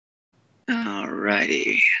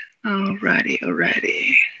Alrighty.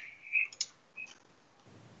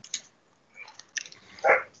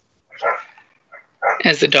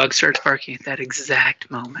 As the dog starts barking at that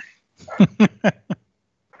exact moment.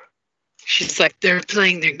 She's like, they're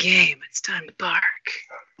playing their game. It's time to bark.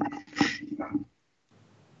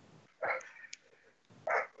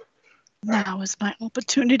 Now is my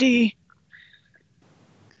opportunity.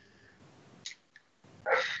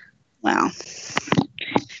 Well,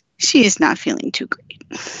 she is not feeling too great.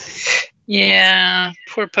 Yeah,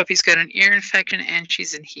 poor puppy's got an ear infection and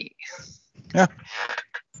she's in heat. Yeah.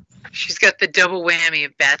 She's got the double whammy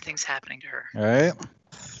of bad things happening to her. All right.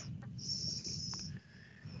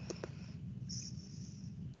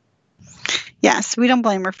 Yes, we don't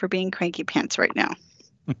blame her for being cranky pants right now.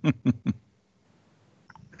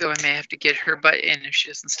 Though I may have to get her butt in if she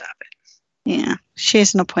doesn't stop it. Yeah, she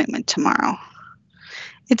has an appointment tomorrow.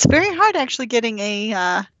 It's very hard actually getting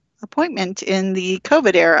a appointment in the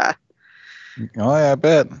COVID era. Oh, yeah, I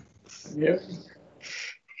bet. Yep.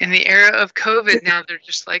 In the era of COVID, now they're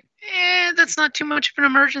just like, that's not too much of an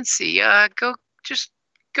emergency. Go to,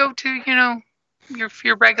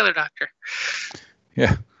 your regular doctor.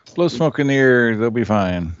 Yeah. Blow smoke in the ear, they'll be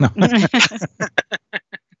fine.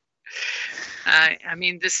 I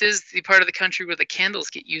mean, this is the part of the country where the candles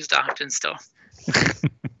get used often still.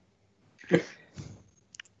 And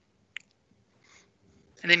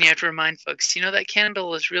then you have to remind folks, that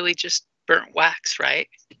candle is really just burnt wax, right?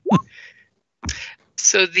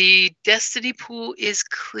 So the destiny pool is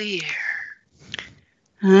clear.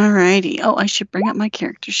 All righty. Oh, I should bring up my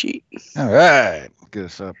character sheet. All right. Get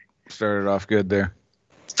us up. Started off good there.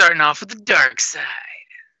 Starting off with the dark side.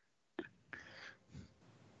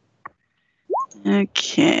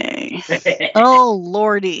 Okay. Oh,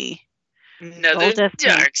 Lordy. Another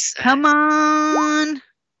dark side. Come on.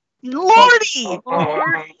 Lordy.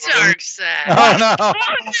 More dark side. Oh, no.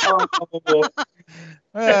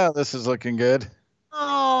 Well, this is looking good.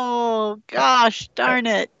 Oh, gosh, darn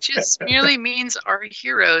it. Just merely means our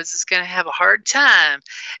heroes is going to have a hard time,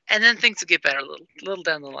 and then things will get better a little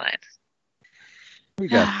down the line. We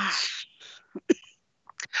got this.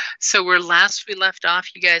 So where last we left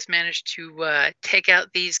off, you guys managed to take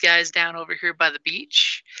out these guys down over here by the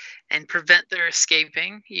beach and prevent their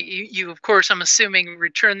escaping. You of course, I'm assuming,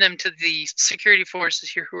 return them to the security forces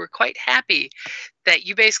here, who are quite happy that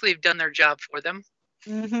you basically have done their job for them.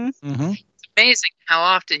 Mm-hmm. Mm-hmm. It's amazing how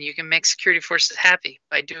often you can make security forces happy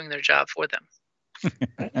by doing their job for them.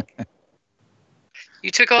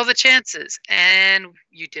 You took all the chances, and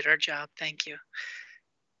you did our job. Thank you.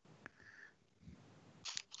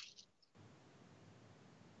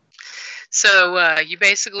 So you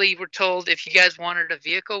basically were told if you guys wanted a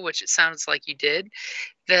vehicle, which it sounds like you did,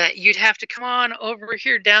 that you'd have to come on over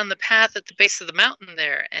here down the path at the base of the mountain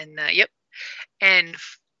there. And and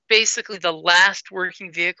basically the last working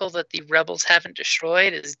vehicle that the rebels haven't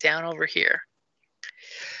destroyed is down over here.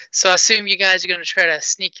 So I assume you guys are going to try to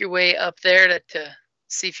sneak your way up there to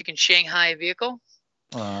see if you can Shanghai a vehicle.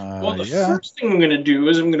 Well, the first thing I'm going to do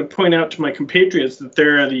is I'm going to point out to my compatriots that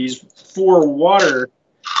there are these 4 water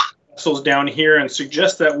vessels down here and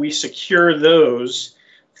suggest that we secure those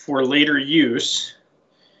for later use.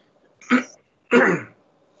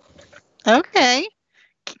 Okay.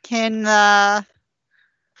 Can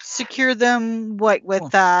secure them with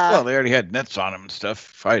well, they already had nets on them and stuff,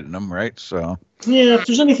 fighting them, right? So yeah, if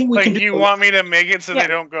there's anything we can do. You want me to make it so they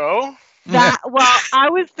don't go? well, I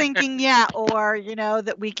was thinking, or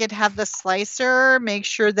that we could have the slicer make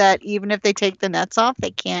sure that even if they take the nets off,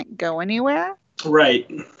 they can't go anywhere. Right.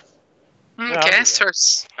 Okay, so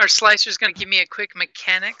our slicer's going to give me a quick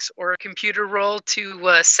mechanics or a computer roll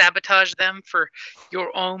to sabotage them for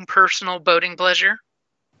your own personal boating pleasure.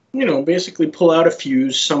 Basically pull out a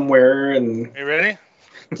fuse somewhere and... You ready?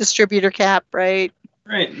 Distributor cap, right?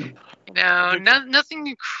 Right. No, nothing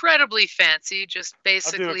incredibly fancy, just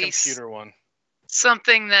basically I'll do a computer one.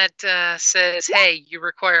 Something that says, hey, you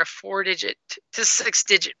require a 4-digit to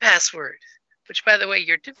 6-digit password, which, by the way,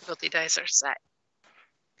 your difficulty dice are set.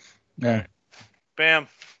 Yeah. Bam.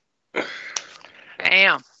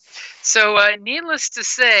 Bam. So, needless to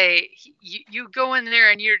say, you go in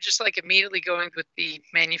there and you're just like immediately going with the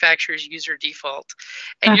manufacturer's user default,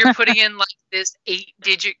 and you're putting in like this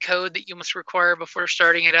 8-digit code that you must require before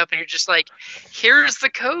starting it up, and you're just like, "Here's the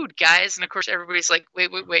code, guys!" And of course, everybody's like,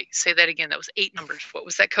 "Wait, say that again. That was 8 numbers. What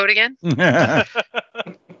was that code again?" And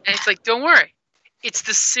it's like, "Don't worry, it's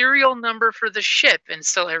the serial number for the ship." And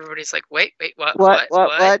still, everybody's like, "Wait,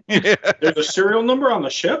 what?" Yeah. There's a serial number on the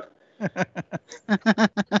ship? I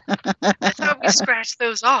thought we scratched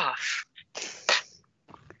those off.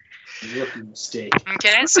 Rookie mistake.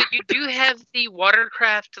 Okay, so you do have the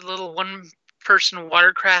watercraft, the little one-person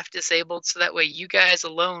watercraft disabled, so that way you guys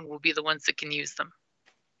alone will be the ones that can use them.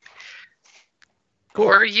 Cool.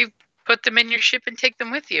 Or you put them in your ship and take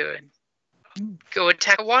them with you and go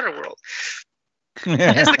attack a water world.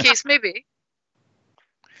 As the case may be.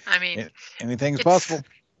 I mean, Anything's it's- possible.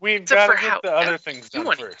 We've Except got to for how- get the other things you done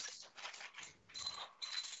want it. first.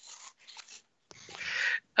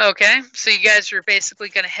 Okay, so you guys are basically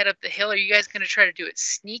going to head up the hill. Are you guys going to try to do it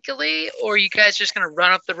sneakily, or are you guys just going to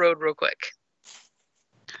run up the road real quick?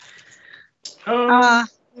 Um,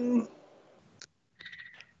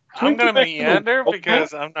 I'm going to go back to the meander wall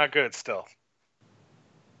because I'm not good at stealth.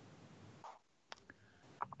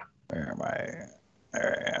 Where am I?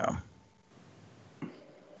 There I am.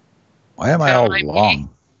 Why am I That all might be- long?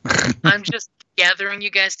 I'm just gathering you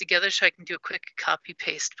guys together so I can do a quick copy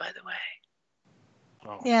paste, by the way.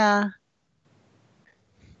 Oh. Yeah.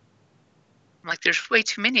 I'm like, there's way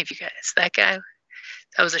too many of you guys. That guy,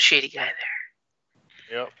 that was a shady guy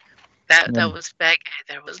there. Yep. That was a bad guy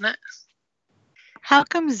there, wasn't it? How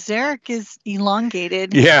come Zarek is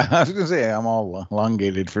elongated? Yeah, I was gonna say I'm all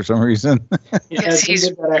elongated for some reason. Yes, Tim he's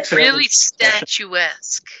did that accidentally. Really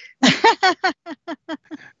statuesque.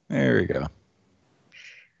 There we go.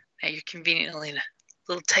 Now you're conveniently in a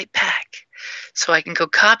little tight pack. So I can go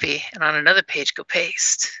copy and on another page go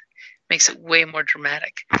paste. Makes it way more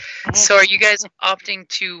dramatic. So are you guys opting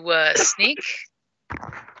to sneak?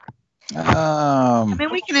 I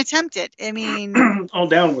mean, we can attempt it. I mean, All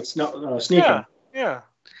down with sneaking. Yeah. Yeah.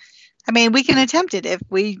 we can attempt it. If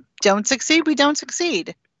we don't succeed, we don't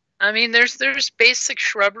succeed. I mean, there's basic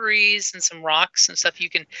shrubberies and some rocks and stuff you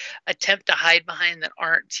can attempt to hide behind that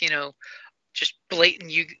aren't, just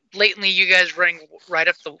blatantly you guys running right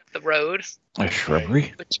up the road, A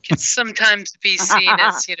shrubbery. which can sometimes be seen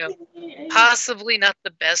as, possibly not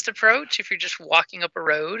the best approach if you're just walking up a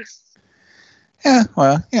road. Yeah,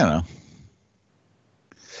 well, Yeah,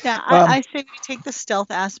 I say we take the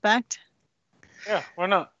stealth aspect. Yeah. Why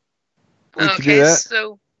not? we could do Okay, that.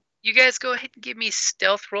 so you guys go ahead and give me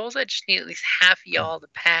stealth rolls. I just need at least half of y'all to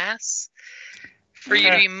pass for you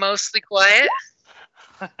to be mostly quiet.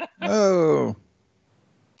 Oh,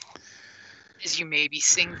 As you may be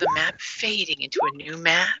seeing the map fading into a new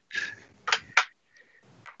map.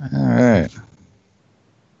 all right.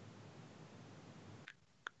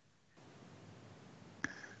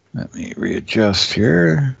 Let me readjust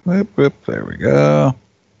here. Whoop, whoop, there we go.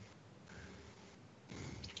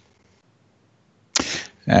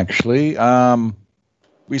 Actually,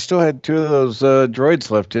 we still had two of those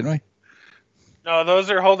droids left, didn't we? No, those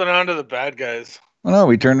are holding on to the bad guys. Well, no,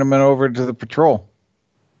 we turned them over to the patrol.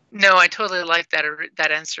 No, I totally like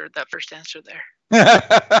that answer, that first answer there.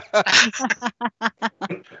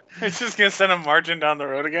 It's just gonna send them marching down the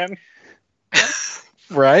road again.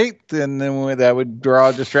 Right? And then that would draw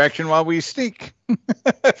a distraction while we sneak.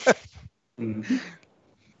 Mhm.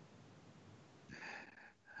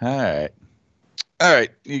 All right. All right.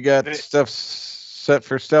 You got stuff set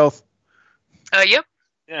for stealth? Yep.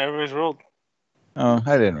 Yeah, everybody's rolled. Oh,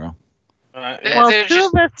 I didn't roll. Yeah. Well,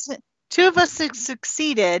 There's two of us have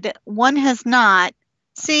succeeded. One has not.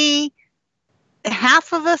 See,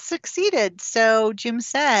 half of us succeeded. So Jim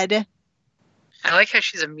said. I like how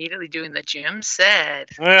she's immediately doing the Jim said.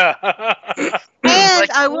 Yeah. And Like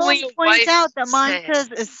I will only a point wife out that mine said.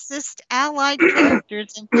 says assist allied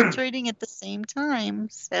characters infiltrating at the same time.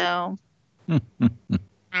 So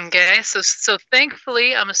Okay, so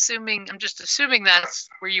thankfully, I'm just assuming that's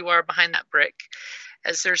where you are behind that brick,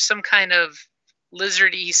 as there's some kind of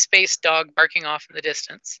lizardy space dog barking off in the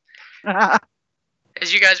distance.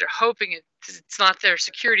 As you guys are hoping it's not their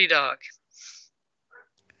security dog.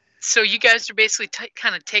 So you guys are basically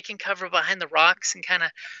kind of taking cover behind the rocks and kind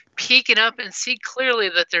of peeking up and see clearly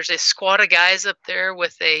that there's a squad of guys up there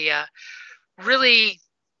with a really,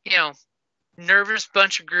 nervous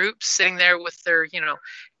bunch of groups sitting there with their,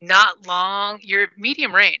 not long, you're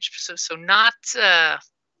medium range, so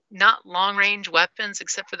not long range weapons,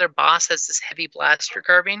 except for their boss has this heavy blaster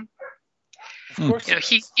carbine. Of course.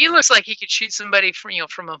 He looks like he could shoot somebody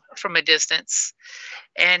from a distance.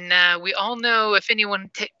 And we all know if anyone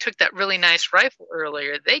took that really nice rifle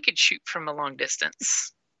earlier, they could shoot from a long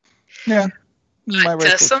distance. Yeah. My But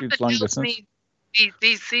rifle something shoots long tells distance. me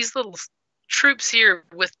these little troops here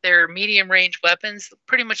with their medium range weapons,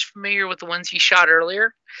 pretty much familiar with the ones you shot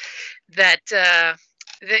earlier, that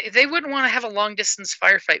they wouldn't want to have a long distance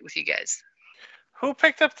firefight with you guys. Who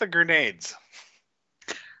picked up the grenades?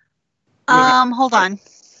 hold on.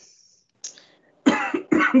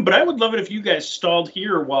 But I would love it if you guys stalled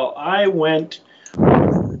here while I went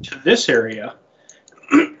to this area.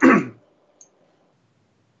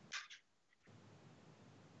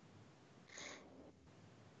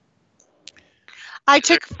 I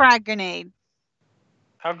took frag grenade.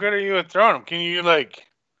 How good are you at throwing them? Can you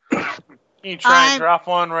try and drop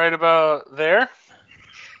one right about there?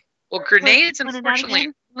 Well, grenades, Put it out unfortunately,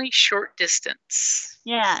 again? only short distance.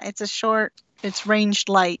 Yeah, it's ranged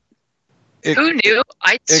light. Who knew?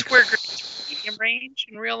 I'd swear grenades were medium range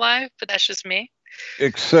in real life, but that's just me.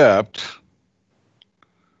 Except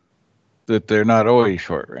that they're not always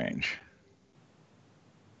short range.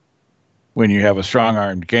 When you have a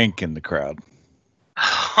strong-armed gank in the crowd.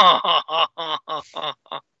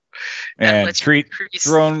 And treat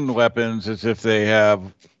thrown weapons as if they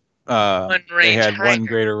have they had one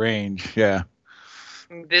greater range. Yeah.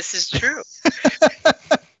 This is true.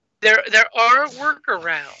 There are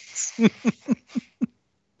workarounds.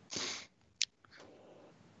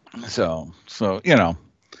 So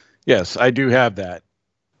yes, I do have that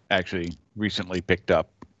actually recently picked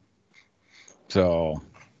up. So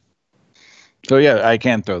yeah, I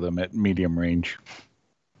can throw them at medium range.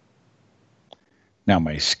 Now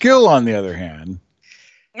my skill, on the other hand,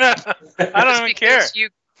 I don't even care. You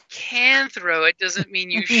can throw it doesn't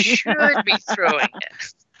mean you should be throwing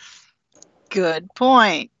it. Good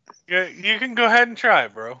point. You can go ahead and try,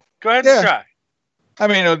 bro. Go ahead and try. I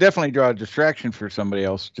mean, it'll definitely draw a distraction for somebody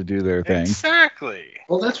else to do their thing. Exactly.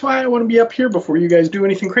 Well, that's why I want to be up here before you guys do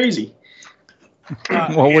anything crazy.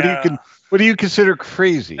 Well, what do you consider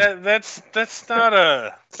crazy? That's not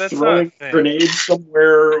a throwing grenades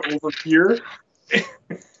somewhere over here.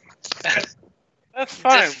 That's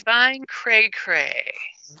fine. Define cray.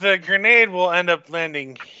 The grenade will end up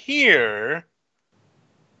landing here,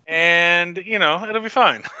 and it'll be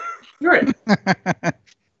fine. Right.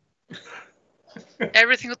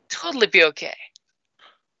 Everything will totally be okay.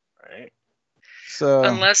 Right. So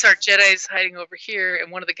unless our Jedi's hiding over here,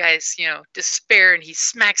 and one of the guys, despair, and he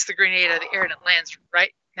smacks the grenade out of the air, and it lands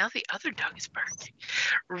right. Now the other dog is burning,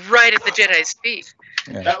 right at the Jedi's feet.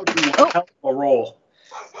 Yeah. That would be a hell of a roll.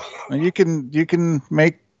 Well, you can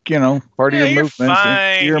make part of your you're movement,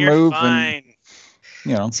 fine, your you're move, fine.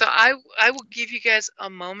 and So I will give you guys a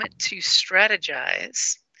moment to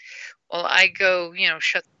strategize while I go.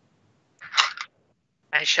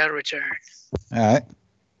 I shall return. All right.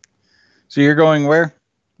 So you're going where?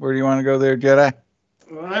 Where do you want to go there, Jedi?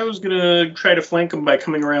 Well, I was going to try to flank them by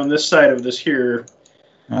coming around this side of this here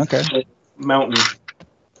mountain.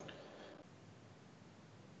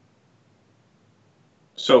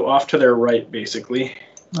 So off to their right, basically.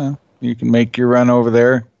 Well, you can make your run over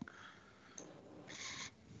there.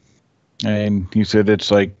 And you said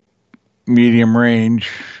it's like medium range.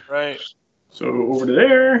 Right. So over to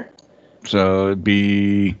there. So it'd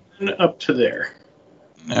be and up to there.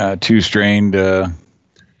 2 strain to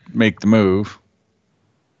make the move.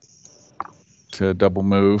 To double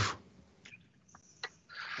move.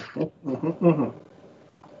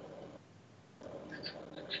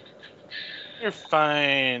 You're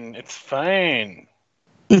fine. It's fine.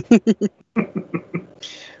 And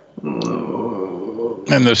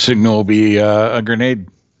the signal will be a grenade.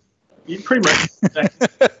 You pretty much.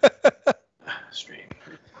 Straight.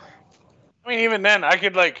 I mean, even then, I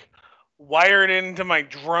could wire it into my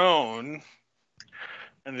drone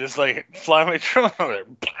and just fly my drone over there.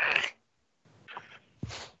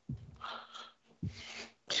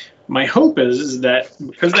 My hope is that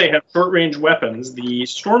because they have short range weapons, the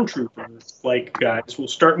stormtroopers guys will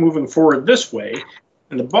start moving forward this way,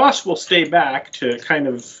 and the boss will stay back to kind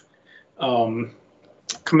of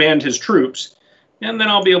command his troops, and then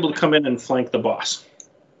I'll be able to come in and flank the boss.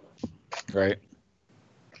 Right.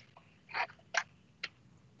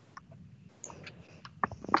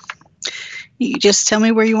 You just tell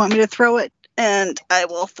me where you want me to throw it, and I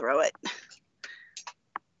will throw it.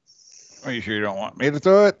 Are you sure you don't want me to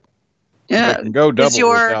throw it? Yeah. I can go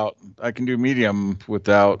double I can do medium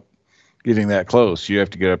without getting that close. You have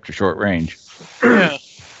to get up to short range. Yeah.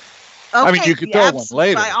 Okay, I mean, you could throw one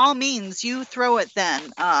later. By all means, you throw it then.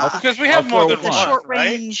 Because we have more than the one, short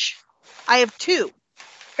right? range. I have 2.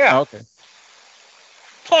 Yeah. Okay.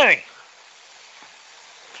 Plenty.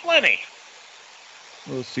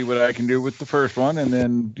 We'll see what I can do with the first one, and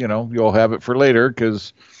then you'll have it for later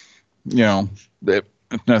because if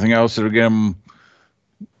nothing else, it'll get them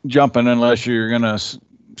jumping unless you're gonna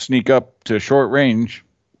sneak up to short range.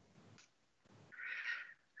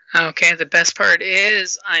 Okay, the best part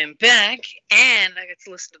is I'm back, and I get to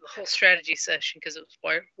listen to the whole strategy session because it was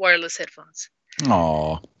wireless headphones.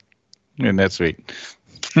 Aw, and that's sweet.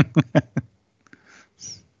 All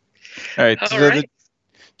right, All so right. the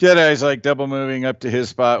Jedi's double moving up to his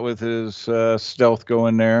spot with his stealth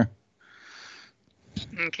going there.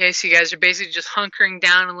 Okay, so you guys are basically just hunkering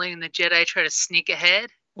down and letting the Jedi try to sneak ahead?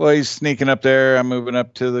 Well, he's sneaking up there. I'm moving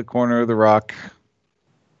up to the corner of the rock.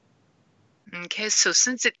 Okay, so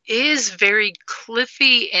since it is very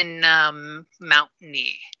cliffy and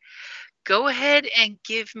mountainy, go ahead and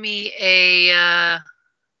give me a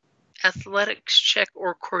athletics check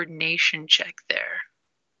or coordination check there.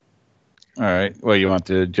 All right. Well, you want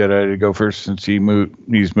the Jedi to go first since he's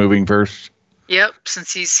moving first? Yep,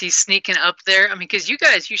 since he's sneaking up there. I mean, because you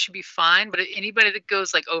should be fine, but anybody that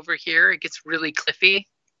goes like over here, it gets really cliffy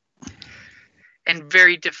and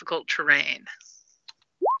very difficult terrain.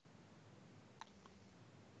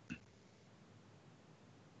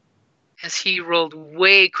 As he rolled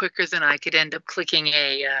way quicker than I could end up clicking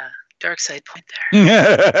a dark side point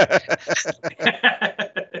there.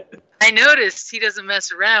 I noticed he doesn't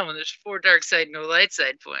mess around when there's 4 dark side, no light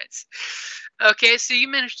side points. Okay, so you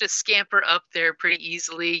managed to scamper up there pretty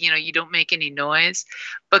easily. You don't make any noise.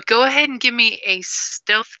 But go ahead and give me a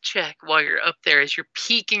stealth check while you're up there as you're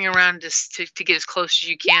peeking around to get as close as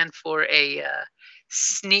you can for a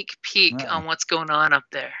sneak peek on what's going on up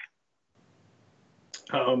there.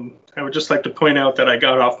 I would just like to point out that I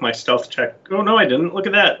got off my stealth check. Oh, no, I didn't. Look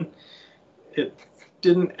at that. It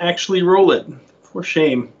didn't actually roll it. For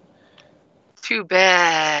shame. Too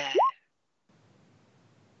bad.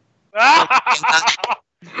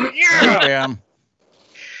 Yeah.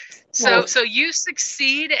 So you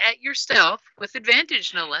succeed at your stealth with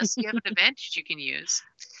advantage, no less. You have an advantage you can use.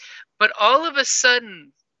 But all of a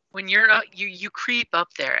sudden, when you're you creep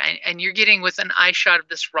up there and you're getting with an eye shot of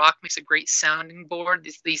this rock, makes a great sounding board.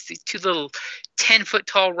 These 2 little 10-foot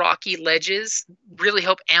tall rocky ledges really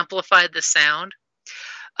help amplify the sound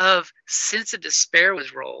of Sense of Despair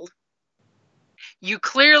was rolled. You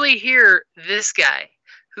clearly hear this guy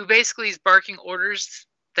who basically is barking orders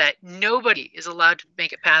that nobody is allowed to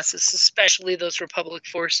make it past this, especially those Republic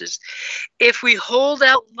forces. If we hold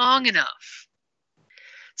out long enough,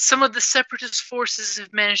 some of the Separatist forces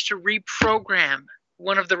have managed to reprogram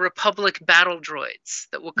one of the Republic battle droids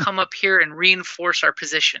that will come up here and reinforce our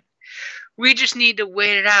position. We just need to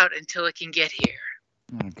wait it out until it can get here.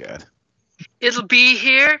 Oh, God. It'll be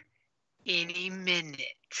here any minute.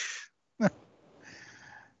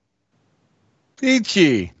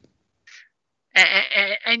 Peachy.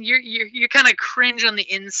 And you kind of cringe on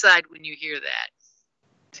the inside when you hear that.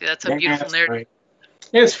 See, that's a beautiful narrative.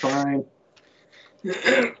 It's fine.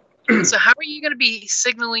 So how are you going to be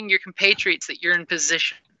signaling your compatriots that you're in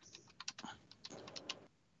position?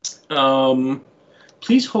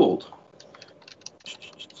 Please hold.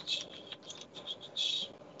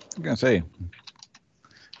 I'm going to say,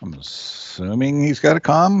 I'm assuming he's got a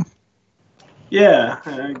comm. Yeah,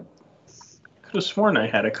 I could have sworn I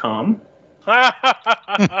had a comm.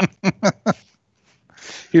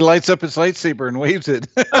 He lights up his lightsaber and waves it.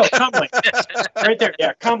 Oh, comlink, right there.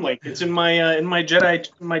 Yeah, comlink. It's in my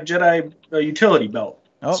Jedi utility belt.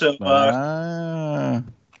 Oh, so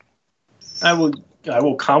I will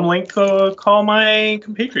comlink call my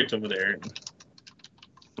compatriots over there.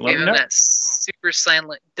 Give him that super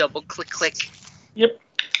silent double click. Yep.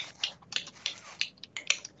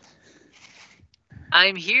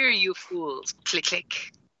 I'm here, you fools.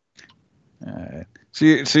 Click. All right.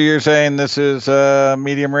 So you're saying this is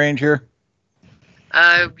medium range here?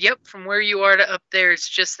 Yep. From where you are to up there, it's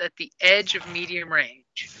just at the edge of medium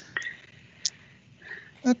range.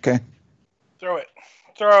 Okay. Throw it.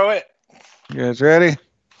 You guys ready?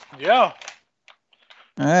 Yeah.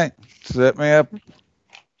 All right. Set me up.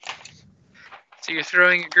 So you're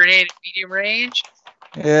throwing a grenade at medium range?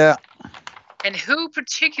 Yeah. And who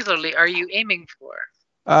particularly are you aiming for?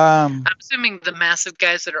 I'm assuming the massive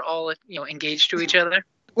guys that are all engaged to each other.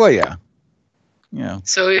 Well, yeah. Yeah.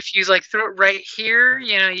 So if you throw it right here,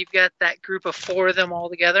 you've got that group of 4 of them all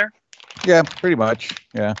together. Yeah, pretty much.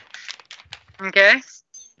 Yeah. Okay.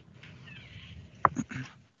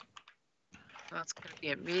 That's going to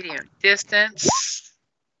be a medium distance.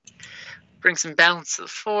 Bring some balance to the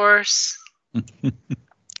force.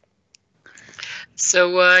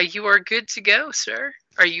 So you are good to go, sir.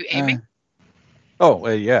 Are you aiming?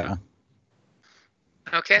 Yeah.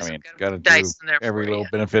 Okay, I so mean, got to dice do in there every for little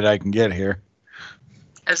you. benefit I can get here.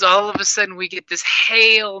 As all of a sudden we get this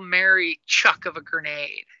Hail Mary chuck of a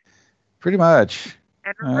grenade. Pretty much.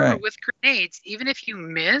 And remember, with grenades, even if you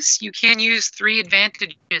miss, you can use 3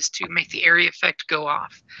 advantages to make the area effect go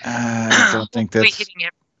off. I don't think that's hitting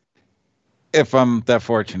if I'm that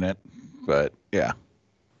fortunate, but yeah.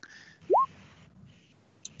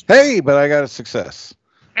 Hey, but I got a success.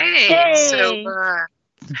 Hey. So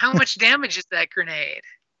how much damage is that grenade?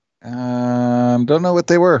 Don't know what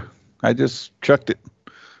they were. I just chucked it.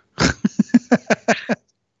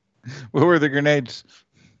 What were the grenades?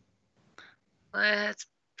 Let's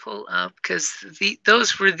pull up, because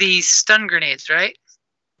those were the stun grenades, right?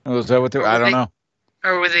 Oh, is that what I don't know.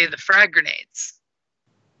 Or were they the frag grenades?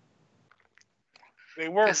 They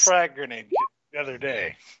were frag grenades the other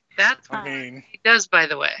day. That's I mean, what he does, by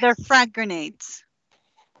the way. They're frag grenades.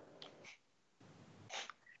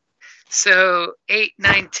 So 8,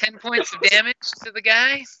 9, 10 points of damage to the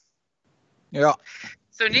guy. Yeah.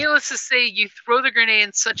 So needless to say, you throw the grenade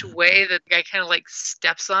in such a way that the guy kind of like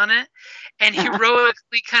steps on it and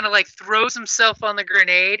heroically kind of like throws himself on the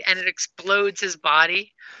grenade and it explodes his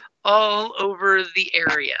body all over the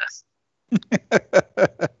area.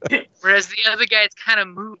 Whereas the other guy's kind of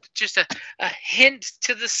moved just a hint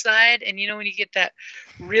to the side. And you know when you get that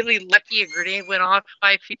really lucky, a grenade went off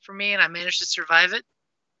 5 feet from me and I managed to survive it?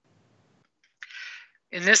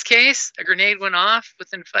 In this case, a grenade went off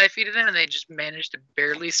within 5 feet of them, and they just managed to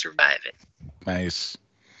barely survive it. Nice.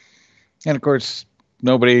 And of course,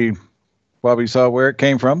 nobody probably saw where it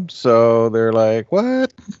came from, so they're like,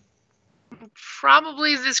 "What?"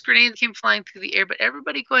 Probably this grenade came flying through the air, but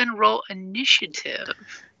everybody go ahead and roll initiative.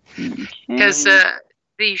 Because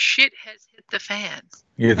the shit has hit the fan.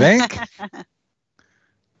 You think?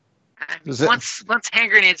 Once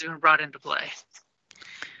hand grenades have been brought into play.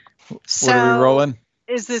 So, what are we rolling?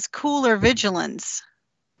 Is this cool or vigilance?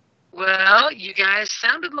 Well, you guys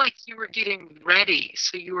sounded like you were getting ready,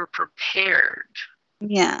 so you were prepared.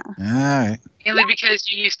 Yeah. All right. Mainly because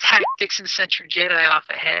you used tactics and sent your Jedi off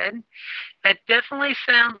ahead. That definitely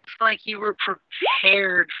sounds like you were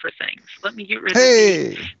prepared for things. Let me get rid of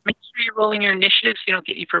these. Make sure you're rolling your initiative so you don't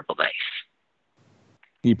get any purple dice.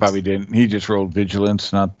 He probably didn't. He just rolled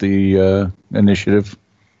vigilance, not the initiative.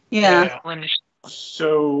 Yeah.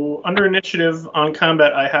 So under initiative on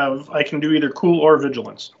combat, I can do either cool or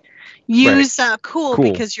vigilance. Use cool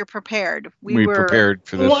because you're prepared. We prepared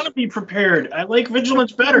for this. I want to be prepared. I like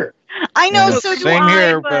vigilance better. I know, so do same I.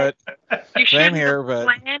 Here, but you same here, but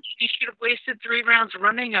you should have wasted 3 rounds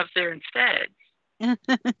running up there instead.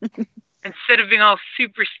 Instead of being all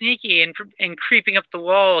super sneaky and creeping up the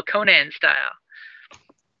wall, Conan style.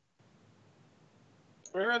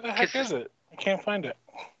 Where the heck is it? I can't find it.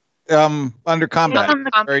 Under combat, On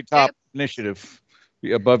the very top initiative,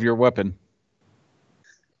 above your weapon.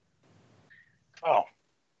 Oh.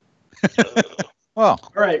 Well.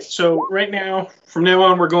 All right. So right now, from now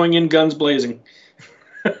on, we're going in guns blazing.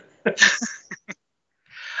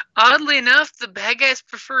 Oddly enough, the bad guys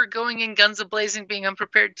prefer going in guns a-blazing, being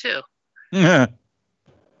unprepared too. Yeah.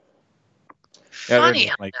 Funny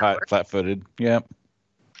how like flat-footed. Yep.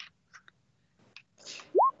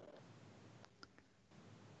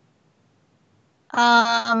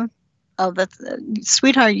 That's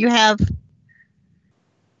sweetheart. You have.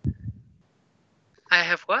 I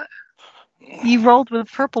have what? You rolled with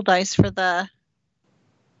purple dice for the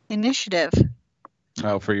initiative.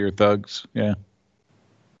 Oh, for your thugs, yeah.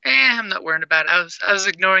 I'm not worried about it. I was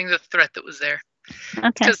ignoring the threat that was there. Okay.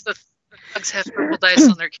 Because the thugs have purple dice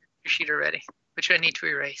on their character sheet already, which I need to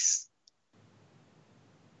erase.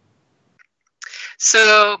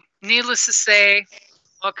 So, needless to say,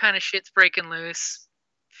 all kind of shit's breaking loose.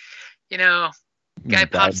 You know, guy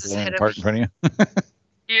pops his head up. In front of you.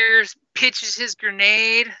 Here's pitches his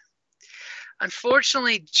grenade.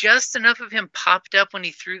 Unfortunately, just enough of him popped up when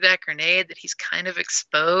he threw that grenade that he's kind of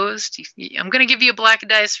exposed. I'm going to give you a black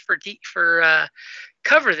dice for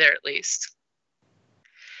cover there at least.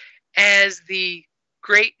 As the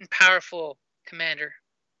great and powerful commander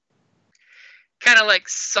kind of like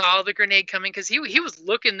saw the grenade coming because he was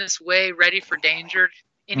looking this way, ready for danger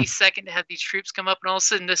any second to have these troops come up, and all of a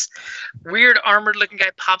sudden this weird armored looking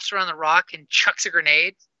guy pops around the rock and chucks a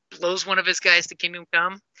grenade, blows one of his guys to Kingdom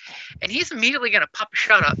Come, and he's immediately going to pop a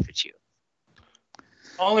shot off at you.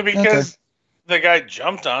 Only because the guy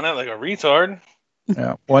jumped on it like a retard.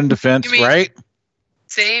 Yeah, one defense, right?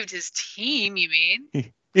 Saved his team, you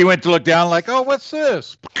mean? He went to look down like, oh, what's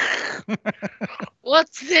this?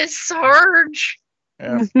 What's this, Sarge?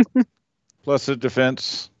 Yeah. Plus a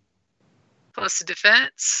defense. Plus a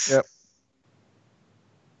defense. Yep.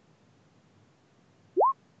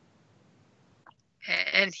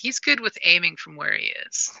 And he's good with aiming from where he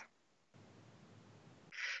is.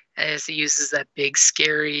 As he uses that big,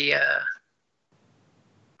 scary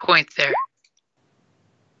point there.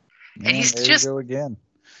 And he's there just... you go again.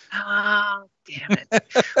 Oh, damn it.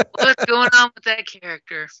 What's going on with that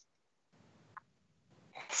character?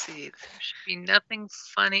 Let's see. There should be nothing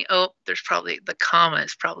funny. Oh, there's probably... The comma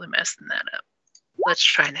is probably messing that up. Let's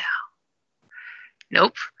try now.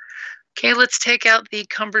 Nope. Okay, let's take out the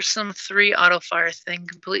cumbersome 3 auto-fire thing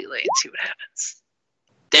completely and see what happens.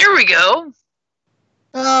 There we go.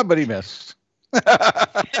 But he missed.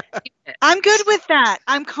 I'm good with that.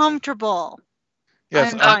 I'm comfortable.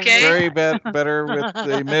 Yes, I'm fine with very better with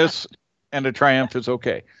a miss, and a triumph is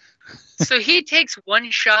okay. So he takes one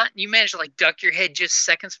shot, and you manage to like duck your head just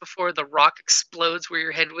seconds before the rock explodes where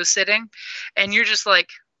your head was sitting, and you're just like,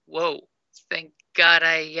 "Whoa! Thank God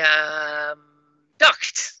I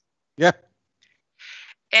ducked." Yeah.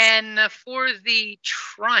 And for the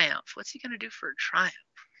triumph, what's he gonna do for a triumph?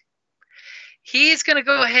 He's gonna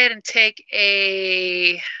go ahead and take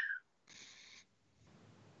a.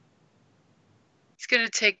 He's gonna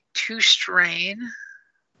take 2 strain.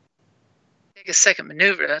 Take a second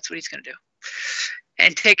maneuver. That's what he's gonna do,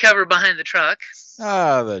 and take cover behind the truck.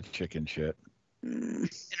 Ah, the chicken shit. In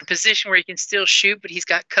a position where he can still shoot, but he's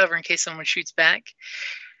got cover in case someone shoots back.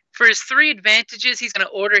 For his 3 advantages, he's going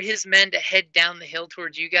to order his men to head down the hill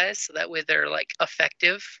towards you guys, so that way they're like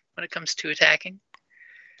effective when it comes to attacking.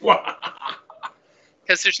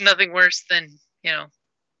 Because there's nothing worse than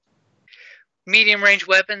medium range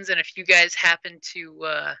weapons, and if you guys happen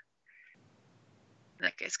to,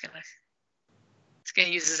 that guy's gonna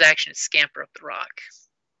use his action to scamper up the rock.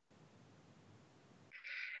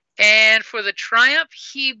 And for the triumph,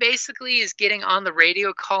 he basically is getting on the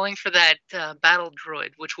radio calling for that battle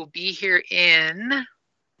droid, which will be here in...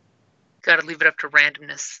 Gotta leave it up to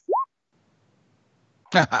randomness.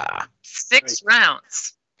 6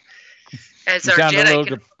 rounds. As our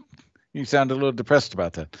Jedi you sound a little depressed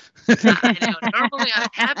about that. I know. Normally I'm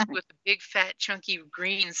happy with the big, fat, chunky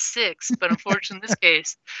green 6, but unfortunately in this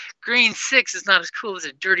case, green 6 is not as cool as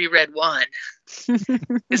a dirty red 1.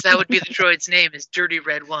 Because that would be the droid's name, is Dirty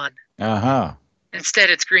Red 1. Uh-huh. Instead,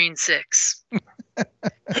 it's green 6.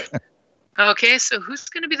 Okay, so who's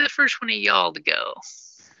going to be the first one of y'all to go?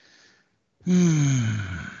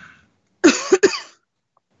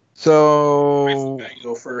 So...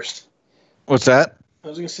 Go first. What's that? I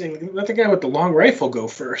was going to say, let the guy with the long rifle go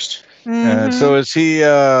first. So is he...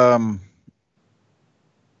 So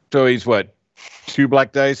he's what? 2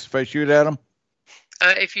 black dice if I shoot at him?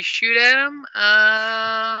 If you shoot at him,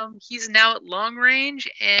 he's now at long range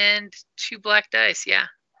and 2 black dice, yeah.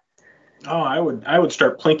 Oh, I would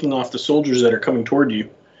start planking off the soldiers that are coming toward you.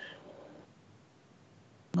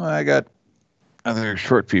 Well, I got other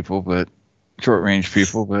short range people,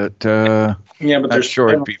 but yeah, but they're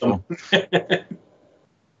short people.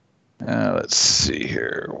 Let's see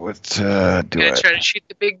here. What do I gonna try to shoot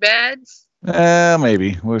the big bad?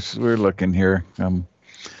 Maybe we're looking here. I'm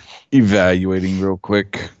evaluating real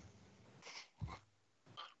quick.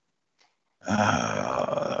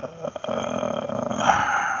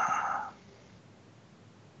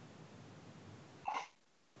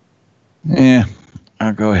 Yeah,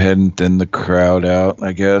 I'll go ahead and thin the crowd out,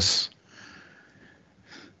 I guess.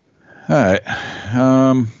 All right.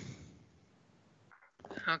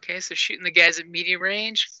 Okay, so shooting the guys at medium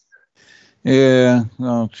range. Yeah,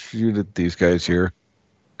 I'll shoot at these guys here.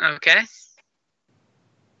 Okay.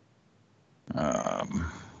 Are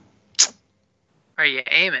you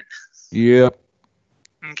aiming? Yep.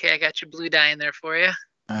 Okay, I got your blue die in there for you.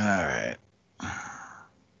 All right.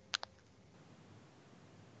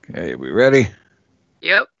 Okay, we ready?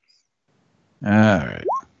 Yep. All right.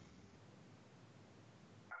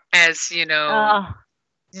 As you know,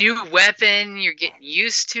 new weapon, you're getting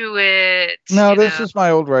used to it. No, this is my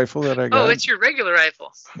old rifle that I got. Oh, it's your regular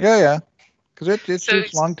rifle. Yeah. Because it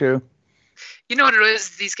shoots long too. You know what it is?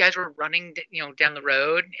 These guys were running, down the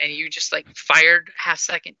road, and you just like fired half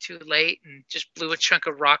second too late and just blew a chunk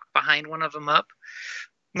of rock behind one of them up.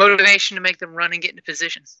 Motivation to make them run and get into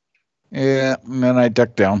position. Yeah, and then I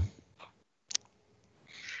ducked down.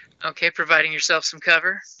 Okay, providing yourself some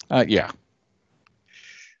cover. Yeah.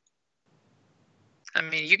 I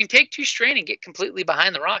mean, you can take 2 strain and get completely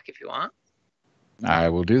behind the rock if you want. I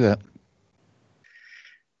will do that.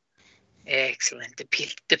 Excellent.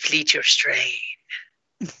 Deplete your strain.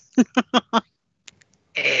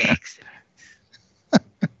 Excellent.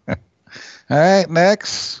 All right,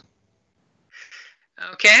 next.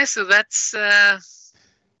 Okay, so that's going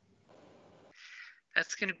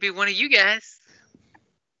to be one of you guys.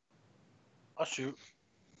 I'll shoot.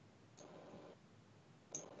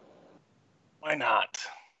 Why not?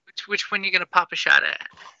 Which one are you going to pop a shot at?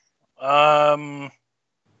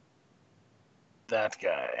 That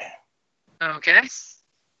guy. Okay.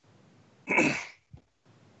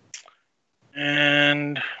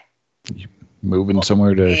 And moving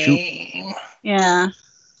somewhere to shoot. Yeah.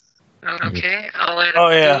 Okay, I'll add. Oh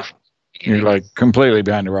yeah. You're like completely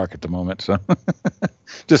behind the rock at the moment, so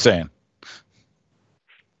just saying.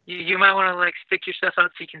 You might want to like stick your stuff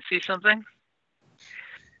out so you can see something.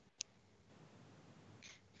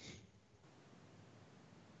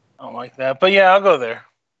 I don't like that, but yeah, I'll go there.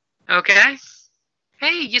 Okay.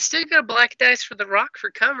 Hey, you still got a black dice for the rock for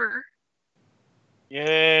cover.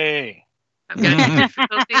 Yay! I've got your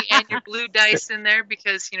difficulty and your blue dice in there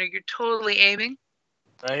because you're totally aiming.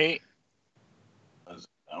 Right?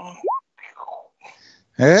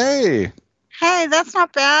 Hey. Hey, that's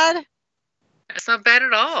not bad. That's not bad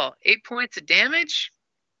at all. 8 points of damage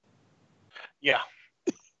Yeah.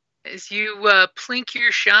 as you plink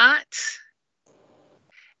your shot,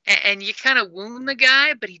 and you kind of wound the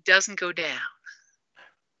guy, but he doesn't go down.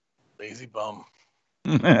 Lazy bum.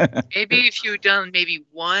 Maybe if you had done maybe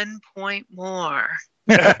 1 point more.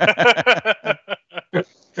 Only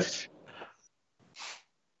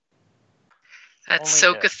That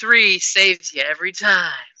Soka 3 saves you every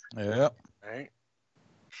time. Yep. Right?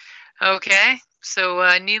 Okay,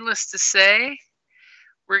 so needless to say,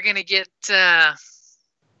 we're going to get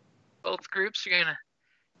both groups are going to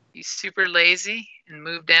be super lazy and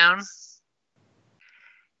move down.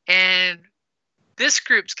 And this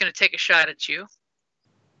group's going to take a shot at you.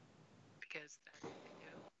 Because that's what they do.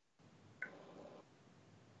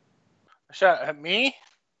 A shot at me?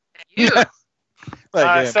 At you.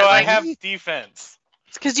 So I have defense.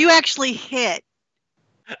 It's because you actually hit.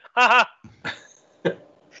 Wow.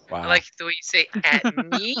 I like the way you say at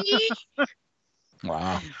me.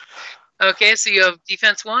 Wow. Okay, so you have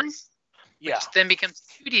defense 1, Yeah. which then becomes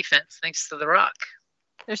 2 defense thanks to the rock.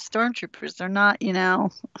 They're stormtroopers. They're not,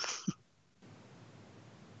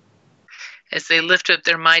 As they lift up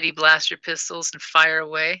their mighty blaster pistols and fire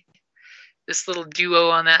away. This little duo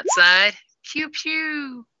on that side. Pew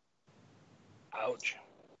pew. Ouch.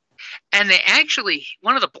 And they actually,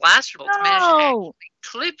 one of the blaster bolts managed to actually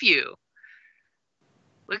clip you.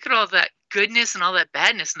 Look at all that goodness and all that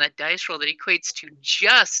badness in that dice roll that equates to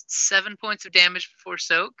just 7 points of damage before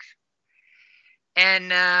soak.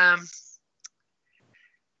 And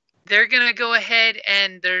they're going to go ahead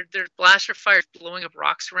and their blaster fire is blowing up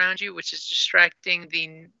rocks around you, which is distracting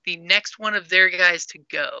the next one of their guys to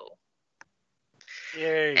go.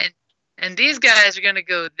 Yay. And these guys are going to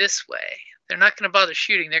go this way. They're not going to bother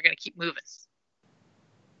shooting. They're going to keep moving.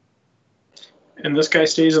 And this guy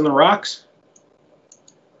stays on the rocks?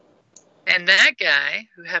 And that guy,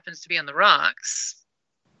 who happens to be on the rocks,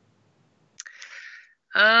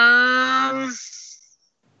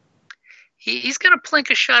 he's going to plink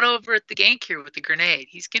a shot over at the gank here with the grenade.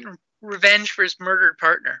 He's getting revenge for his murdered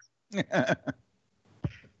partner. He's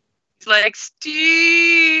like,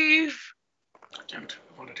 Steve,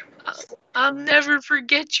 I'll never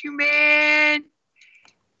forget you, man.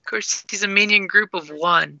 Of course, he's a minion group of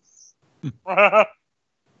 1.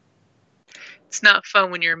 It's not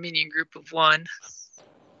fun when you're a minion group of 1.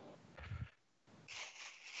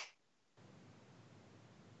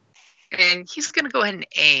 And he's going to go ahead and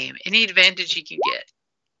aim. Any advantage he can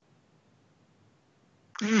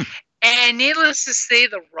get. And needless to say,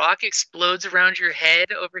 the rock explodes around your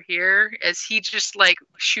head over here as he just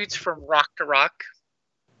shoots from rock to rock.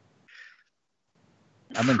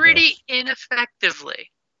 Pretty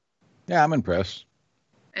ineffectively. Yeah, I'm impressed.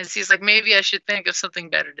 As he's like, maybe I should think of something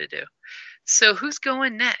better to do. So who's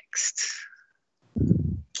going next?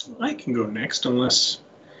 I can go next unless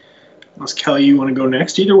Kelly, you want to go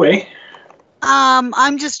next. Either way.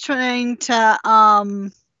 I'm just trying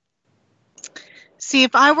to see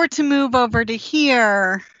if I were to move over to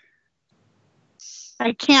here.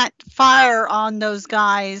 I can't fire on those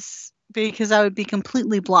guys because I would be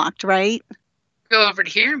completely blocked, right? Go over to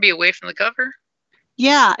here and be away from the cover.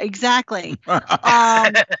 Yeah, exactly.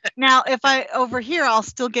 Now, if I over here, I'll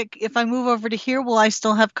still get. If I move over to here, will I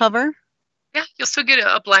still have cover? Yeah, you'll still get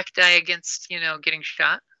a black die against getting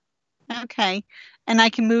shot. Okay, and I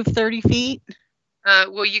can move 30 feet.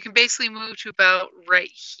 Well, you can basically move to about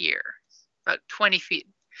right here, about 20 feet,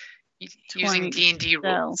 using D&D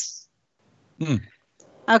rules.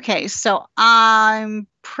 Okay, so I'm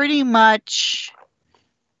pretty much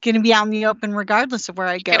going to be out in the open regardless of where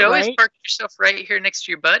I go, You could always right? park yourself right here next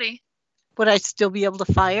to your buddy. Would I still be able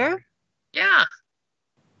to fire? Yeah.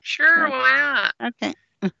 Sure, why not? Okay.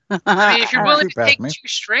 I mean, if you're willing to Past take me. 2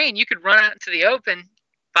 strain, you could run out into the open,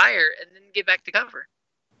 fire, and then get back to cover.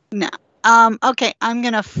 No. Okay, I'm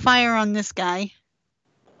going to fire on this guy.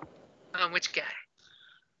 Which guy?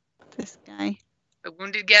 This guy. The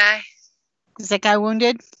wounded guy? Is that guy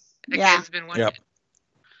wounded? That Yeah. guy's been wounded.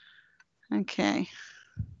 Yep. Okay.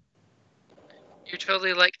 You're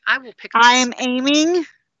totally like, I will pick up I am aiming.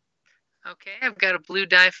 Okay, I've got a blue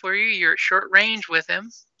die for you. You're at short range with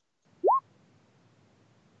him.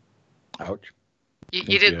 Ouch.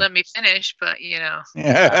 You didn't let me finish, but Yeah.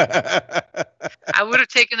 I would have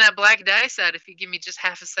taken that black dice out if you give me just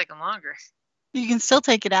half a second longer. You can still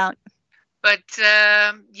take it out. But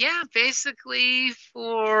yeah, basically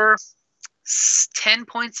for 10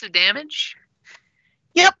 points of damage.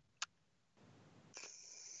 Yep.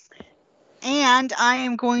 And I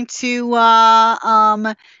am going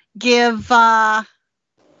to give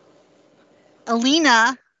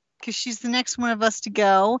Alina, because she's the next one of us to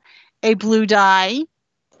go, a blue die.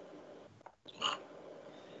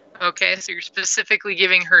 Okay, so you're specifically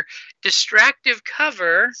giving her distractive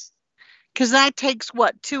cover. Because that takes,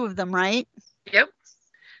 what, 2 of them, right? Yep.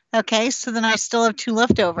 Okay, so then I still have 2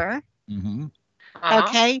 left over. Mm-hmm.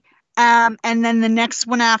 Okay. And then the next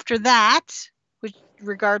one after that, which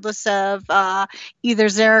regardless of either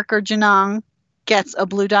Zarek or Janong, gets a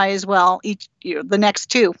blue die as well. The next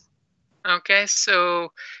 2. Okay,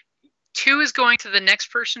 so 2 is going to the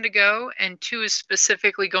next person to go, and 2 is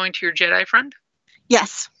specifically going to your Jedi friend?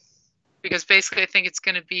 Yes. Because basically I think it's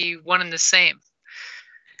going to be one and the same.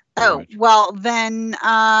 Oh, well then...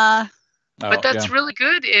 but that's really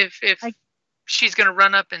good if she's going to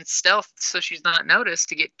run up and stealth so she's not noticed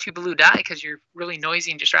to get 2 blue die because you're really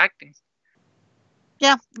noisy and distracting.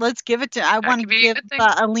 Yeah, let's give it to... I want to give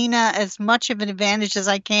Alina as much of an advantage as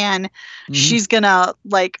I can. Mm-hmm. She's going to,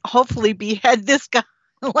 hopefully behead this guy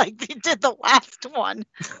like they did the last one.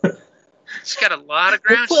 She's got a lot of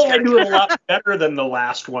ground. I do a lot better than the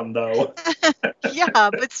last one, though. Yeah,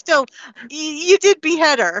 but still, you did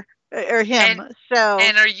behead her. Or him.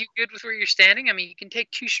 And are you good with where you're standing? I mean, you can take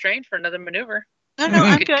 2 strain for another maneuver. No,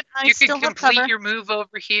 I'm good. You could complete your move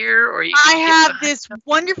over here, or you I have this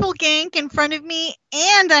wonderful gank in front of me,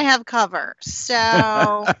 and I have cover.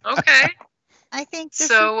 So okay, I think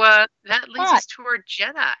that leads us to our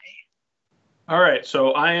Jedi. All right,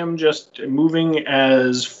 so I am just moving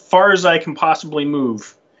as far as I can possibly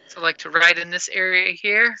move. So, to right in this area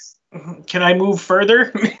here. Can I move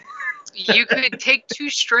further? You could take 2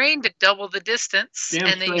 strain to double the distance,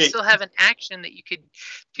 and then you still have an action that you could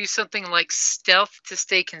do something like stealth to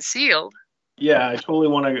stay concealed. Yeah, I totally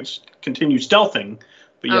want to continue stealthing.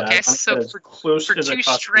 But yeah, okay, so for 2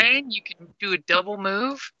 strain, you can do a double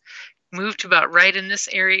move to about right in this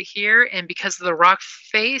area here, and because of the rock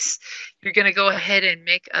face, you're going to go ahead and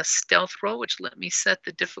make a stealth roll, which let me set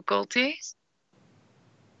the difficulty.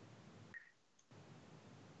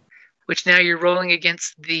 Which now you're rolling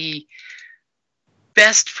against the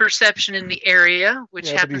best perception in the area,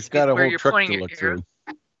 which happens to be where you're pointing your arrow.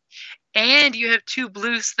 And you have 2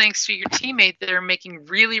 blues thanks to your teammate that are making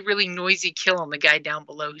really, really noisy kill on the guy down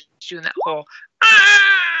below who's doing that whole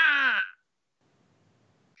ah!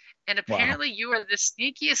 And apparently you are the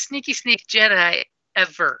sneakiest sneaky Jedi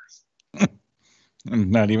ever.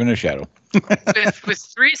 Not even a shadow. with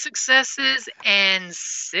 3 successes and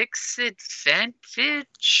 6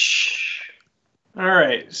 advantage. All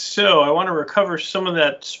right, so I want to recover some of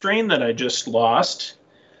that strain that I just lost.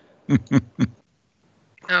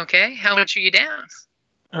 Okay, how much are you down?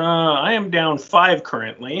 I am down 5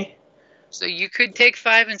 currently. So you could take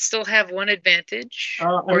 5 and still have 1 advantage.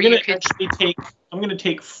 I'm going to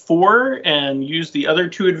take 4 and use the other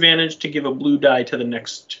 2 advantage to give a blue die to the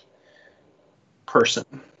next person.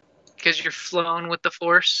 Because you're flown with the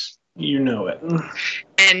Force? You know it.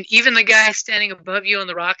 And even the guy standing above you on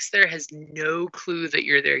the rocks there has no clue that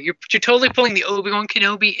you're there. You're totally pulling the Obi-Wan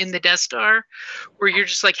Kenobi in the Death Star, where you're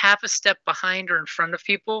just half a step behind or in front of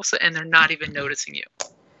people, and they're not even noticing you.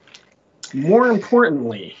 More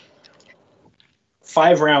importantly,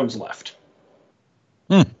 5 rounds left.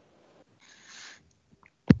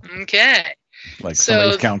 Okay.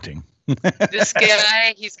 Somebody's counting. This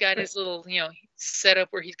guy, he's got his little, setup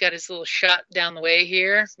where he's got his little shot down the way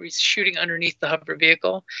here, where he's shooting underneath the hover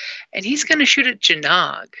vehicle, and he's going to shoot at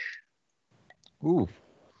Jannog. Ooh.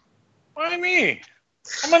 Why me?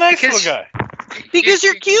 I'm a nice little guy. Because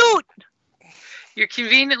you're cute. You're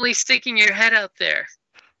conveniently sticking your head out there.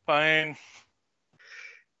 Fine.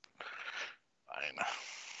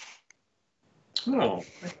 Oh,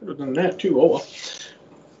 I could have done that too. Oh well.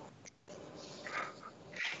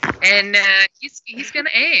 And he's going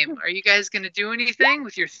to aim. Are you guys going to do anything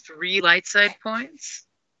with your 3 light side points?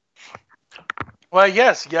 Well,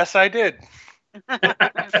 yes, I did. Are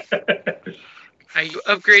you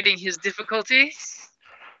upgrading his difficulty?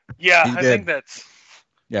 Yeah, I think that's...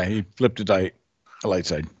 Yeah, he flipped a light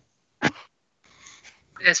side.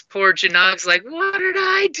 As poor Janog's like, what did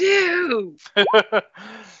I do?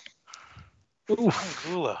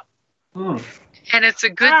 Oof. And it's a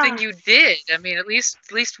good thing you did. I mean, at least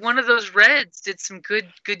one of those reds did some good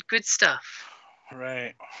stuff.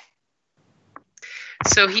 Right.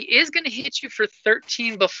 So he is going to hit you for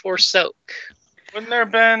 13 before soak. Wouldn't there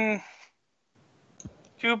have been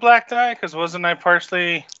 2 black die? Because wasn't I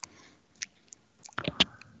partially...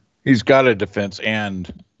 He's got a defense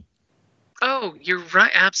and Oh, you're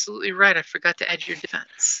right. Absolutely right. I forgot to add your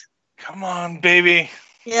defense. Come on, baby.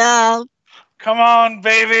 Yeah. Come on,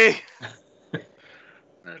 baby.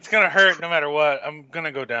 It's gonna hurt no matter what. I'm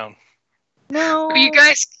gonna go down. No. Well, you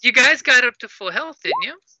guys got up to full health, didn't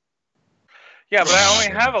you? Yeah, but I only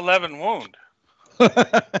have 11 wound.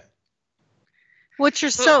 What's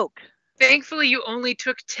your soak? Thankfully, you only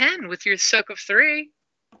took 10 with your soak of 3.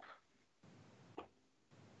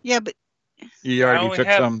 Yeah, but you already took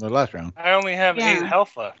some the last round. I only have 8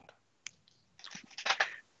 health left.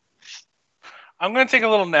 I'm gonna take a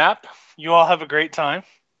little nap. You all have a great time.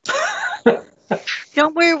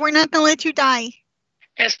 Don't worry, we're not gonna let you die.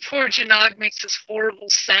 As poor Janag makes this horrible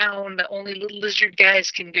sound that only little lizard guys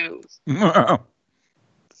can do.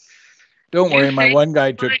 Don't worry, my one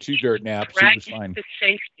guy took 2 dirt naps. He was fine. To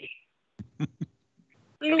safety.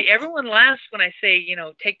 See, everyone laughs when I say,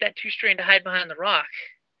 take that 2 strain to hide behind the rock.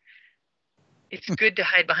 It's good to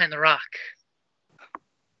hide behind the rock.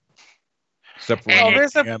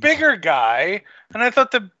 There's a bigger guy, and I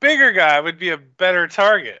thought the bigger guy would be a better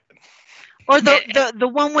target. Or the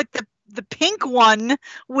one with the pink one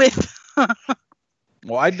with.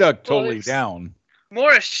 Well, I ducked totally down.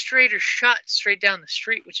 More a straighter shot straight down the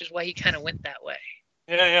street, which is why he kind of went that way.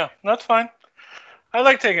 Yeah, that's fine. I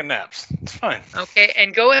like taking naps. It's fine. Okay,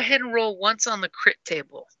 and go ahead and roll once on the crit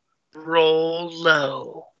table. Roll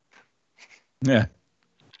low. Yeah.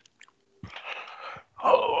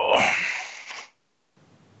 Oh.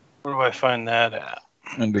 Where do I find that at?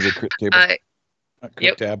 Under the crit table.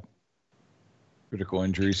 Crit tab. Critical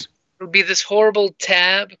injuries. It'll be this horrible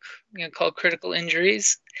tab called critical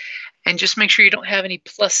injuries. And just make sure you don't have any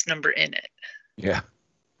plus number in it. Yeah.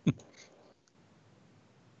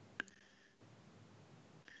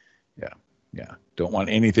 Yeah. Don't want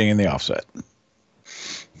anything in the offset.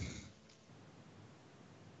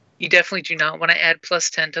 You definitely do not want to add plus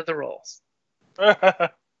 10 to the roll.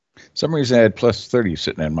 Some reason I had plus 30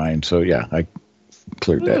 sitting in mine, so yeah, I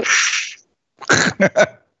cleared that.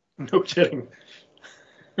 No kidding.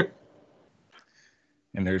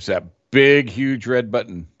 And there's that big, huge red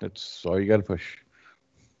button. That's all you got to push.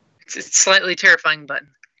 It's a slightly terrifying button.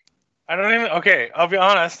 I don't even... Okay, I'll be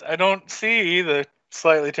honest. I don't see the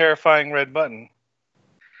slightly terrifying red button.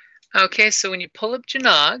 Okay, so when you pull up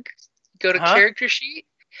Janag, go to character sheet,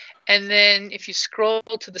 and then if you scroll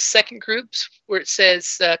to the second groups where it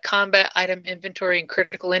says combat item inventory and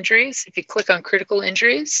critical injuries, if you click on critical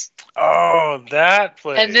injuries. Oh, that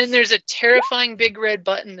place. And then there's a terrifying big red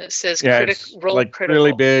button that says roll like critical.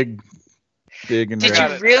 Really big and Did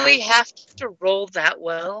red. you really have to roll that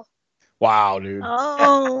well? Wow, dude.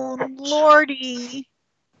 Oh, Lordy.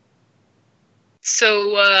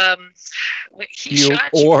 So he shot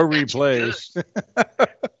or replace.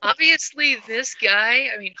 Obviously, this guy,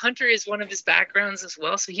 Hunter is one of his backgrounds as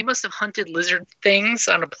well, so he must have hunted lizard things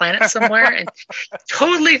on a planet somewhere and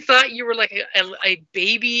totally thought you were like a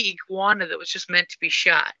baby iguana that was just meant to be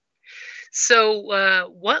shot. So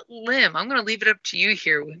what limb, I'm going to leave it up to you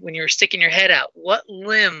here when you're sticking your head out, what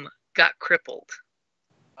limb got crippled?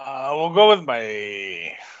 We'll go with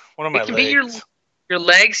one of my legs. It can be your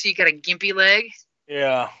legs, so you got a gimpy leg.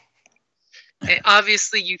 Yeah. And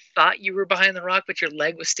obviously, you thought you were behind the rock, but your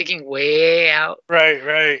leg was sticking way out.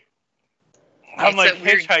 Right. I'm like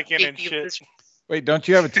hitchhiking and shit. Wait, don't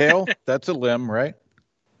you have a tail? That's a limb, right?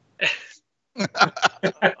 Hey,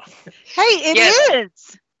 it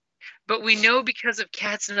is. But we know because of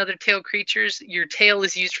cats and other tail creatures, your tail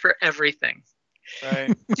is used for everything.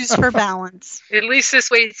 Right. Just for balance. At least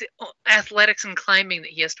this way, it's athletics and climbing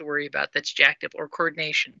that he has to worry about that's jacked up, or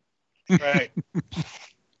coordination. Right.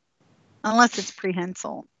 Unless it's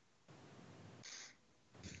prehensile.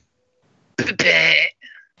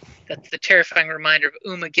 That's the terrifying reminder of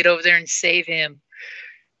Uma. Get over there and save him.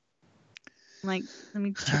 Let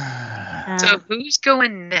me check. So who's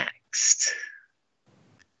going next?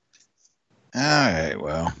 All right,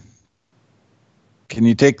 well. Can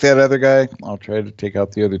you take that other guy? I'll try to take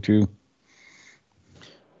out the other two.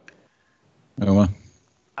 Uma.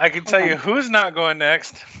 I can tell you who's not going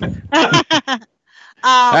next.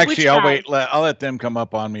 Actually, I'll wait. I'll let them come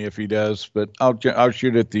up on me if he does, but I'll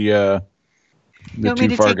shoot at the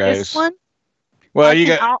two far guys. This one?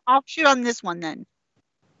 Well, I'll shoot on this one then.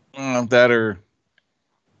 That or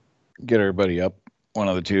get everybody up, one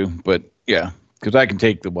of the two. But yeah, because I can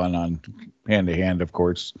take the one on hand to hand, of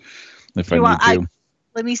course, if I need to.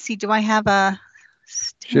 Let me see. Do I have a?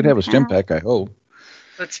 Should have a stim pack, I hope.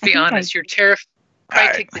 Let's be honest. You're terrified.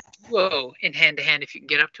 Probably take the duo in hand to hand if you can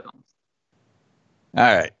get up to them. All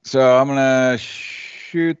right, so I'm gonna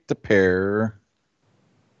shoot the pair.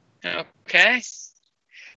 Okay.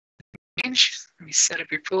 range. Let me set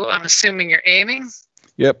up your pool. I'm assuming you're aiming.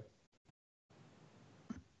 Yep.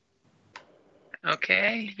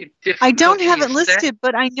 Okay. I don't have it Difficulty is set. listed,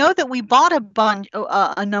 but I know that we bought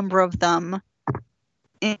a number of them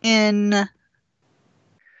in.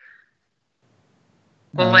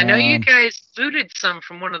 Well, I know you guys looted some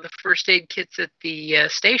from one of the first aid kits at the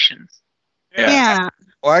station. Yeah.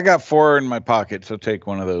 Well, I got 4 in my pocket, so take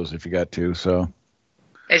one of those if you got 2. So.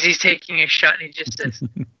 As he's taking a shot, and he just says,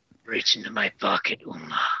 "Reach into my pocket,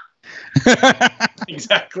 Uma."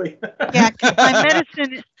 Exactly. Yeah,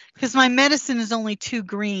 because my medicine is only 2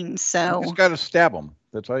 green, so. You just got to stab them.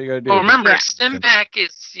 That's all you got to do. Well, remember, Yeah. stim pack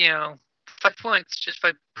is 5 points just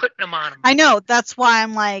by putting them on them. I know. That's why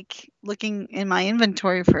I'm like looking in my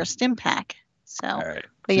inventory for a stim pack. So, All right.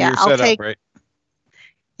 but So yeah, you're I'll set take. up, right?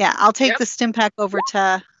 Yeah, I'll take Yep. the stim pack over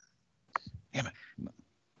to. Damn it.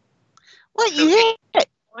 What, So you hit it?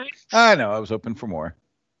 I know. I was hoping for more.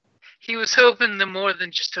 He was hoping more than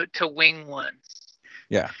just to wing one.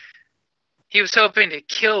 Yeah. He was hoping to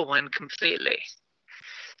kill one completely.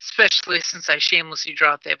 Especially since I shamelessly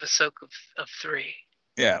dropped the episode of 3.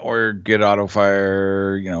 Yeah, or get auto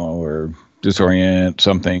fire, or disorient,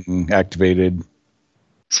 something activated.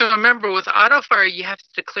 So remember, with auto fire, you have to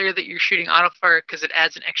declare that you're shooting auto fire because it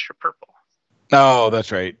adds an extra purple. Oh,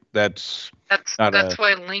 that's right. That's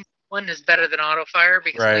why Link 1 is better than auto fire,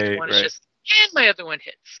 because Link 1 is just, and my other one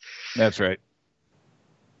hits. That's right.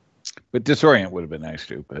 But disorient would have been nice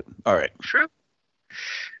too, but all right. True.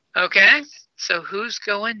 Okay, so who's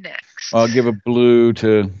going next? I'll give a blue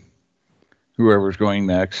to whoever's going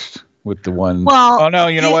next with the one. Well, oh, no,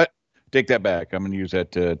 you know what? Take that back. I'm going to use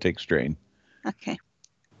that to take strain. Okay.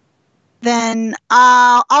 Then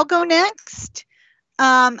I'll go next.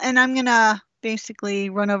 And I'm going to basically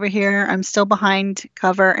run over here. I'm still behind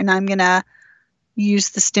cover, and I'm going to use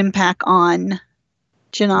the stim pack on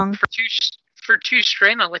Jinong. For 2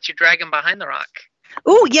 strain, I'll let you drag him behind the rock.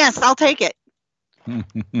 Oh, yes, I'll take it.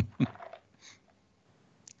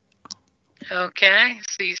 Okay,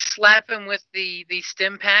 so you slap him with the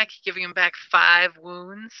stim pack, giving him back 5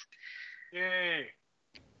 wounds. Yay.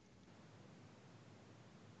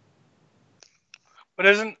 But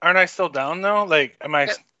aren't I still down though? Like, am I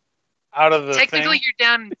out of the Technically, thing? you're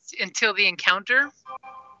down until the encounter.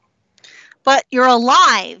 But you're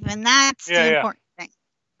alive, and that's the important thing.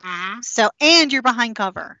 Mm-hmm. So, and you're behind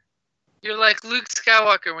cover. You're like Luke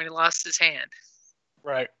Skywalker when he lost his hand.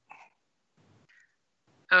 Right.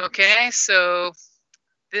 Okay, so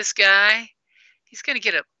this guy, he's going to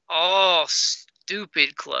get up all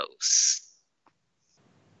stupid close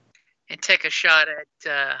and take a shot at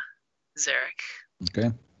Zarek.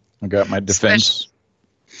 Okay. I got my defense.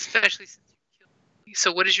 Especially since you killed me.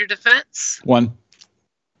 So what is your defense? 1.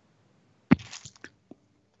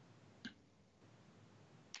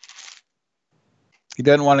 He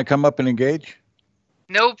doesn't want to come up and engage?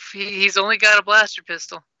 Nope, he's only got a blaster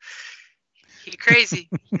pistol. He crazy.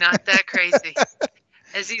 Not that crazy.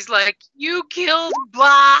 As he's like, "You killed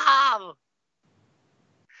Bob!"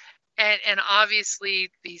 And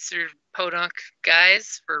obviously these are podunk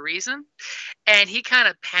guys for a reason. And he kind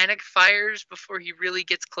of panic fires before he really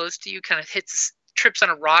gets close to you, kind of trips on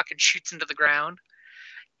a rock and shoots into the ground.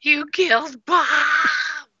 "You killed Bob!"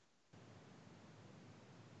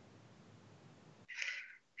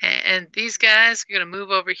 And these guys are going to move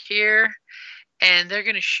over here, and they're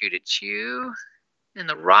going to shoot at you, and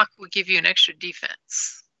the rock will give you an extra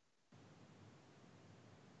defense.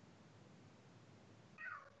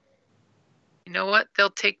 You know what? They'll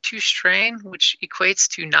take 2 strain, which equates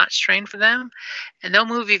to not strain for them, and they'll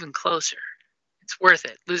move even closer. It's worth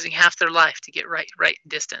it, losing half their life to get right in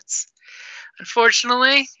distance.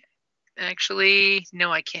 Unfortunately, actually,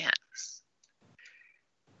 no, I can't.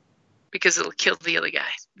 Because it'll kill the other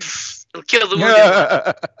guy. It'll kill the wounded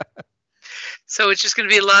one. So it's just going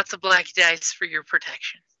to be lots of black dice for your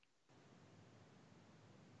protection.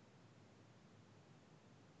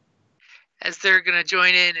 As they're going to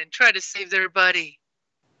join in and try to save their buddy.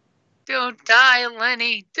 Don't die,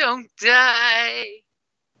 Lenny. Don't die.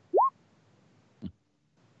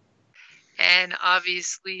 And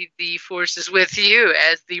obviously the force is with you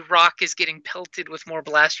as the rock is getting pelted with more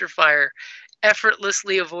blaster fire,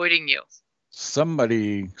 effortlessly avoiding you.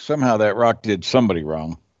 Somehow that rock did somebody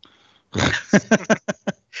wrong. The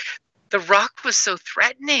rock was so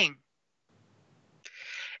threatening.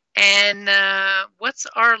 And what's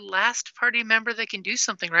our last party member that can do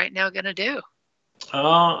something right now going to do?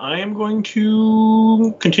 I am going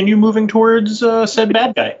to continue moving towards said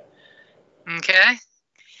bad guy. Okay.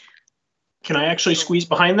 Can I actually squeeze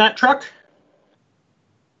behind that truck?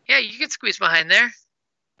 Yeah, you can squeeze behind there.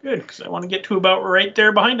 Good, because I want to get to about right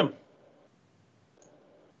there behind him.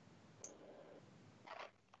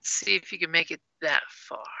 see if you can make it that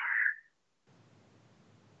far.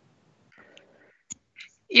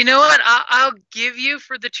 You know what? I'll give you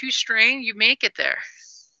for the 2 strain. You make it there.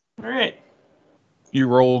 All right. You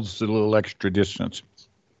rolls a little extra distance.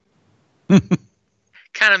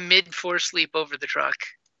 Kind of mid-force leap over the truck.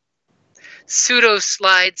 Pseudo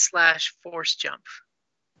slide / force jump.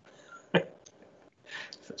 If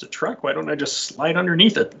it's a truck, why don't I just slide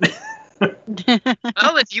underneath it?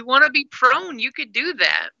 Well, if you want to be prone, you could do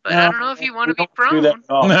that. But I don't know if you want to be Do prone. that at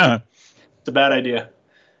all. No. It's a bad idea.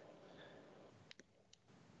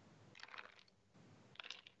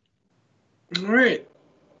 All right.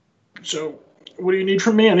 So, what do you need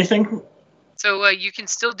from me? Anything? So you can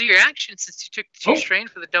still do your action since you took the 2 strain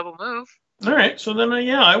for the double move. All right. So then,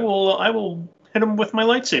 yeah, I will hit him with my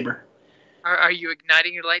lightsaber. Are you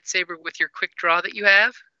igniting your lightsaber with your quick draw that you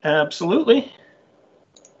have? Absolutely.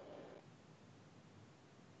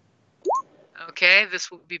 Okay, this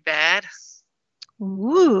will be bad.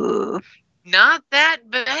 Ooh. Not that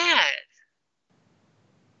bad.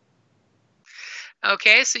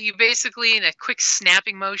 Okay, so you basically, in a quick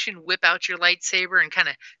snapping motion, whip out your lightsaber and kind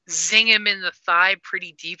of zing him in the thigh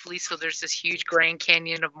pretty deeply, so there's this huge Grand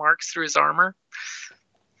Canyon of marks through his armor.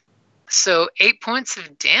 So 8 points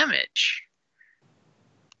of damage.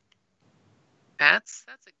 That's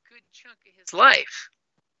a good chunk of his life.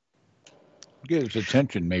 Get his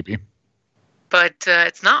attention, maybe. But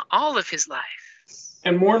it's not all of his life.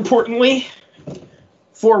 And more importantly,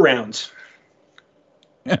 4 rounds.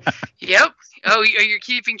 Yep. Oh, you're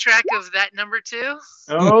keeping track of that number too?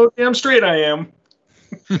 Oh, damn straight I am.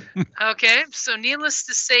 Okay, so needless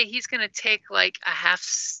to say, he's going to take like a half,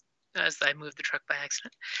 as I moved the truck by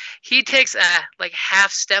accident, he takes a like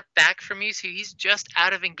half step back from you, so he's just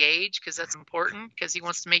out of engage, because that's important, because he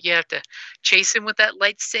wants to make you have to chase him with that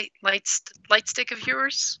light stick of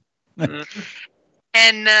yours.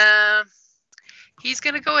 And he's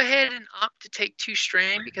going to go ahead and opt to take 2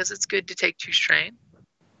 strain, because it's good to take 2 strain.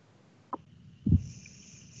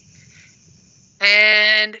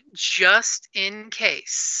 And just in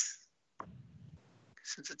case,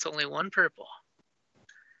 since it's only 1 purple,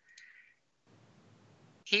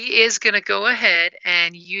 he is going to go ahead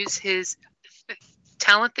and use his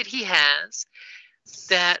talent that he has,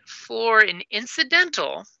 that for an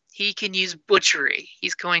incidental, he can use butchery.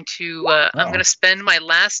 He's going to, I'm going to spend my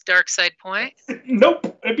last dark side point.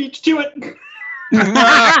 Nope, I beat you to it.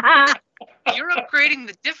 You're upgrading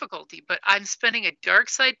the difficulty, but I'm spending a dark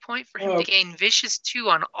side point for him to gain Vicious 2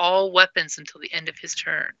 on all weapons until the end of his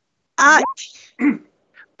turn.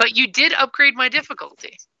 But you did upgrade my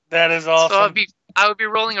difficulty. That is awesome. So I would be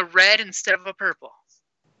rolling a red instead of a purple.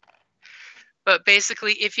 But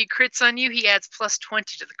basically, if he crits on you, he adds plus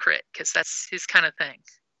 20 to the crit, because that's his kind of thing.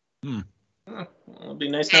 Oh, it'll be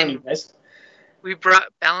nice knowing you guys. We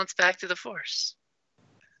brought balance back to the Force.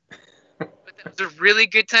 But that was a really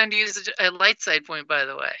good time to use a light side point, by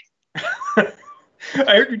the way.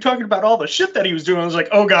 I heard you talking about all the shit that he was doing. I was like,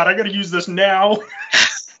 oh god, I gotta use this now.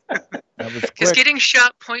 Because getting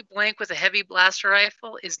shot point blank with a heavy blaster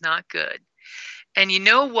rifle is not good. And you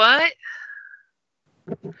know what?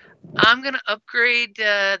 I'm going to upgrade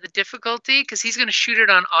the difficulty, because he's going to shoot it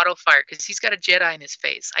on auto fire, because he's got a Jedi in his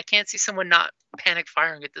face. I can't see someone not panic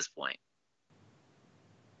firing at this point.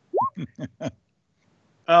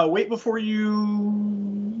 Wait before you...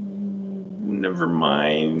 Never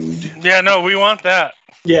mind. Yeah, no, we want that.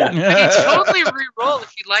 Yeah. I can totally re-roll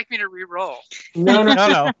if you'd like me to re-roll.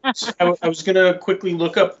 No. I was going to quickly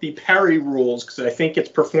look up the parry rules, because I think it's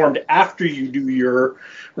performed after you do your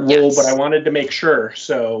roll, Yes. but I wanted to make sure,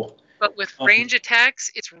 so... But with range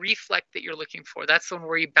attacks, it's reflect that you're looking for. That's the one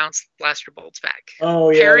where you bounce blaster bolts back. Oh,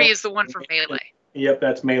 yeah. Parry is the one for melee. Yep,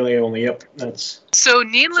 that's melee only. Yep, that's... So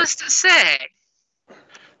needless to say,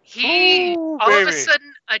 all of a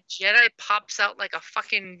sudden a Jedi pops out like a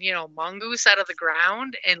fucking, mongoose out of the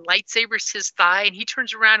ground and lightsabers his thigh, and he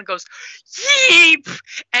turns around and goes, yeep!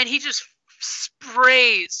 And he just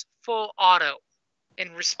sprays full auto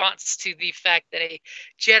in response to the fact that a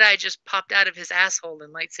Jedi just popped out of his asshole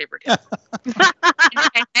and lightsabered him.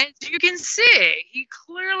 and as you can see, he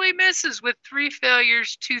clearly misses with 3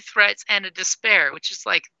 failures, 2 threats, and a despair, which is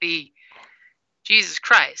like the Jesus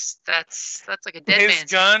Christ. That's like a dead man's.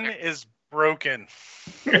 His gun is broken.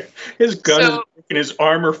 His gun is broken, his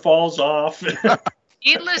armor falls off.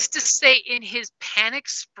 Needless to say, in his panic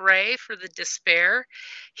spray for the despair,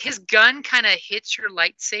 his gun kind of hits your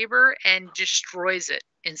lightsaber and destroys it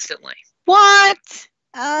instantly. What?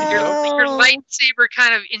 Your lightsaber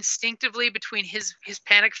kind of instinctively, between his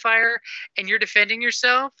panic fire and you're defending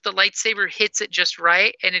yourself, the lightsaber hits it just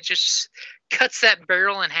right, and it just cuts that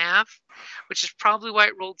barrel in half, which is probably why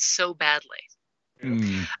it rolled so badly.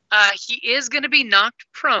 Mm. He is going to be knocked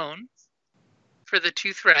prone for the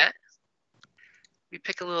 2 threat. We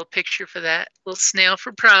pick a little picture for that. Little snail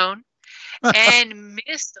for prone. And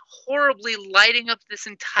missed horribly, lighting up this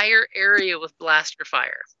entire area with blaster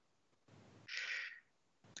fire.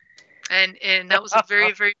 And that was a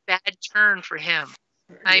very, very bad turn for him.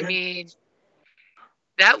 I mean,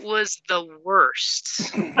 that was the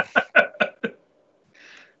worst.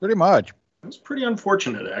 Pretty much. That's pretty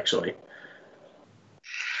unfortunate, actually.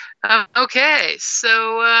 Okay,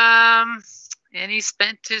 so and he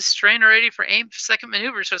spent his strain already for aim for second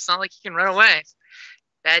maneuver, so it's not like he can run away.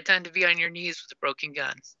 Bad time to be on your knees with a broken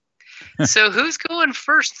gun. So who's going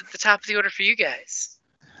first at the top of the order for you guys?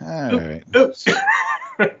 All right. Oops.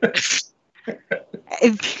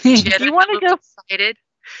 If you want to go, excited.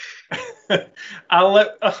 I'll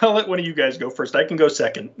let one of you guys go first. I can go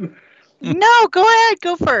second. no, go ahead,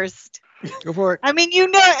 go first. Go for it. I mean, you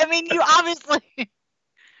obviously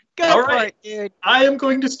go All for right. it, dude. I am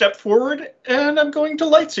going to step forward and I'm going to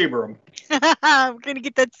lightsaber him. I'm gonna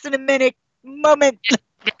get that cinematic moment.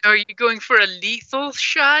 Are you going for a lethal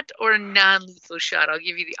shot or a non-lethal shot? I'll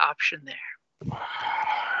give you the option there.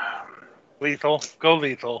 Lethal. Go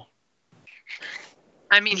lethal.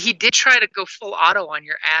 I mean, he did try to go full auto on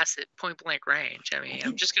your ass at point blank range. I mean,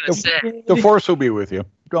 I'm just gonna say, The Force will be with you.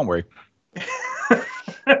 Don't worry.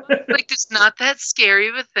 like, it's not that scary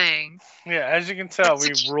of a thing. Yeah, as you can tell,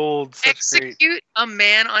 we rolled such great. Execute a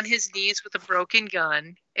man on his knees with a broken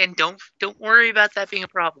gun, and don't worry about that being a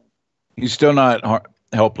problem. He's still not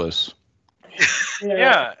helpless.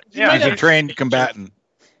 Yeah. He's a trained combatant.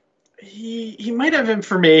 He might have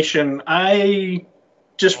information. I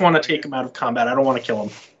just want to take him out of combat. I don't want to kill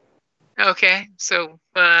him. Okay, so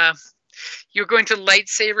you're going to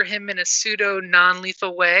lightsaber him in a pseudo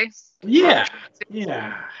non-lethal way. Yeah.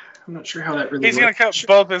 I'm not sure how that really He's going to works. cut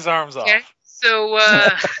both his arms off. Okay, so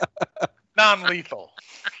Non-lethal.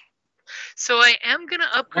 so I am going to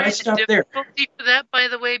Why upgrade the stop there? difficulty for that, by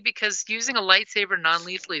the way, because using a lightsaber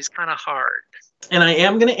non-lethally is kind of hard. And I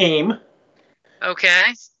am going to aim. Okay,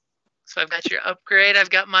 so I've got your upgrade. I've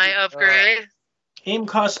got my upgrade. Aim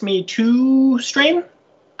cost me 2 strain.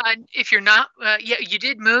 If you're not, you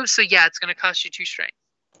did move, so yeah, it's going to cost you 2 strain.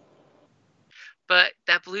 But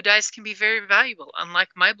that blue dice can be very valuable, unlike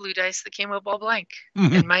my blue dice that came up all blank,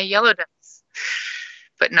 and my yellow dice.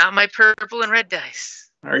 But not my purple and red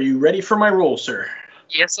dice. Are you ready for my roll, sir?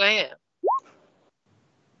 Yes, I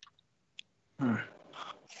am.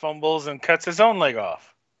 Fumbles and cuts his own leg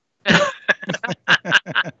off.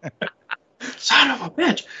 Son of a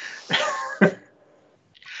bitch.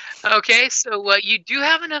 Okay, so you do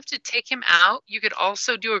have enough to take him out. You could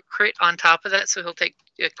also do a crit on top of that, so he'll take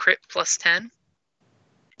a crit plus 10.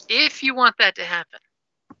 If you want that to happen.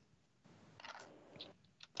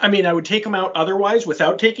 I mean, I would take him out otherwise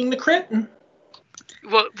without taking the crit.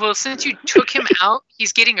 Well, since you took him out,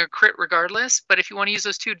 he's getting a crit regardless. But if you want to use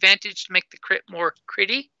those 2 advantage to make the crit more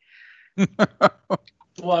critty.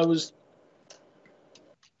 Well, I was...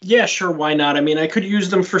 Yeah, sure, why not? I mean, I could use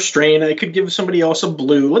them for strain. I could give somebody else a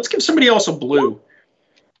blue. Let's give somebody else a blue.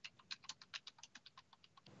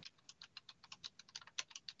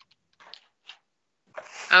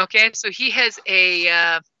 Okay, so he has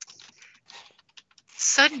a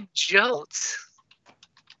sudden jolt.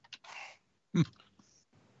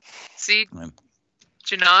 See,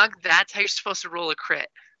 Janog, that's how you're supposed to roll a crit.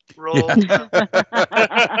 Roll.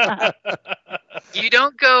 Yeah. You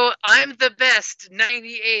don't go, I'm the best,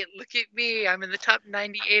 98. Look at me. I'm in the top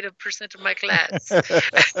 98% of my class.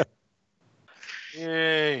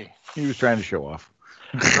 Yay. He was trying to show off.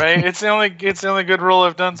 Right? It's the only good roll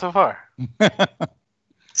I've done so far.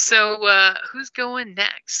 So who's going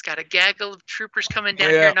next? Got a gaggle of troopers coming down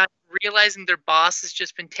Yeah. here, not realizing their boss has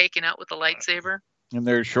just been taken out with a lightsaber. And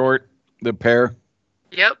they're short, the pair.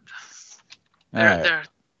 Yep. All right. They're.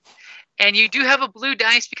 And you do have a blue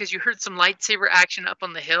dice because you heard some lightsaber action up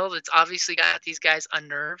on the hill that's obviously got these guys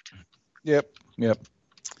unnerved. Yep. All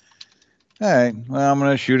right. Well, I'm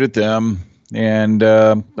going to shoot at them. And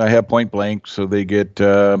I have point blank, so they get,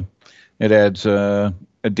 it adds a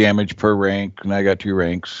damage per rank, and I got 2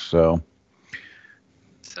 ranks, so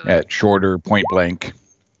at shorter point blank.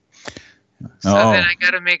 So then I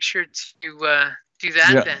got to make sure to do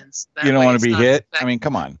that then. So that you don't way want it's to be not hit? back- I mean,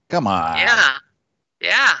 come on.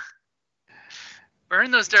 Yeah. Burn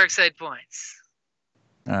those dark side points.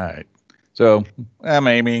 All right. So I'm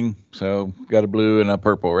aiming, so got a blue and a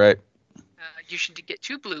purple, right? You should get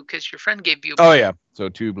 2 blue because your friend gave you a blue. Oh, yeah. So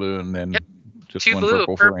 2 blue and then Yep. just 2 one blue,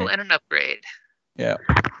 purple a for purple, rank. and an upgrade. Yeah.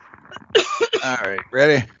 All right.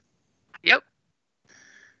 Ready? Yep.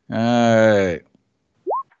 All right.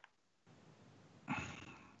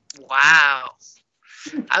 Wow.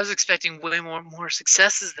 I was expecting way more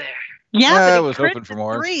successes there. Yeah, I but was it crit hoping for to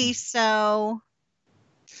more. 3, so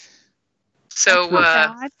So that's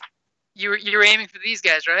not bad. you're aiming for these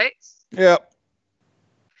guys, right? Yep.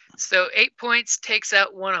 So 8 points takes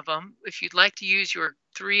out one of them. If you'd like to use your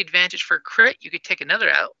 3 advantage for crit, you could take another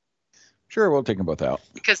out. Sure, we'll take them both out.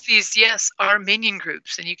 Because these, yes, are minion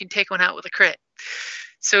groups, and you can take one out with a crit.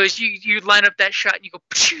 So as you line up that shot, and you go,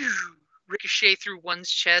 pew, ricochet through one's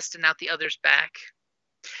chest and out the other's back.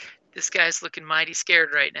 This guy's looking mighty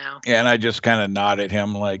scared right now. Yeah, and I just kind of nod at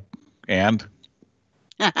him like, and?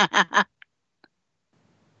 That's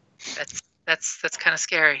kind of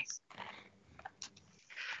scary.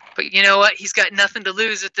 But you know what? He's got nothing to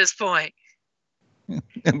lose at this point.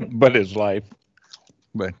 But his life.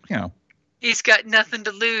 But, you know. He's got nothing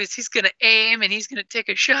to lose. He's going to aim and he's going to take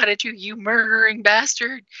a shot at you, you murdering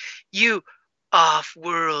bastard. You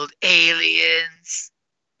off-world aliens.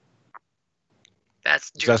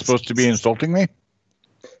 Is that supposed to be insulting me?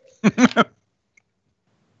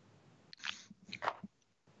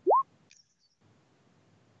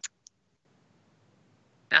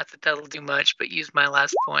 Not that that'll do much, but use my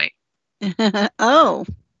last point. Oh,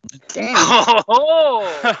 dang.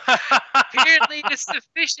 Oh, apparently it's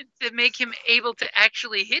sufficient to make him able to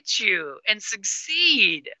actually hit you and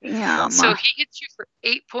succeed. Yeah. So he hits you for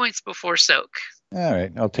 8 points before soak. All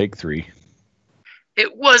right, I'll take 3.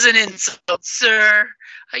 It was an insult, sir.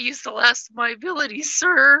 I used the last of my abilities,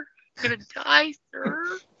 sir. I'm gonna die,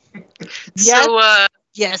 sir. Yes. So,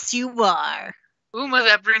 Yes, you are. Uma,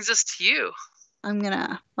 that brings us to you. I'm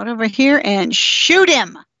gonna run over here and shoot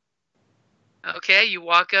him. Okay, you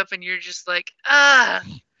walk up and you're just like,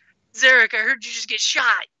 Zarek, I heard you just get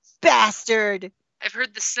shot. Bastard. I've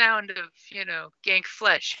heard the sound of, gank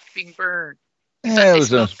flesh being burned. Yeah, it was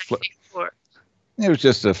just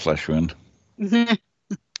a flesh wound. And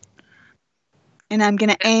I'm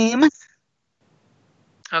gonna aim.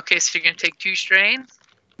 Okay, so you're gonna take 2 strain.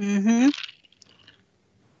 Mm-hmm.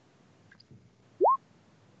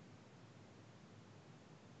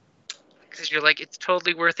 Because you're like, it's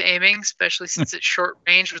totally worth aiming, especially since it's short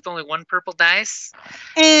range with only 1 purple dice.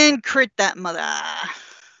 And crit that mother.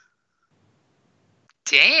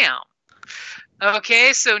 Damn.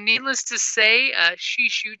 Okay, so needless to say, she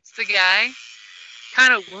shoots the guy,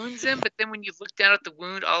 kind of wounds him, but then when you look down at the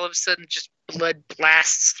wound, all of a sudden just blood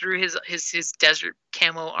blasts through his desert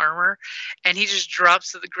camo armor, and he just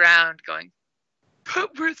drops to the ground going, but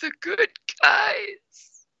we're the good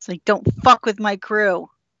guys. It's like, don't fuck with my crew.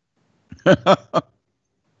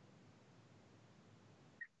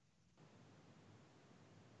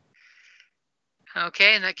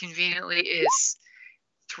 Okay, and that conveniently is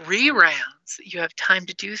 3 rounds that you have time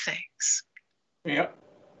to do things. Yep.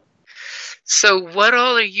 So what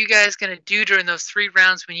all are you guys going to do during those 3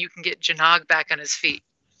 rounds when you can get Janag back on his feet?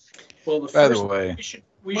 Well, By the way,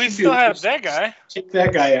 we still have that guy. Take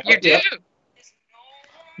that guy out. You do? Yep.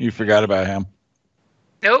 you forgot about him.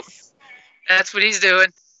 Nope. That's what he's doing.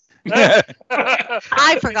 I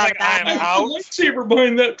forgot about I'm him. out. Lightsaber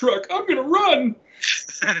behind that truck. I'm gonna run.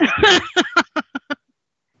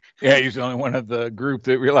 Yeah, he's the only one of the group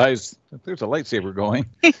that realized that there's a lightsaber going.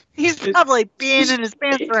 He's probably peeing in his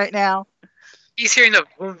pants right now. He's hearing the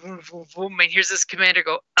boom, boom, boom, boom, and hears this commander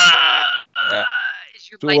go, Yeah.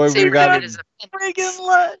 as your So what have we lightsaber got gun to- is a Friggin'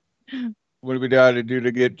 let. What do we got to do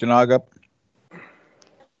to get Janag up?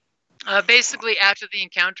 basically, after the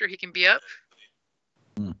encounter, he can be up.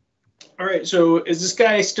 All right. So is this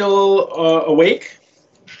guy still awake?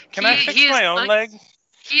 Can I fix He is my own leg?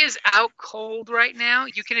 He is out cold right now.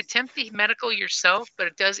 You can attempt the medical yourself, but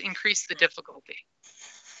it does increase the difficulty.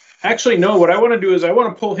 Actually, no. What I want to do is I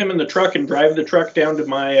want to pull him in the truck and drive the truck down to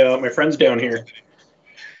my my friends down here.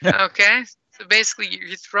 Okay, so basically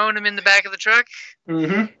you're throwing him in the back of the truck,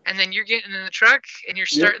 Mm-hmm. and then you're getting in the truck, and you're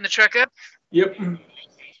starting the truck up. Yep.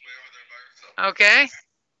 Okay.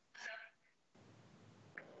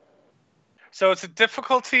 So it's a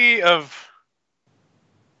difficulty of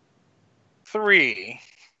 3.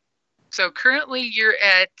 So currently you're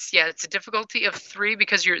at, it's a difficulty of 3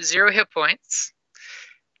 because you're at 0 hit points,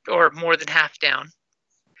 or more than half down,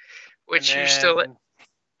 which you're still at.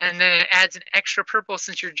 And then it adds an extra purple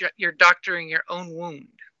since you're doctoring your own wound.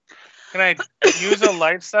 Can I use a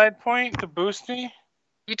light side point to boost me?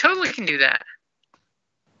 You totally can do that.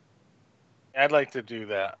 I'd like to do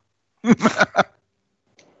that.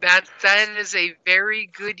 That is a very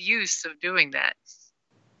good use of doing that.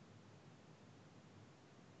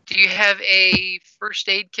 Do you have a first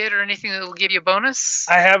aid kit or anything that will give you a bonus?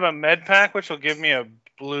 I have a med pack, which will give me a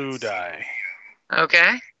blue die.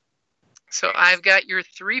 Okay. So I've got your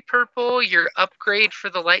 3 purple, your upgrade for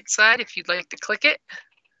the light side, if you'd like to click it.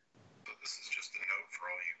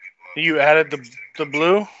 You added the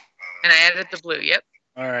blue? And I added the blue, yep.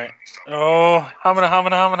 All right. Oh,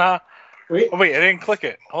 hamana. Wait, Oh, wait, I didn't click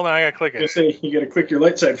it. Hold on, I gotta click I it. say you got to click your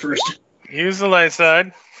light side first. Use the light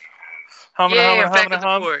side. Yay, I'm back on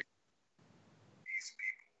the board.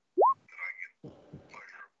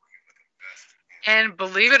 And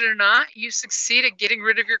believe it or not, you succeed at getting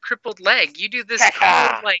rid of your crippled leg. You do this cool,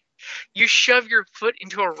 like, you shove your foot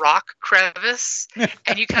into a rock crevice,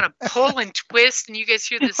 and you kind of pull and twist, and you guys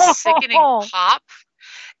hear this sickening pop,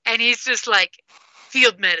 and he's just like,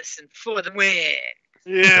 field medicine for the win.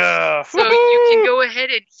 Yeah. So you can go ahead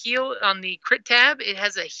and heal on the crit tab. It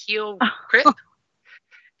has a heal crit,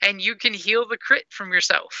 and you can heal the crit from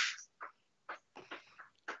yourself.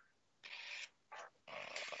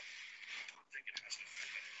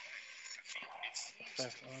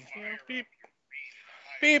 Beep.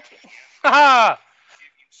 Beep. Ha!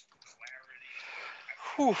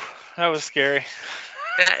 Whew, that was scary.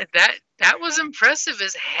 That was impressive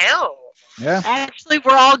as hell. Yeah. Actually,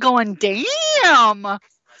 we're all going, damn.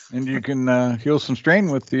 And you can heal some strain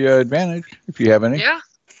with the advantage if you have any. Yeah.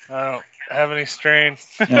 I don't have any strain.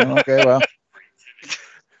 Yeah, okay, well.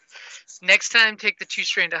 Next time, take the 2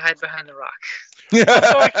 strain to hide behind the rock.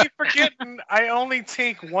 So I keep forgetting I only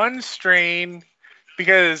take 1 strain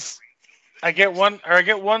because I get one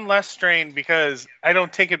less strain because I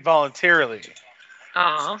don't take it voluntarily.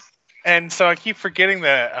 Uh-huh. And so I keep forgetting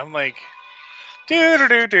that. I'm like, where's Well,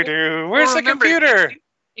 the remember, computer?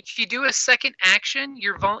 If you do a second action,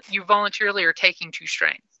 you voluntarily are taking 2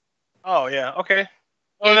 strain. Oh yeah, okay.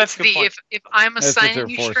 Oh, that's a good point. If I'm That's if they're assigning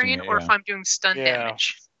you forcing strain, it, or if yeah. I'm doing stun Yeah.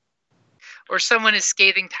 damage, or someone is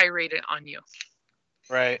scathing tirade on you.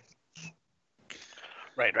 Right.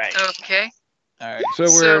 Okay. All right, so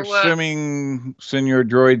we're assuming Senior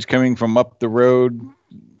Droid's coming from up the road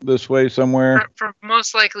this way somewhere. From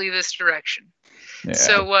most likely this direction. Yeah.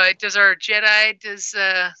 So does our Jedi, does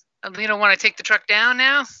Alina want to take the truck down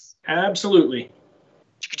now? Absolutely.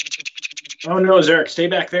 Oh no, Zarek, stay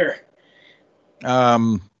back there. I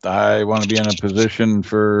want to be in a position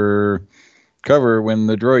for cover when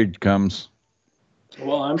the droid comes.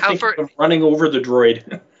 Well, I'm thinking of running over the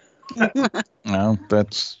droid. Well,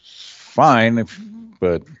 that's fine,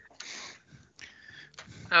 but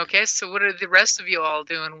Okay, so what are the rest of you all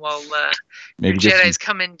doing while maybe your Jedi's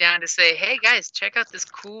coming down to say, hey guys, check out this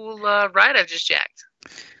cool ride I've just jacked?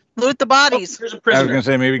 Loot the bodies. Here's a I was prisoner. going to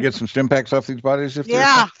say maybe get some stim packs off these bodies if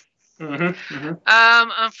Yeah.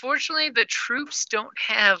 Unfortunately, the troops don't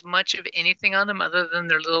have much of anything on them other than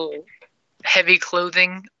their little heavy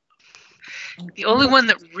clothing. The only one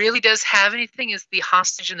that really does have anything is the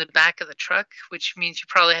hostage in the back of the truck, which means you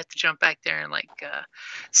probably have to jump back there and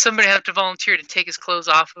somebody have to volunteer to take his clothes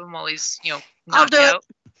off of him while he's knocked out.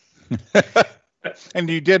 And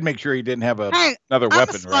you did make sure he didn't have another I'm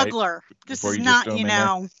weapon, a smuggler. right? This Before is you just not, throw him in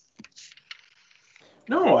there?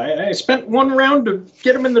 No, I spent 1 round to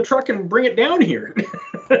get him in the truck and bring it down here.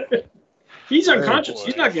 He's unconscious.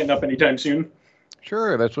 He's not getting up anytime soon.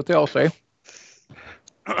 Sure, that's what they all say.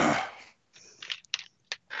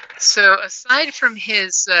 So aside from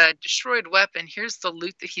his destroyed weapon, here's the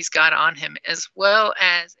loot that he's got on him, as well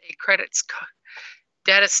as a credits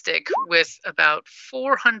data stick with about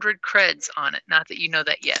 400 creds on it. Not that you know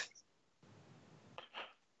that yet.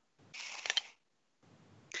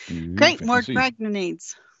 Ooh, Great, fancy. more frag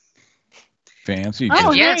grenades. Fancy.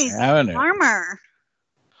 Oh, yes. nice. Having it. Armor.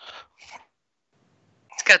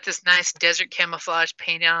 It's got this nice desert camouflage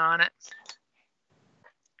paint on it.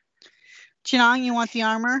 Chinong, you want the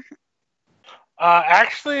armor?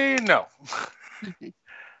 Actually, no.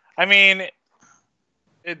 I mean,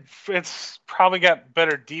 it's probably got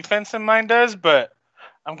better defense than mine does, but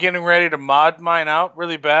I'm getting ready to mod mine out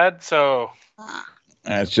really bad, so...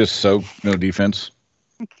 It's just soak, no defense.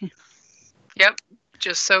 Okay. Yep,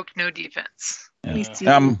 just soak, no defense. Let me see.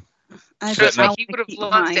 Trust me, I'll he would have keep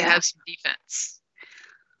loved to my, have some defense.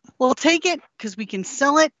 We'll take it because we can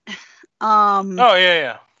sell it. Oh,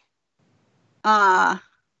 yeah.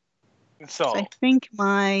 So I think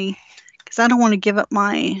because I don't want to give up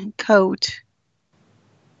my coat.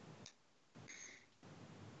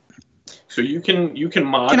 So you can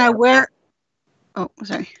mod. Can I wear? Oh,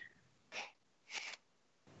 sorry.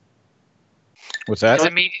 What's that?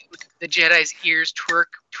 Immediately, the Jedi's ears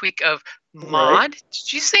tweak of mod. Right.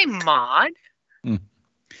 Did you say mod?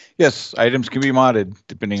 Yes, items can be modded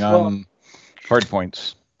depending on hard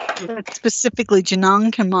points. But specifically,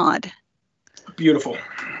 Janong can mod. Beautiful.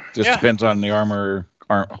 Just depends on the armor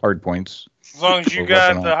hard points. As long as you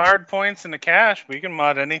got the hard points and the cash, we can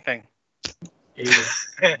mod anything.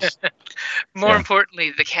 More Yeah.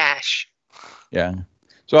 importantly, the cash. Yeah.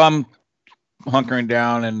 So I'm hunkering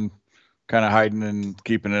down and kind of hiding and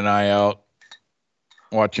keeping an eye out,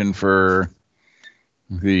 watching for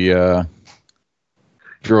the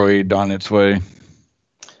droid on its way.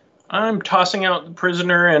 I'm tossing out the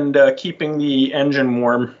prisoner and keeping the engine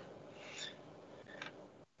warm.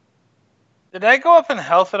 Did I go up in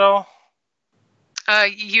health at all?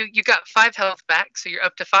 You got 5 health back, so you're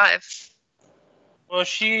up to 5. Well,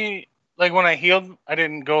 when I healed, I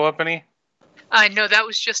didn't go up any. No, that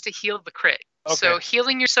was just to heal the crit. Okay. So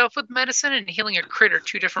healing yourself with medicine and healing a crit are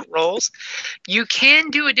 2 different roles. You can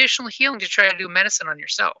do additional healing to try to do medicine on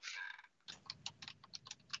yourself.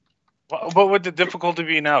 What would the difficulty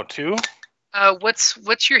be now? 2?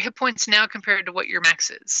 What's your hit points now compared to what your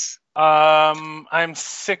max is? I'm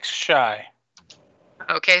 6 shy.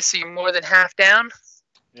 Okay, so you're more than half down.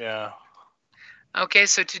 Yeah. Okay,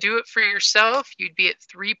 so to do it for yourself, you'd be at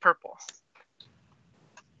 3 purple.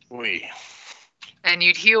 We. And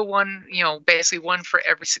you'd heal 1, basically 1 for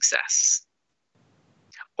every success.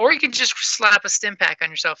 Or you can just slap a stim pack on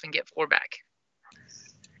yourself and get 4 back.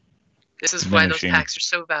 This is why those packs are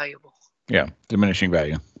so valuable. Yeah, diminishing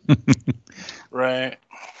value. Right.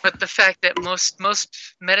 But the fact that most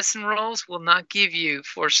medicine rolls will not give you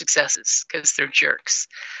 4 successes because they're jerks.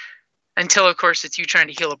 Until, of course, it's you trying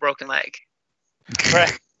to heal a broken leg.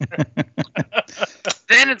 Right.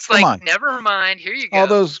 Then it's like, never mind, here you go. All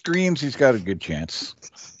those greens, he's got a good chance.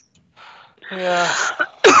 Yeah.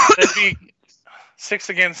 That'd be 6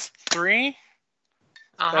 against 3.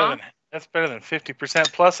 Uh-huh. That's better than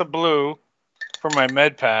 50%, plus a blue for my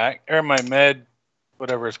med pack, or my med,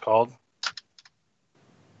 whatever it's called.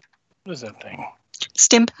 What is that thing?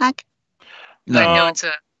 Stim pack? No, it's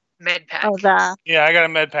a med pack. Oh, the. Yeah, I got a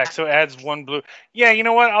med pack, so it adds 1 blue. Yeah, you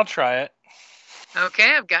know what? I'll try it.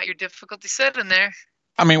 Okay, I've got your difficulty set in there.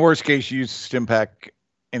 I mean, worst case, you use stim pack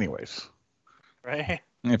anyways. Right?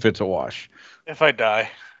 If it's a wash. If I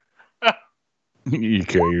die. You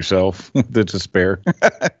kill yourself. That's a spare.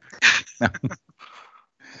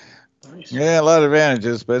 Nice. Yeah, a lot of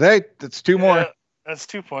advantages, but hey, that's 2 more. That's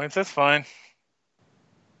 2 points. That's fine.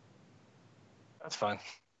 That's fine.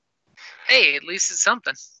 Hey, at least it's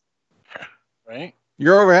something. Right?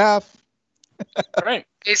 You're over half. Right.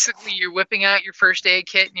 Basically, you're whipping out your first aid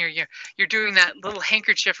kit and you're doing that little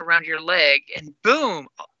handkerchief around your leg, and boom,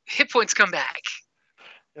 hit points come back.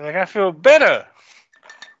 You're like, I feel better.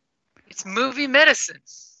 It's movie medicine.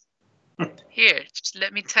 Here, just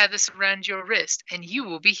let me tie this around your wrist, and you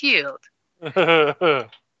will be healed. Well,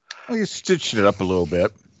 you stitched it up a little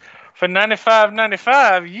bit. For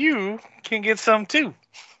 $95.95, you can get some too.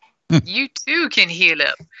 You too can heal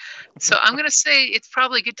up. So I'm going to say it's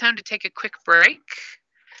probably a good time to take a quick break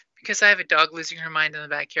because I have a dog losing her mind in the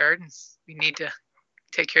backyard, and we need to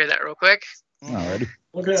take care of that real quick. Alrighty.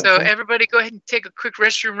 So everybody go ahead and take a quick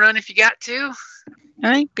restroom run if you got to. All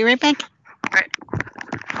right, be right back. All right.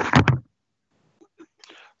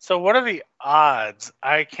 So what are the odds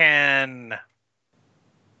I can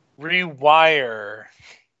rewire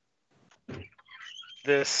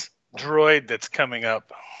this droid that's coming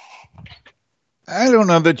up? I don't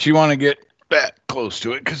know that you want to get that close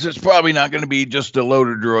to it because it's probably not going to be just a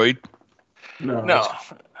loader droid. No,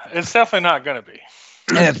 it's definitely not going to be.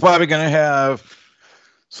 And it's probably going to have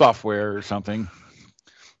software or something.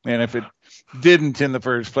 And if it didn't in the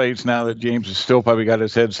first place, now that James has still probably got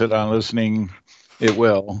his headset on listening, it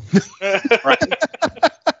will. Right.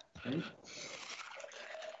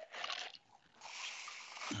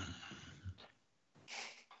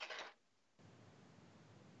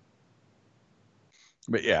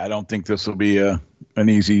 But yeah, I don't think this will be an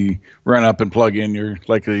easy run up and plug in. You're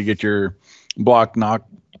likely to get your block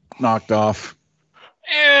knocked off.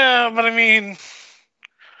 Yeah, but I mean,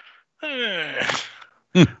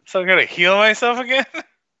 so I gotta heal myself again?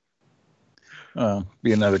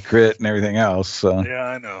 Be another crit and everything else. So. Yeah,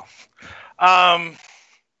 I know.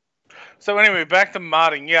 So anyway, back to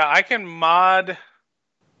modding. Yeah, I can mod.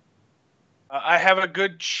 I have a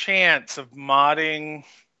good chance of modding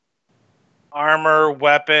armor,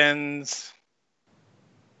 weapons.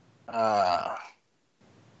 Yeah,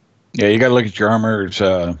 you got to look at your armor's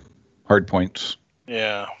hard points.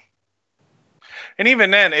 Yeah. And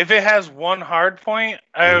even then, if it has 1 hard point,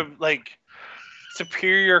 I like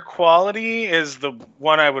superior quality is the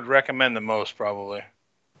one I would recommend the most, probably,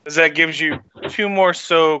 because that gives you 2 more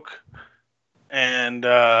soak and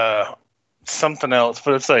something else.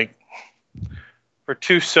 But it's like for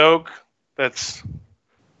 2 soak, that's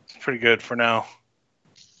pretty good for now.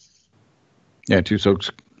 Yeah, 2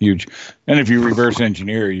 soaks huge. And if you reverse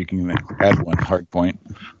engineer, you can add 1 hard point.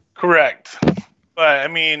 Correct. But I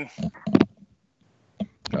mean,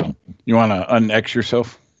 You want to un-X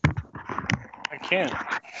yourself? I can't.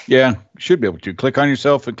 Yeah, you should be able to. Click on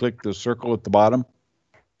yourself and click the circle at the bottom.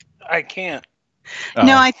 I can't. Oh.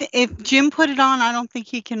 No, if Jim put it on, I don't think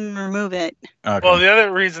he can remove it. Okay. Well, the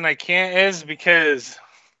other reason I can't is because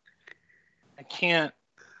I can't.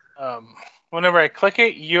 Whenever I click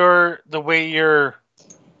it, the way you're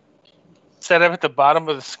set up at the bottom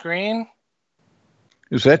of the screen.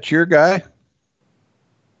 Is that your guy?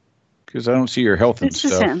 Because I don't see your health and This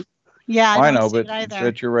stuff. is him. Yeah, I don't know, see but it either. is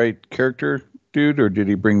that your right character, dude, or did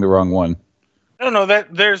he bring the wrong one? No,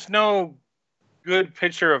 that there's no good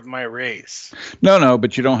picture of my race. No,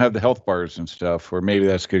 but you don't have the health bars and stuff, or maybe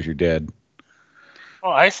that's because you're dead. Oh,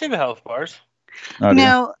 I see the health bars. Oh, do you?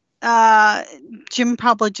 No, Jim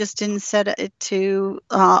probably just didn't set it to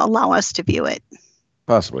allow us to view it.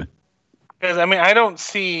 Possibly. Because I mean, I don't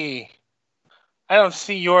see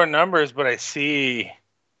your numbers, but I see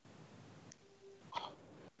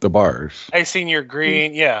The bars. I seen your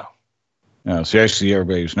green. Yeah. See, I see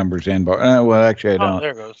everybody's numbers and bars. Well, actually, I Oh, don't.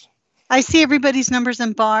 there it goes. I see everybody's numbers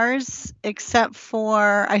and bars, except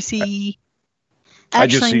for I see. I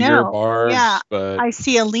just Actually, see no. your bars, Yeah, but I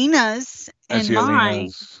see Alina's I and see my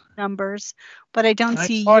Alina's. numbers, but I don't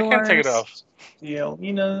see Oh, I yours. can't take it off. Yeah,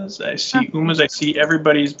 Lena's. I see Uma's. I see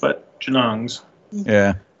everybody's but Janong's.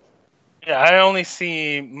 Yeah. Yeah, I only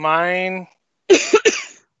see mine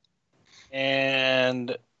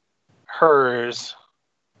and hers,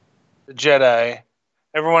 the Jedi.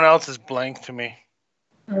 Everyone else is blank to me.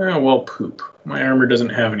 Well, poop. My armor doesn't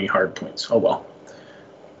have any hard points. Oh well.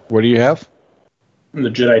 What do you have? The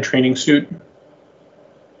Jedi training suit.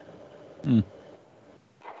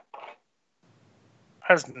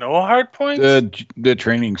 Has no hard points? The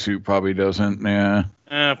training suit probably doesn't.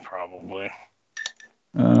 Yeah. Probably.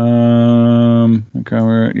 Yeah,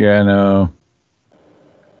 no.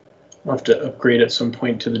 I'll have to upgrade at some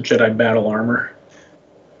point to the Jedi battle armor.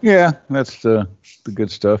 Yeah, that's the good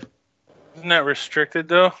stuff. Isn't that restricted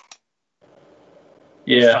though?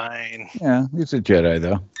 Yeah. Fine. Yeah, he's a Jedi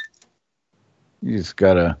though. You just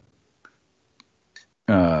gotta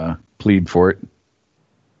plead for it.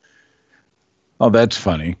 Oh, that's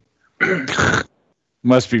funny.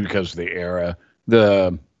 Must be because of the era.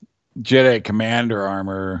 The Jedi Commander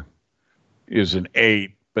armor is an 8,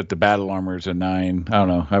 but the battle armor is a 9. I don't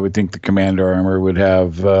know. I would think the Commander armor would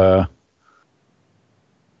have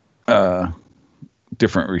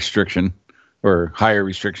different restriction or higher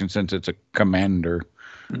restriction since it's a Commander.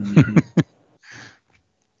 Mm-hmm.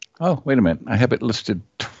 Oh, wait a minute. I have it listed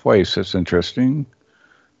twice. That's interesting.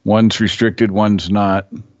 One's restricted, one's not.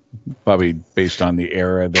 Probably based on the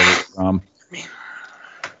era that it's from.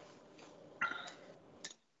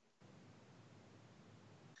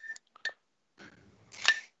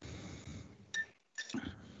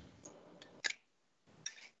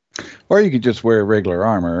 Or you could just wear regular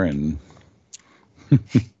armor and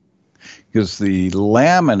because the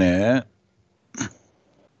laminate.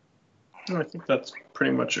 I think that's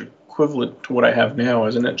pretty much equivalent to what I have now,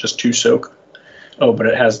 isn't it? Just 2 soak. Oh, but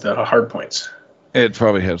it has the hard points. It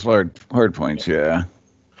probably has hard points, yeah.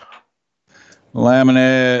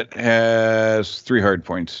 Laminate has 3 hard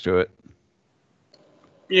points to it.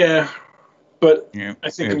 Yeah, but Yeah, I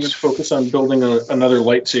think I'm going to focus on building another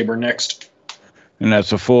lightsaber next. And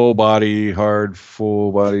that's a full body, let's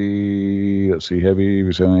see, heavy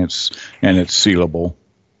resilience, and it's sealable.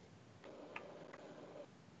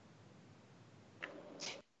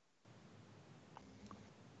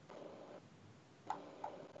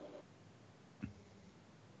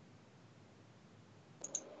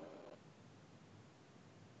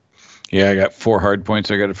 Yeah, I got 4 hard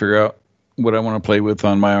points. I got to figure out what I want to play with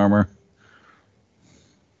on my armor.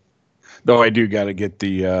 Though I do got to get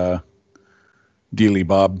the Dealy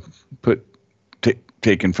Bob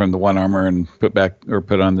taken from the one armor and put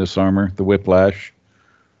on this armor, the Whiplash.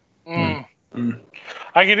 I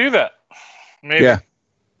can do that. Maybe. Yeah.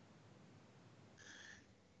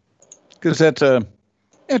 Because that's a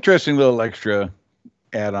interesting little extra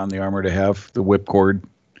add on the armor to have, the whipcord.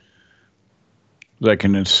 I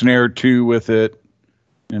can ensnare 2 with it,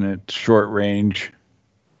 and it's short range.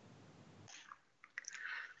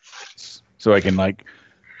 So I can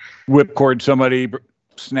whipcord somebody,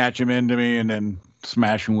 snatch him into me, and then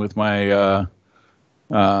smash him with my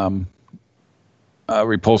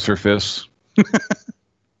repulsor fists.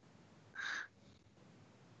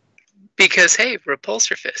 Because hey,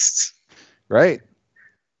 repulsor fists. Right.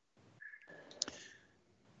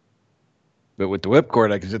 But with the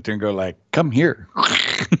whipcord, I can sit there and go come here.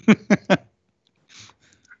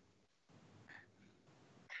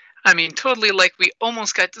 I mean, totally like we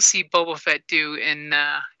almost got to see Boba Fett do in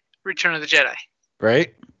Return of the Jedi.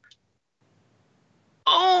 Right?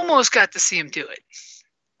 Almost got to see him do it.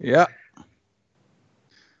 Yeah.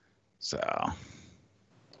 So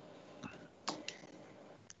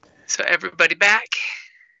everybody back?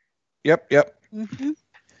 Yep. Mm-hmm.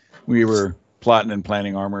 We were plotting and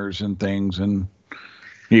planning armors and things, and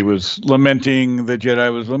he was lamenting, the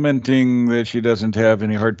Jedi was lamenting that she doesn't have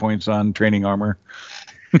any hard points on training armor.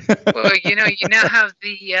 Well, you now have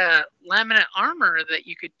the laminate armor that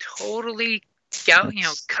you could totally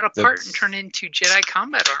cut apart and turn into Jedi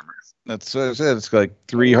combat armor. That's what I said. It's got like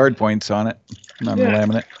 3 hard points on it, on the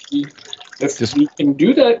laminate. If we can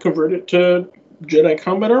do that, convert it to Jedi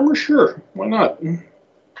combat armor, sure. Why not?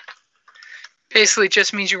 Basically, it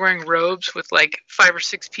just means you're wearing robes with like 5 or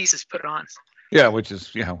 6 pieces put on. Yeah, which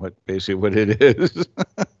is basically what it is.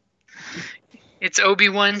 It's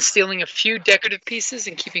Obi-Wan stealing a few decorative pieces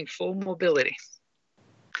and keeping full mobility.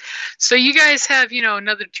 So you guys have,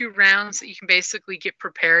 another 2 rounds that you can basically get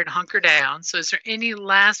prepared, hunker down. So is there any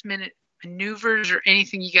last-minute maneuvers or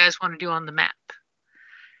anything you guys want to do on the map?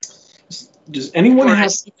 Does anyone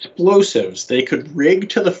have explosives they could rig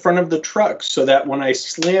to the front of the truck so that when I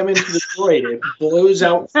slam into the droid, it blows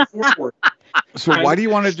out forward? So why do you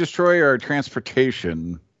want to destroy our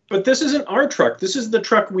transportation? But this isn't our truck. This is the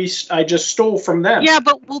truck I just stole from them. Yeah,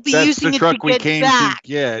 but we'll be using it to get back. That's the truck we came to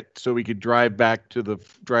get, so we could drive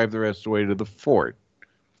the rest of the way to the fort.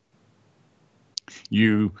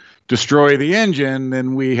 You destroy the engine,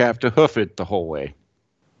 then we have to hoof it the whole way.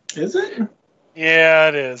 Is it? Yeah,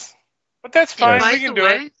 it is. But that's fine. We can do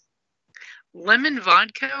it. Lemon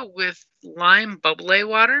vodka with lime bubbly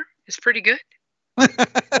water is pretty good. I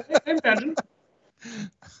imagine.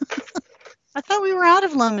 I thought we were out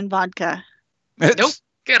of lemon vodka. Nope.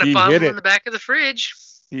 Got a bottle in the back of the fridge.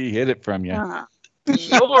 He hid it from you.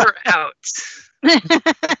 You're out.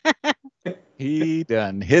 He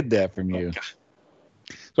done hid that from you.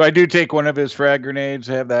 So I do take one of his frag grenades.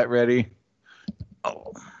 Have that ready.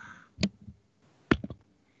 Oh.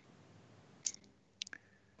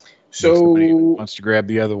 So somebody wants to grab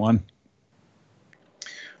the other one.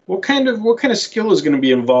 What kind of skill is going to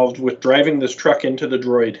be involved with driving this truck into the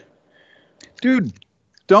droid? Dude,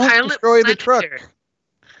 don't destroy the truck.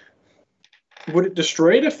 Would it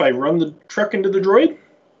destroy it if I run the truck into the droid?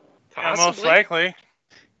 Yeah, most likely.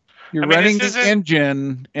 You're running the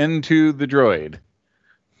engine into the droid.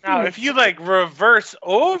 Now, if you reverse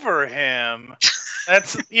over him,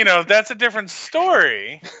 that's a different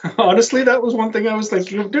story. Honestly, that was one thing I was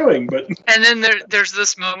thinking of doing, but. And then there's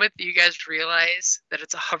this moment that you guys realize that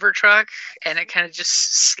it's a hover truck, and it kind of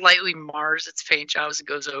just slightly mars its paint job as it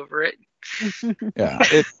goes over it. Yeah.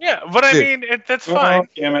 But I mean, that's fine.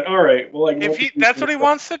 Damn it! All right. Well, if that's what he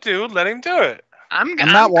wants to do, let him do it. I'm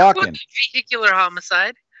not walking. Vehicular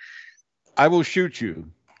homicide. I will shoot you.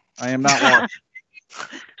 I am not walking.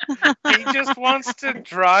 He just wants to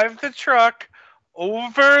drive the truck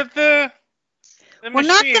over the machine. We're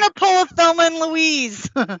not going to pull a Thelma and Louise.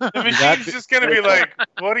 The machine's just going to be like,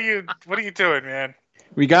 what are you doing, man?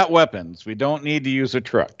 We got weapons. We don't need to use a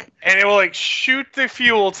truck. And it will shoot the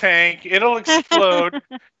fuel tank. It'll explode.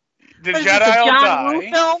 The Jedi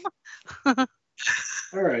will die.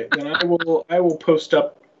 All right, then I will post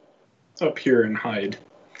up here and hide.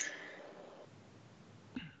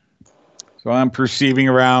 So I'm perceiving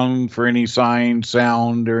around for any sign,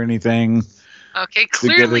 sound, or anything. Okay,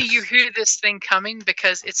 clearly you hear this thing coming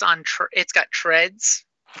because it's on. It's got treads,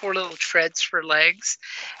 4 little treads for legs,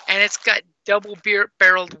 and it's got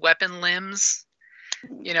double-barreled weapon limbs.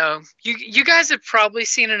 You guys have probably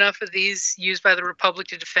seen enough of these used by the Republic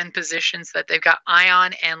to defend positions that they've got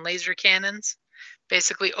ion and laser cannons,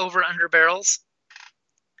 basically over/under barrels.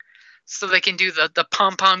 So they can do the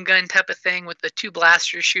pom-pom gun type of thing with the 2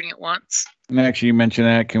 blasters shooting at once. And actually, you mentioned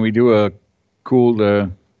that. Can we do a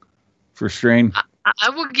cool for strain? I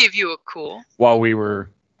will give you a cool. While we were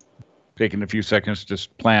taking a few seconds to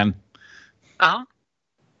plan. Uh-huh.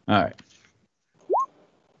 All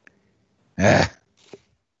right.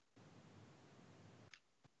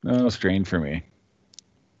 No strain for me.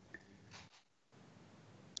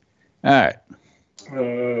 All right.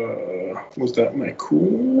 Was that my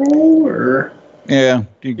cool roll or? Yeah.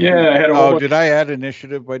 I had a did I add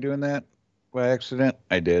initiative by doing that by accident?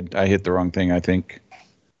 I did. I hit the wrong thing, I think.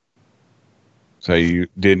 So you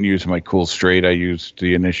didn't use my cool straight. I used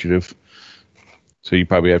the initiative. So you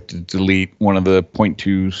probably have to delete one of the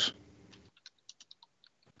 0.2s.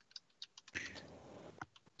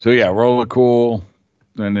 So yeah, roll a cool,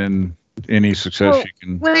 and then any success you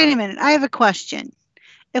can. Wait a minute. I have a question.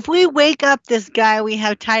 If we wake up this guy we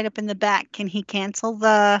have tied up in the back, can he cancel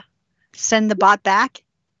the send the bot back?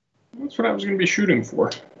 That's what I was going to be shooting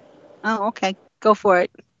for. Oh, okay. Go for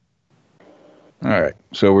it. All right.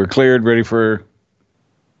 So we're cleared, ready for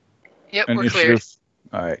Yep, we're clear. initiative.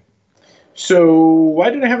 All right. So why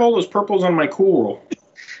did I have all those purples on my cool roll?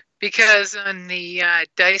 Because on the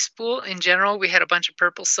dice pool in general, we had a bunch of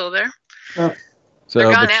purple still there. Oh, So,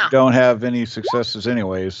 They're gone but now. you don't have any successes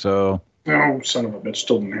anyway. So, oh, son of a bitch!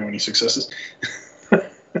 Still didn't have any successes.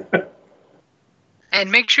 And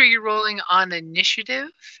make sure you're rolling on initiative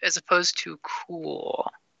as opposed to cool.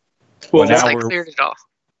 Well, now Since I we're- cleared it all.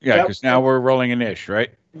 yeah, Yep. because now we're rolling an ish,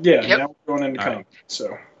 right? yeah. Yep. Now we're going into All right. combat.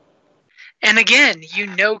 So And again, you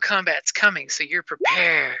know combat's coming, so you're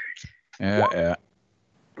prepared. Yeah, yeah.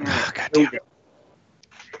 Oh, here we goddamn. go.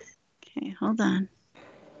 Okay, hold on.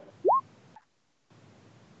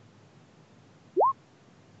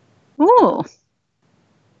 Ooh.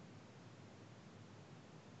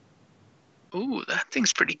 Ooh, that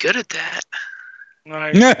thing's pretty good at that.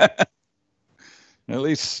 Nice. At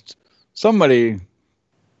least somebody,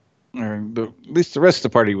 at least the rest of the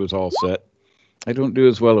party was all set. I don't do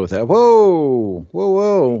as well with that. Whoa, whoa,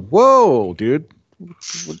 whoa, whoa, dude.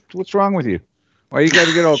 What's wrong with you? Why you got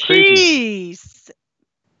to get all crazy? Jeez.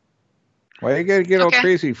 Why you got to get all Okay.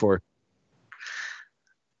 crazy for?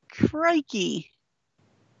 Crikey.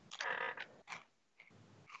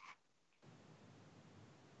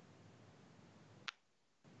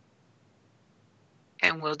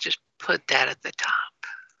 And we'll just put that at the top.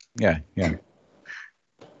 Yeah, yeah.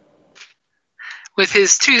 With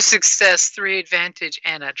his 2 success, 3 advantage,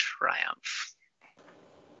 and a triumph.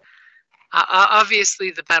 Obviously,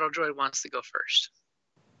 the battle droid wants to go first.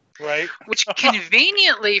 Right? Which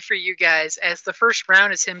conveniently for you guys, as the first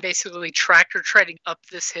round is him basically tractor treading up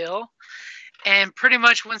this hill. And pretty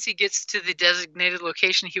much once he gets to the designated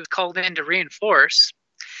location he was called in to reinforce,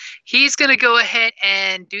 he's going to go ahead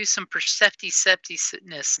and do some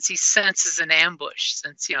percepti-septiness since he senses an ambush.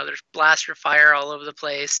 Since, there's blaster fire all over the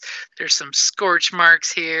place. There's some scorch marks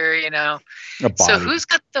here, A So body. who's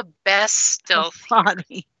got the best stealth?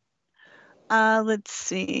 Body. Let's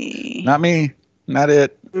see. Not me. Not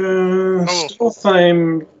it. Stealth,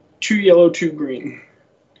 I'm 2 yellow, 2 green.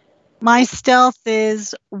 My stealth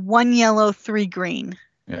is 1 yellow, 3 green.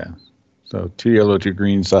 Yeah. So 2 yellow, 2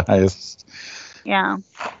 green's the highest. Yeah.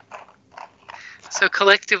 So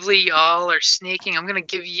collectively, y'all are sneaking. I'm going to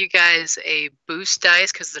give you guys a boost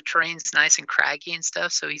dice because the terrain's nice and craggy and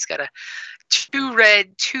stuff. So he's got a 2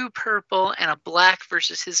 red, 2 purple, and a black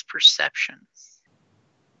versus his perception.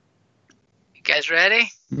 You guys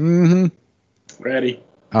ready? Mm-hmm. Ready.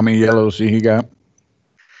 How many yellows do he got?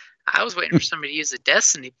 I was waiting for somebody to use the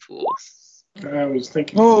destiny pool. I was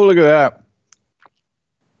thinking. Oh, look at that.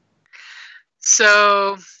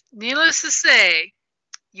 So, needless to say,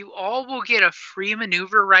 you all will get a free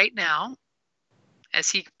maneuver right now as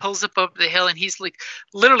he pulls up over the hill and he's like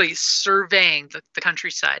literally surveying the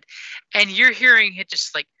countryside. And you're hearing it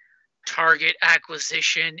just like target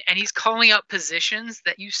acquisition, and he's calling out positions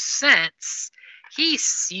that you sense he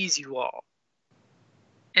sees you all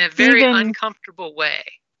in a very uncomfortable way.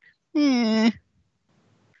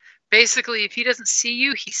 Basically, if he doesn't see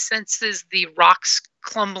you, he senses the rocks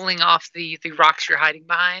crumbling off the rocks you're hiding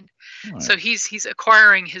behind. Right. So he's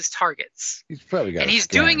acquiring his targets. He's probably got. And a he's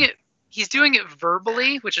scanner. doing it. He's doing it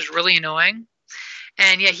verbally, which is really annoying.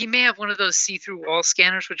 And yeah, he may have one of those see-through wall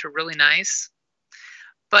scanners, which are really nice.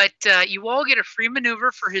 But you all get a free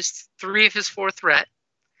maneuver for his 3 of his 4 threat,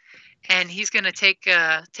 and he's going to take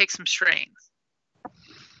some strain.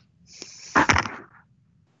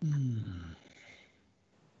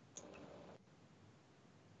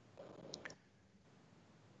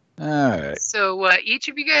 All right. So each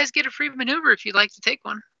of you guys get a free maneuver if you'd like to take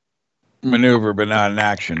one. Maneuver, but not an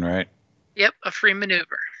action, right? Yep, a free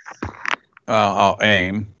maneuver. I'll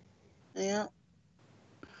aim. Yeah.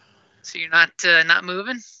 So you're not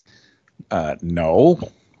moving? No.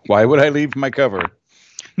 Why would I leave my cover?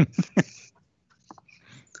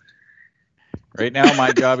 Right now,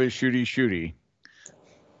 my job is shooty.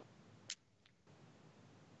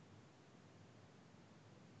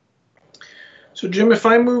 So, Jim, if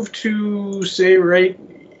I move to, say, right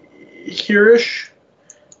here-ish,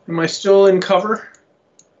 am I still in cover?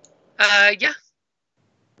 Yeah.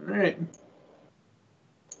 All right.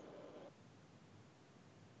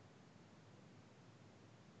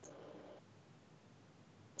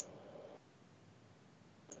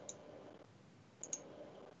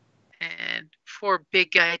 And poor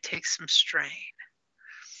big guy takes some strain.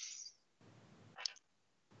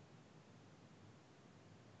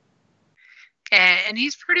 And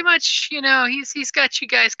he's pretty much, he's got you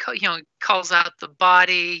guys, calls out the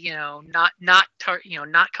body, not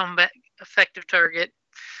combat effective target.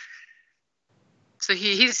 So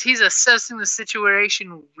he's assessing the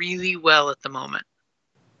situation really well at the moment.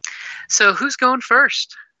 So who's going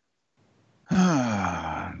first?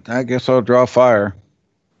 I guess I'll draw fire.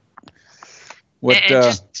 What?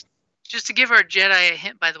 And just to give our Jedi a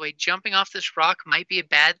hint, by the way, jumping off this rock might be a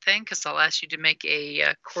bad thing because I'll ask you to make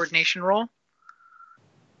a coordination roll.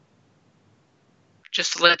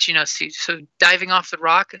 Just to let you know, so diving off the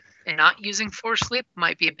rock and not using force leap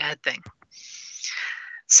might be a bad thing.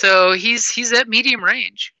 So he's at medium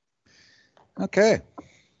range. Okay.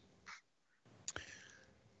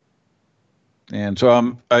 And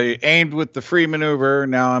so I aimed with the free maneuver.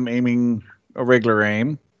 Now I'm aiming a regular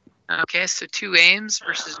aim. Okay, so 2 aims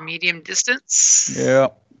versus medium distance. Yeah.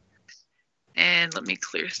 And let me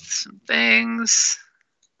clear some things.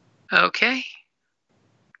 Okay.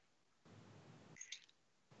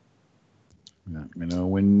 Let me know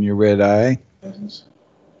when you're red eye.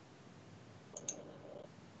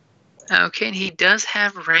 Okay, and he does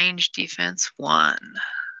have range defense 1.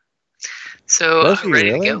 So Does he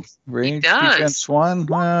ready really? to go. Range He does. defense 1?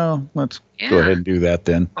 Well, let's go ahead and do that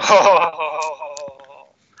then.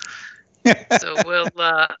 So we'll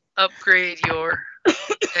upgrade your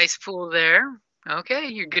dice pool there. Okay,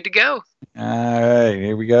 you're good to go. All right,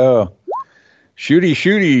 here we go.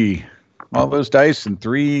 Shooty. All those dice and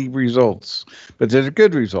 3 results. But they're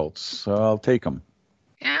good results, so I'll take them.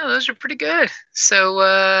 Yeah, those are pretty good.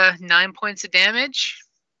 So 9 points of damage.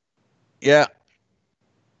 Yeah.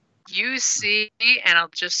 You see, and I'll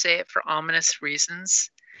just say it for ominous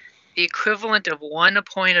reasons, the equivalent of 1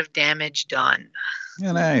 point of damage done.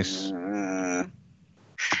 Yeah, nice.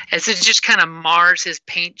 As it just kind of mars his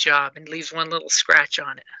paint job and leaves 1 little scratch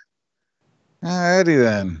on it. Alrighty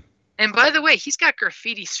then. And by the way, he's got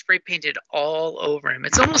graffiti spray painted all over him.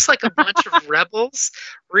 It's almost like a bunch of rebels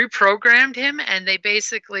reprogrammed him, and they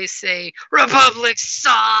basically say, "Republic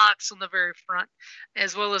sucks" on the very front,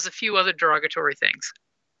 as well as a few other derogatory things.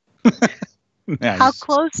 Nice. How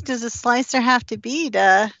close does a slicer have to be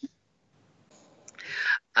to?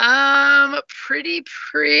 Pretty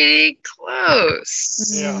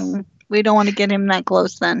close. Yeah. We don't want to get him that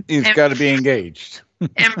close then. He's got to be engaged.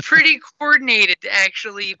 And pretty coordinated to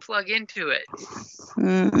actually plug into it.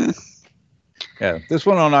 Yeah, this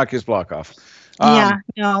one will knock his block off. Yeah,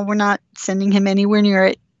 no, we're not sending him anywhere near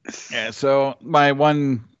it. Yeah, so my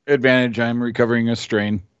one advantage, I'm recovering a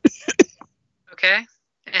strain. Okay.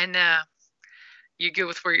 And you good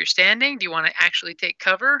with where you're standing? Do you want to actually take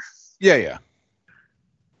cover? Yeah.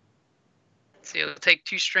 So you'll take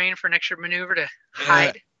 2 strain for an extra maneuver to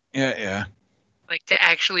hide? Yeah. Like to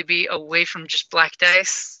actually be away from just black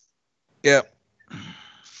dice? Yep.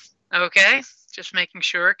 Okay. Just making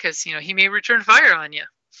sure, because, he may return fire on you.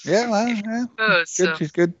 Yeah, well,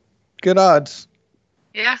 good odds.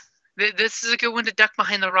 Yeah. This is a good one to duck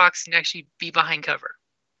behind the rocks and actually be behind cover.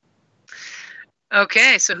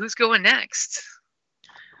 Okay, so who's going next?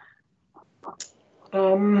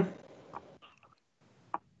 I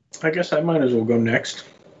guess I might as well go next.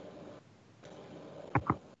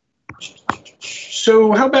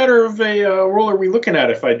 So how bad of a roll are we looking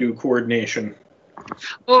at if I do coordination?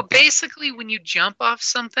 Well, basically, when you jump off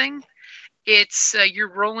something, it's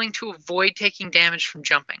you're rolling to avoid taking damage from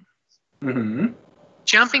jumping. Mm-hmm.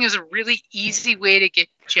 Jumping is a really easy way to get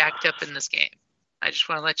jacked up in this game. I just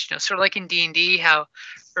want to let you know, sort of like in D&D, how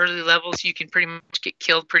early levels you can pretty much get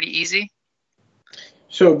killed pretty easy.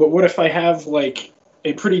 So, but what if I have like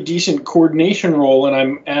a pretty decent coordination roll and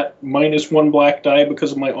I'm at -1 black die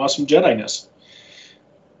because of my awesome Jedi-ness?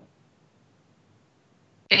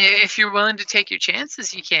 If you're willing to take your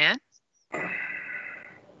chances, you can.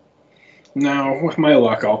 No, with my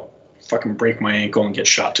luck, I'll fucking break my ankle and get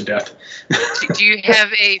shot to death. Do you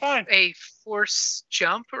have a force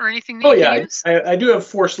jump or anything that you can use? I do have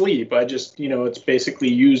force leap. I just, it's basically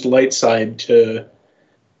used light side to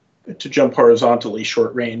jump horizontally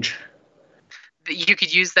short range. You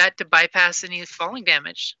could use that to bypass any falling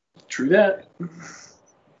damage. True that.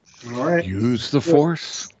 All right. Use the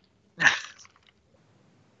force.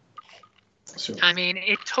 So, I mean,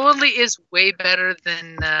 it totally is way better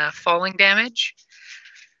than falling damage.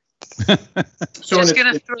 Just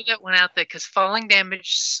going to throw that one out there because falling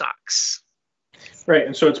damage sucks. Right,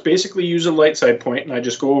 and so it's basically use a light side point, and I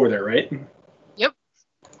just go over there, right? Yep.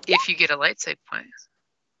 If you get a light side point.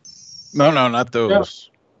 No, not those.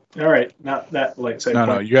 No. All right, not that light side point.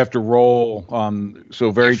 No, you have to roll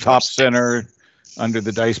so very top center under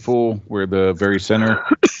the dice pool, where the very center.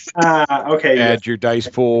 Okay. Add your dice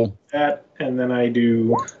pool. That, and then I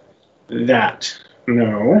do That.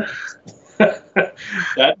 No.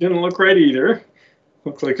 That didn't look right either.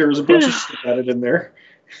 Looked like there was a bunch of stuff added in there.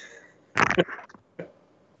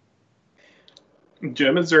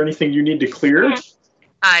 Jim, is there anything you need to clear?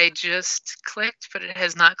 I just clicked, but it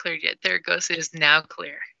has not cleared yet. There it goes. It is now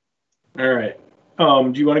clear. All right.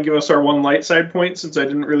 Do you want to give us our one light side point since I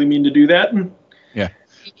didn't really mean to do that? Yeah.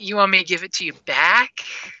 You want me to give it to you back?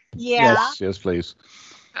 Yeah. Yes, please.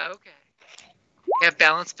 Okay. Yeah,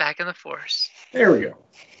 balance back in the force. There we go.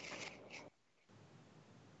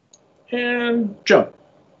 And jump.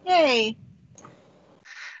 Yay.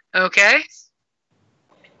 Okay.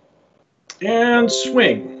 And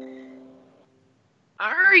swing.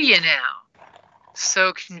 Are you now?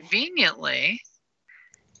 So conveniently,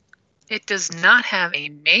 it does not have a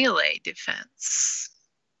melee defense.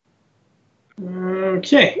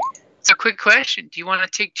 Okay. So quick question. Do you want to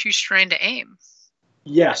take 2 strain to aim?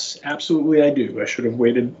 Yes, absolutely I do. I should have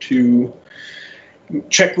waited to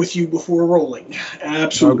check with you before rolling. I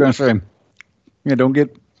Absolutely. was going to say, yeah, don't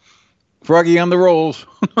get froggy on the rolls.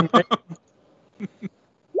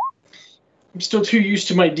 I'm still too used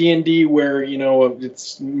to my D&D where,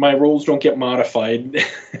 it's my rolls don't get modified.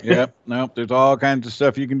 Yep. Nope. There's all kinds of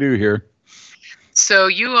stuff you can do here. So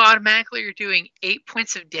you automatically are doing 8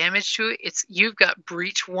 points of damage to it. You've got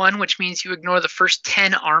breach 1, which means you ignore the first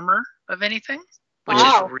 10 armor of anything, which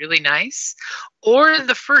Wow. is really nice, or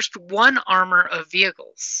the first 1 armor of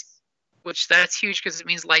vehicles, which that's huge because it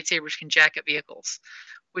means lightsabers can jack at vehicles,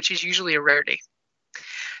 which is usually a rarity.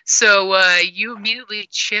 So you immediately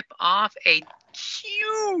chip off a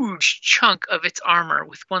huge chunk of its armor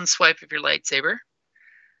with 1 swipe of your lightsaber.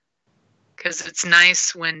 Because it's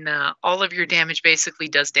nice when all of your damage basically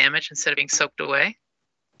does damage instead of being soaked away.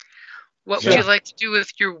 What would you like to do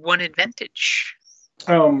with your 1 advantage?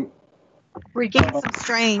 Regain some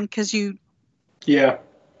strain because you. Yeah.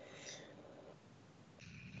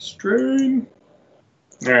 Strain.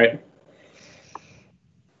 All right.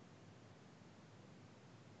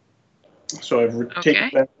 So I've taken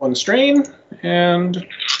that 1 strain, and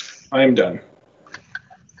I'm done.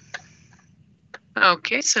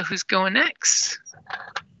 Okay, so who's going next?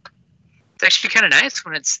 It's actually kind of nice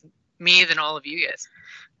when it's me than all of you guys.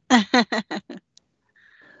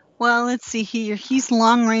 Well, let's see here. He's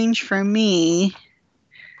long range for me.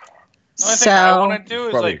 The only thing I want to do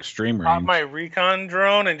is Probably extreme pop range. my recon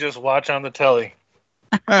drone and just watch on the telly.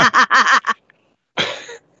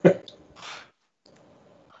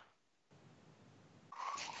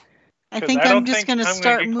 I 'Cause think I I'm don't just think going to I'm gonna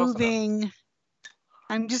start get close enough. moving.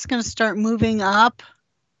 I'm just going to start moving up.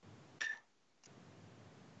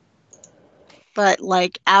 But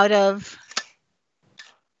like out of.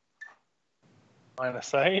 Line of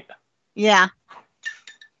sight. Yeah.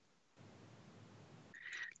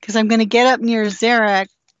 Because I'm going to get up near Zarek,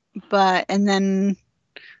 and then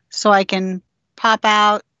so I can pop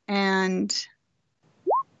out and.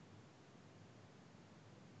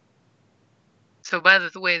 So by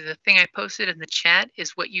the way, the thing I posted in the chat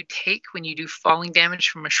is what you take when you do falling damage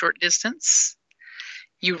from a short distance.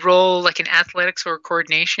 You roll like an athletics or a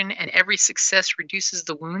coordination, and every success reduces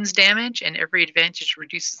the wounds damage, and every advantage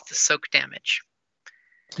reduces the soak damage.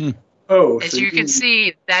 Oh, As so you can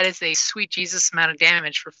see, that is a sweet Jesus amount of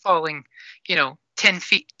damage for falling, 10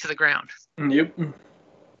 feet to the ground. Yep.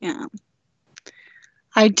 Yeah.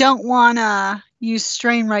 I don't want to use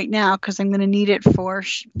strain right now because I'm going to need it for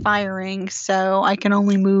firing, so I can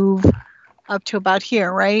only move up to about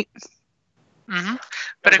here, right? Mm-hmm.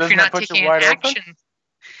 But if Doesn't you're that not put you taking an wide open? action,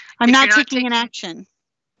 I'm If not you're not taking an taking- action.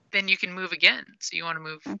 then you can move again. So you want to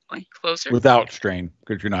move like closer? Without strain,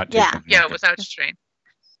 because you're not Yeah. taking Yeah, action. without strain.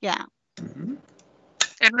 Yeah. Mhm.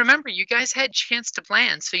 And remember, you guys had chance to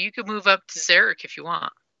plan, so you could move up to Zarek if you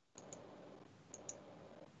want.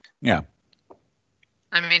 Yeah.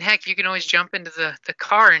 I mean, heck, you can always jump into the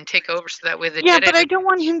car and take over, so that way the Yeah, Jedi. but I don't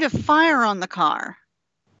want him to fire on the car.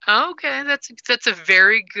 Okay, that's a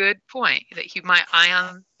very good point. That he might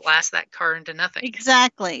ion blast that car into nothing.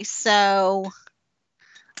 Exactly. So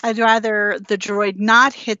I'd rather the droid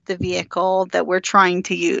not hit the vehicle that we're trying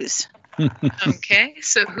to use. Okay,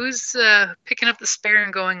 so who's picking up the spare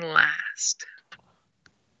and going last?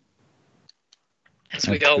 As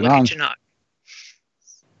we That's all look at Janok.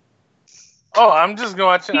 Oh, I'm just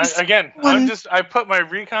going to watch it. He's Again, one- I put my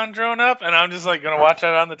recon drone up, and I'm just like going to watch it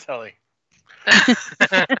on the telly.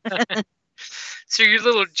 So your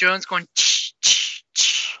little drone's going,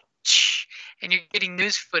 and you're getting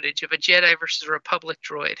news footage of a Jedi versus a Republic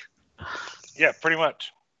droid. Yeah, pretty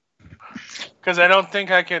much. Because I don't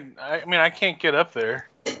think I can. I mean, I can't get up there,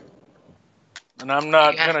 and I'm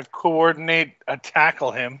not going to coordinate a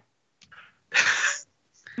tackle him.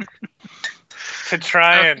 to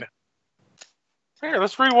try and... Here,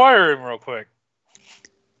 let's rewire him real quick.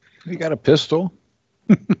 You got a pistol?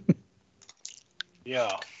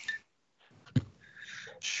 Yeah.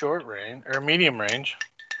 Short range, or medium range.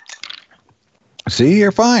 See,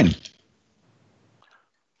 you're fine.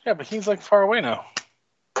 Yeah, but he's like far away now.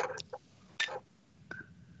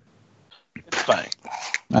 It's fine.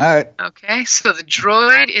 All right. Okay, so the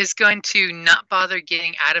droid is going to not bother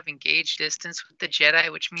getting out of engaged distance with the Jedi,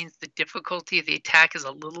 which means the difficulty of the attack is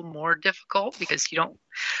a little more difficult because you don't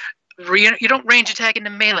range attack into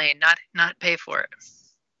melee and not pay for it.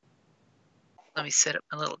 Let me set up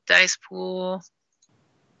my little dice pool.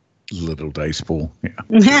 Little dice pool.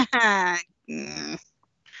 Yeah.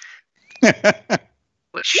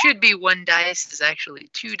 What should be 1 dice is actually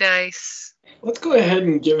 2 dice. Let's go ahead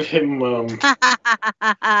and give him.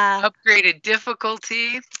 Upgraded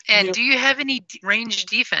difficulty. And Yep. do you have any range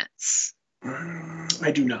defense?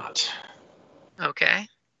 I do not. Okay.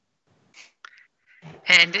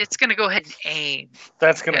 And it's going to go ahead and aim.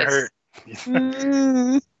 That's going to Yes. hurt.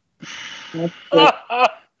 Mm. It's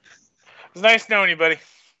nice knowing you, buddy.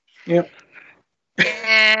 Yep.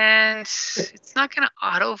 And it's not going to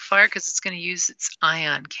auto fire because it's going to use its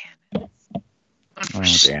ion cannon. For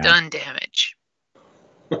damn. stun damage.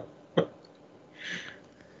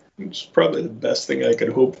 It's probably the best thing I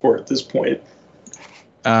could hope for at this point.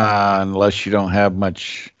 Unless you don't have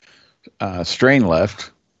much strain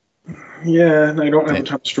left. Yeah, and I don't have a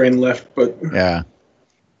ton of strain left, but Yeah.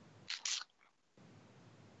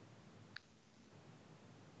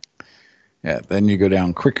 Yeah, then you go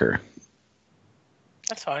down quicker.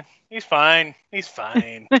 That's fine. He's fine. He's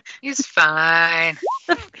fine. He's fine.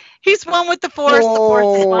 He's one with the force. The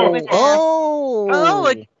force is one with him. Oh,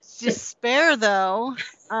 It's despair, though.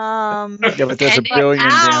 Yeah, but there's a And- billion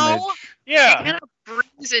Ow! damage. It Yeah. kind of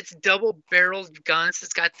brings its double-barreled guns.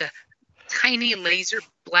 It's got the tiny laser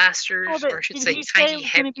blasters, or I should Did say you say it tiny was going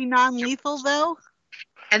heavy. to be non-lethal, though?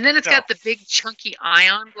 And then it's No. got the big chunky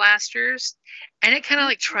ion blasters. And it kind of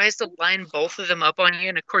like tries to line both of them up on you.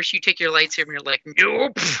 And of course, you take your lightsaber and you're like,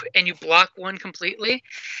 nope. And you block one completely.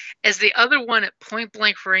 As the other one at point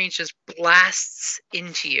blank range just blasts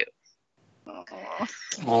into you.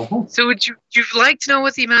 So would you'd like to know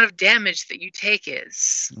what the amount of damage that you take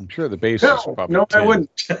is? I'm sure the base is probably no, I 10.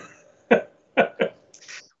 wouldn't.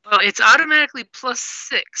 Well, it's automatically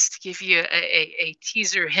 +6 to give you a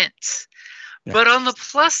teaser hint. Yeah. But on the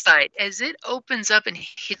plus side, as it opens up and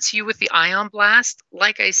hits you with the ion blast,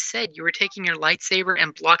 like I said, you were taking your lightsaber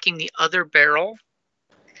and blocking the other barrel.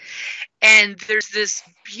 And there's this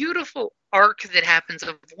beautiful arc that happens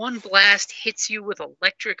of one blast hits you with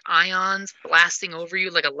electric ions blasting over you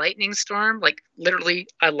like a lightning storm, like literally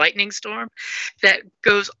a lightning storm that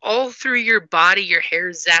goes all through your body, your hair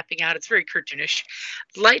is zapping out. It's very cartoonish.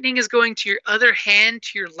 Lightning is going to your other hand,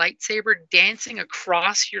 to your lightsaber, dancing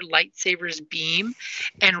across your lightsaber's beam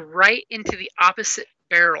and right into the opposite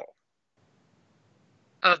barrel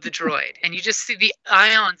of the droid. And you just see the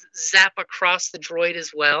ions zap across the droid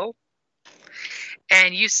as well.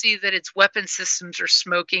 And you see that its weapon systems are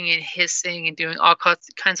smoking and hissing and doing all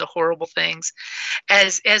kinds of horrible things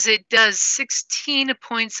as it does 16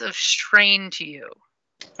 points of strain to you.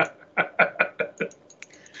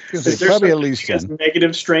 Is there Probably at such least thing as 10.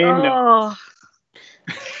 negative strain? No. Oh.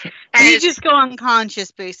 You As just go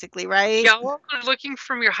unconscious, basically, right? y'all are looking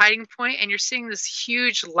from your hiding point and you're seeing this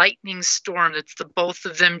huge lightning storm that's the both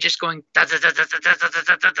of them just going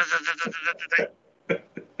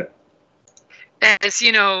as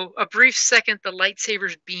you know, a brief second the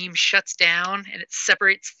lightsaber's beam shuts down and it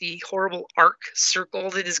separates the horrible arc circle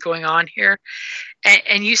that is going on here,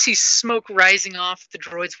 and you see smoke rising off the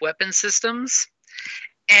droid's weapon systems,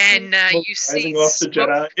 and you see Rising off the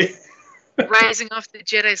smoke Jedi. rising off the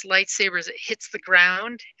Jedi's lightsaber as it hits the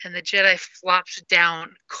ground, and the Jedi flops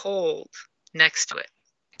down cold next to it.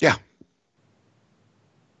 Yeah.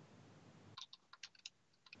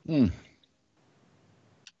 Hmm.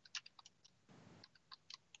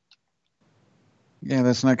 Yeah,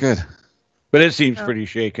 that's not good. But it seems pretty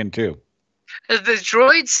shaken too. The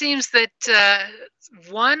droid seems that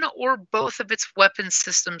one or both of its weapon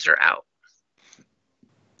systems are out.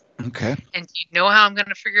 Okay. And do you know how I'm going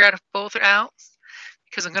to figure out if both are out?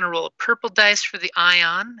 Because I'm going to roll a purple dice for the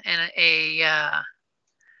ion and a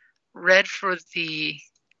red for the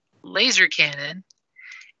laser cannon.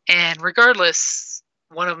 And regardless,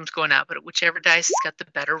 one of them's going out, but whichever dice has got the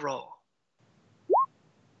better roll.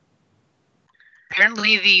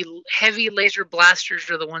 Apparently, the heavy laser blasters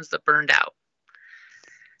are the ones that burned out.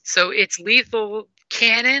 So its lethal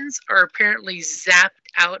cannons are apparently zapped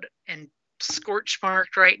out and scorch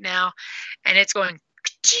marked right now, and it's going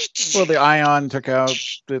Well, the ion took out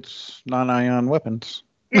its non-ion weapons.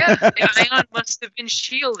 Yeah, the ion must have been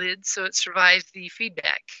shielded, so it survived the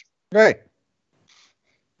feedback. Right.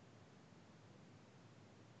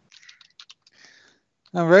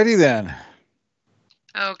 Alrighty then.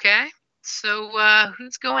 Okay, so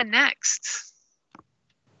who's going next?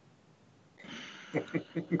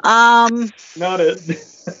 Not it.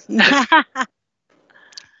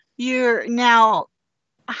 You're now.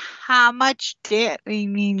 How much did I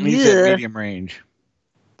mean? He's at medium range,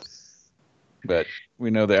 but we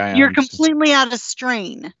know the ions. You're completely out of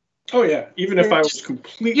strain. Oh yeah, even if I was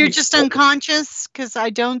completely. You're just unconscious because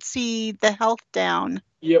I don't see the health down.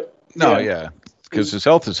 Yep. No, yeah, because his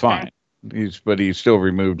health is fine. But he's still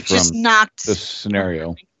removed from just knocked the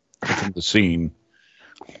scenario, from the scene.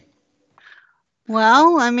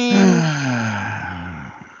 Well, I mean,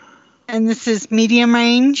 and this is medium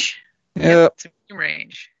range. Yep. It's medium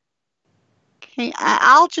range. Okay,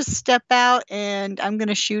 I'll just step out and I'm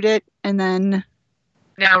gonna shoot it, and then.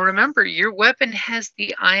 Now remember, your weapon has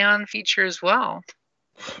the ion feature as well.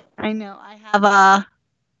 I know. I have a.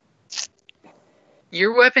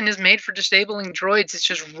 Your weapon is made for disabling droids. It's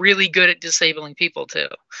just really good at disabling people too.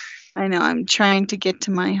 I know. I'm trying to get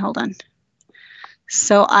to my. Hold on.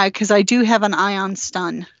 So because I do have an ion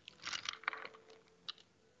stun.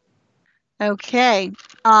 Okay,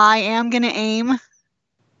 I am gonna aim.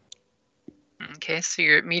 Okay, so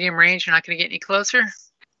you're at medium range. You're not going to get any closer.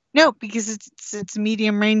 No, because it's a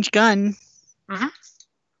medium range gun. Mm-hmm.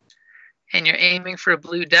 And you're aiming for a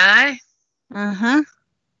blue die. Uh-huh.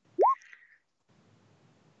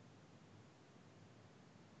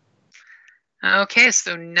 Okay,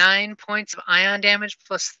 so 9 points of ion damage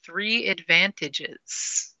plus 3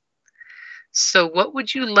 advantages. So what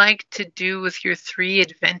would you like to do with your 3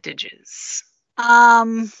 advantages?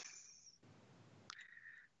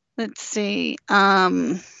 Let's see.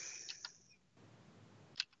 You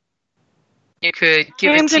could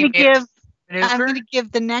give I'm going to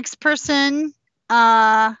give the next person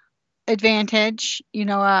advantage,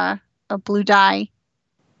 a blue die.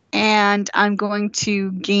 And I'm going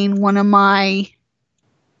to gain one of my...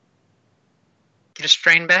 Get a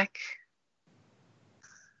strain back.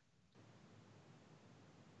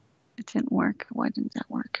 It didn't work. Why didn't that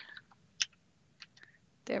work?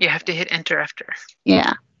 You have to hit enter after.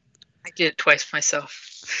 Yeah. I did it twice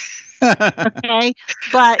myself. Okay,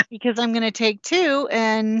 but because I'm going to take 2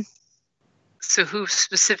 and... So who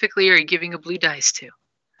specifically are you giving a blue dice to?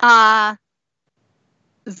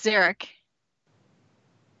 Zarek.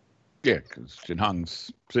 Yeah, because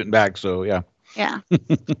Jinhong's sitting back, so yeah. Yeah.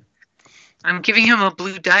 I'm giving him a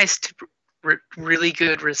blue dice to really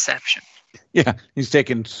good reception. Yeah, he's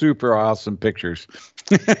taking super awesome pictures.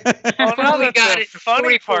 Oh, now We that got the it.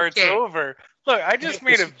 funny part's 44K. over. Look, I just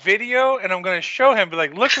made a video, and I'm going to show him. Be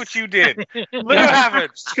like, look what you did. Look what happened.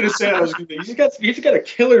 I was gonna say, he's got a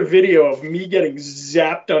killer video of me getting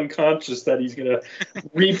zapped unconscious that he's gonna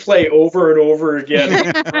replay over and over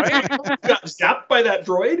again. Right? Got zapped by that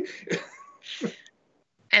droid.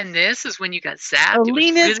 And this is when you got zapped.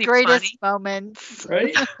 Alina's it was really greatest funny. moments.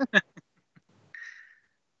 Right?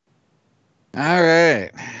 All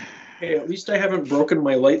right. Hey, at least I haven't broken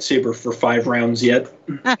my lightsaber for 5 rounds yet.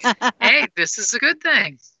 Hey, this is a good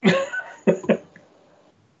thing.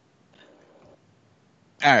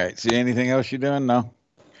 All right. See anything else you're doing? No.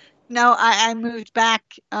 No, I moved back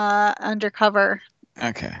undercover.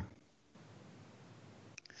 Okay.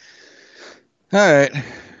 All right.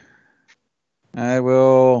 I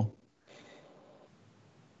will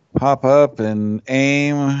pop up and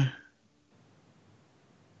aim.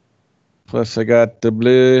 Plus, I got the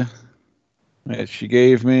blue that she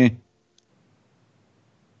gave me.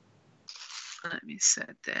 Let me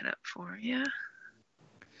set that up for you.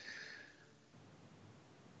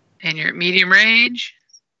 And you're at medium range?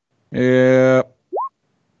 Yeah.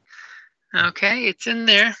 Okay, it's in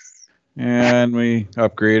there. And we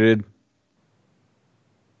upgraded.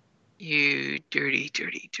 You dirty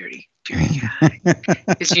guy.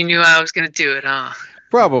 Because you knew I was going to do it, huh?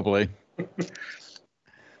 Probably.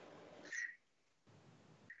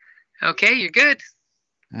 Okay, you're good.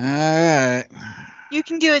 All right. You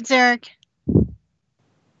can do it, Zarek.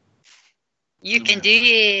 You can do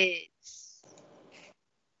it.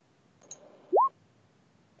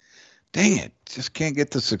 Dang it. Just can't get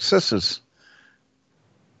the successes.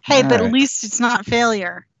 Hey, All but right. at least it's not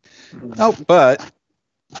failure. Oh, but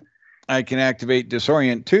I can activate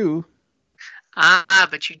Disorient too.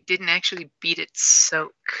 But you didn't actually beat it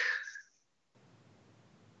soak.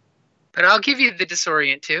 But I'll give you the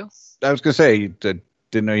disorient too. I was going to say,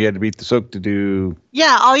 didn't know you had to beat the soak to do.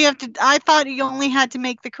 Yeah, all you have to... I thought you only had to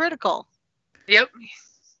make the critical. Yep.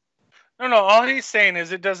 No. All he's saying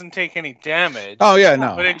is it doesn't take any damage. Oh yeah,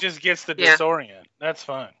 no. But it just gets the Yeah. disorient. That's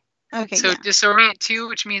fine. Okay. So Yeah. disorient 2,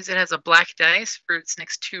 which means it has a black dice for its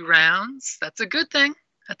next 2 rounds. That's a good thing.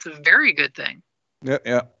 That's a very good thing. Yep.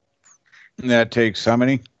 And that takes how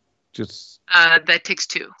many? Just. That takes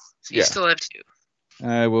 2. So you Yeah. still have 2.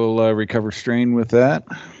 I will recover strain with that.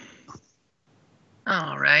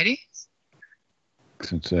 Alrighty.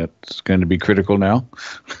 Since that's going to be critical now.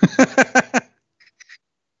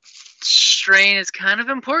 Strain is kind of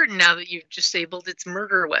important now that you've disabled its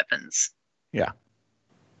murder weapons. Yeah.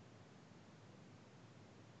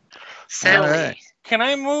 Sadly. All right. Can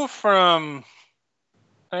I move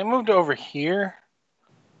to over here?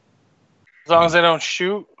 As long as I don't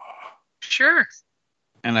shoot? Sure.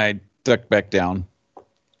 And I duck back down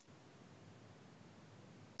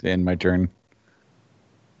to end my turn.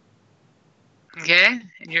 Okay.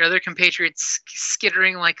 And your other compatriot's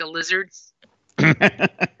skittering like a lizard.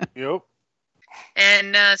 Yep.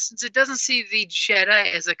 And since it doesn't see the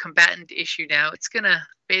Jedi as a combatant issue now, it's going to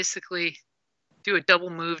basically do a double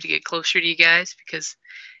move to get closer to you guys because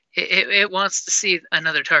it wants to see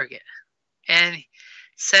another target. And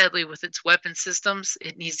sadly, with its weapon systems,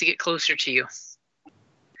 it needs to get closer to you.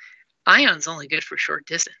 Ion's only good for short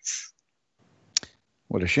distance.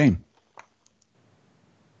 What a shame.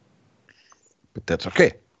 But that's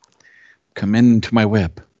okay. Come into my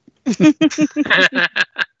web.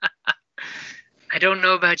 I don't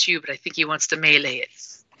know about you, but I think he wants to melee it.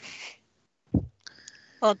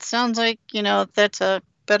 Well, it sounds like, that's a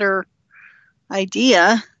better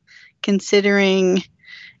idea, considering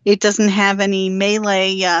it doesn't have any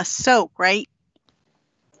melee soak, right?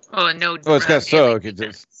 Oh, and no. Oh, it's got melee soak. It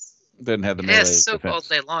just doesn't have the It melee has soak all defense.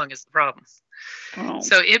 day long is the problem. Oh.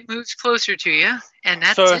 So it moves closer to you, and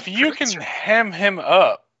that's So it if for you its can turn. hem him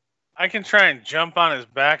up, I can try and jump on his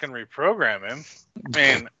back and reprogram him. I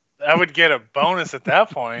mean, I would get a bonus at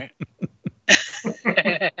that point.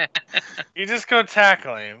 You just go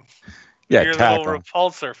tackle him. Yeah, Your tackle. little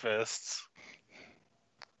repulsor fists.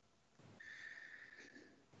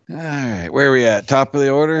 All right, where are we at? Top of the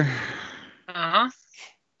order? Uh-huh.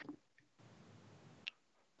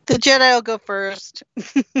 The Jedi will go first.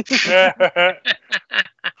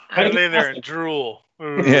 I lay there and drool.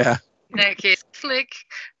 Yeah. In that case, click.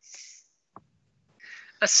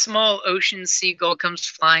 A small ocean seagull comes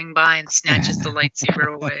flying by and snatches the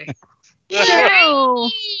lightsaber away. No.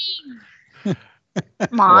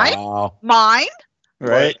 Mine? Wow. Mine?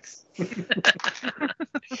 Right?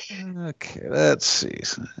 Okay, let's see.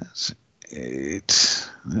 So that's 8.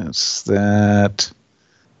 That's that.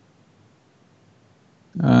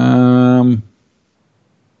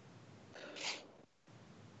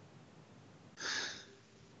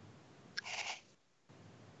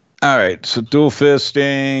 All right, so dual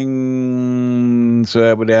fisting. So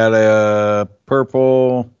that would add a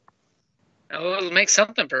purple. Oh, it'll make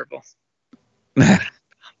something purple.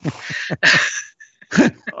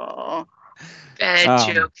 Oh.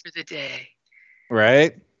 Bad joke for the day.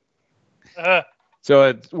 Right? Uh, So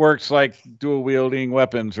it works like dual wielding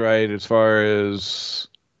weapons, right? As far as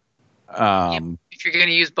If you're going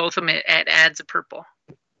to use both of them, it adds a purple.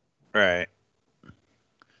 right.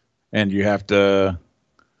 And you have to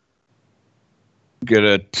get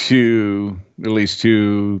a 2, at least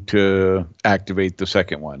 2 to activate the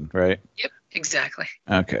second one, right? Yep, exactly.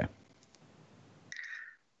 Okay.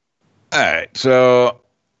 All right. So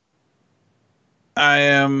I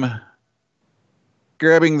am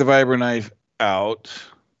grabbing the vibro knife out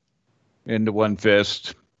into one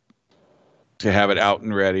fist to have it out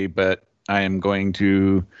and ready, but I am going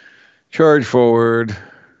to charge forward.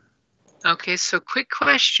 Okay, so quick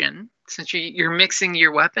question. Since you're mixing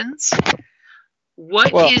your weapons,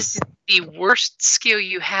 what Well- is the worst skill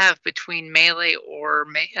you have between melee or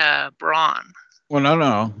brawn? Well,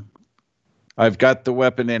 no. I've got the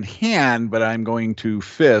weapon in hand, but I'm going to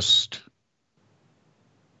fist.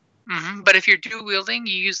 But if you're dual wielding,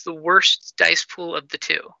 you use the worst dice pool of the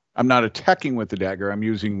 2. I'm not attacking with the dagger. I'm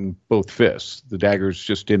using both fists. The dagger's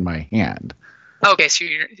just in my hand. Okay, so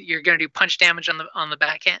you're going to do punch damage on the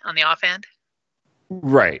backhand, on the offhand.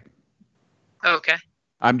 Right. Okay.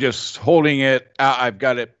 I'm just holding it. I've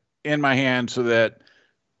got it in my hand so that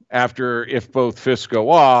if both fists go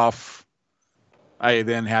off, I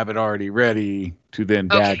then have it already ready to then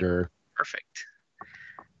dagger. Perfect.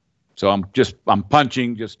 So I'm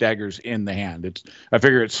punching, just daggers in the hand. I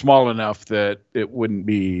figure it's small enough that it wouldn't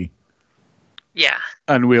be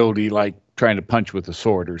unwieldy like trying to punch with a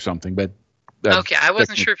sword or something. But okay, I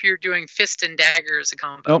wasn't sure if you were doing fist and dagger as a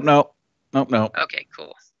combo. Nope. Okay,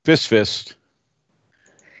 cool. Fist.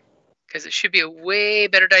 Because it should be a way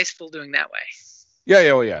better dice pool doing that way.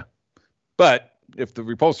 Yeah. But if the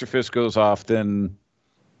repulsor fist goes off, then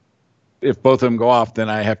if both of them go off, then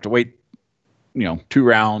I have to wait, 2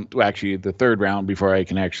 rounds, well, actually the third round before I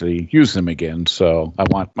can actually use them again. So I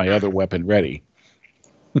want my other weapon ready.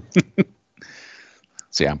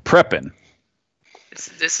 See, I'm prepping.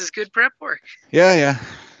 This is good prep work. Yeah.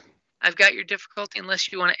 I've got your difficulty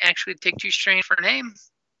unless you want to actually take 2 strain for an aim.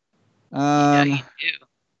 You do.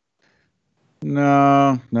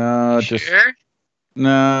 No, Sure?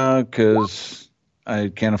 No, because I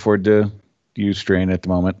can't afford to use strain at the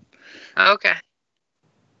moment. Okay.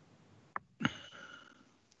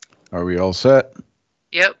 Are we all set?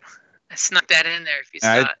 Yep. I snuck that in there if you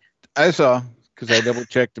saw it. I saw, because I double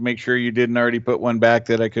checked to make sure you didn't already put one back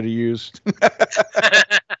that I could have used.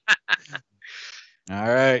 All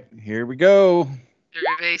right, here we go.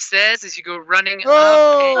 Survey says as you go running up.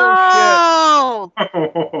 Oh!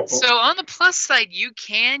 So on the plus side, you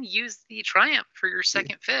can use the Triumph for your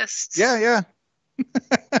second fist. Yeah.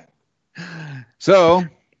 So,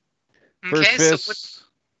 Okay,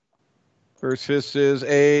 first fist is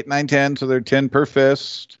 8, 9, 10, so they're 10 per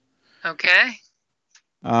fist. Okay.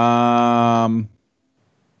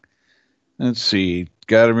 Let's see.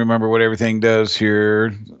 Got to remember what everything does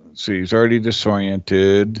here. Let's see, he's already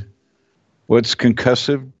disoriented. What's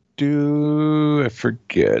concussive do? I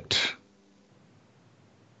forget.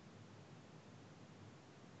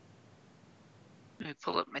 Let me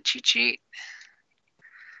pull up my cheat sheet.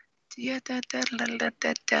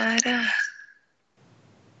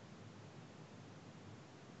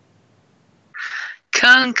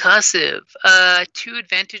 Concussive. 2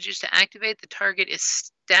 advantages to activate. The target is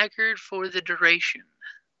staggered for the duration.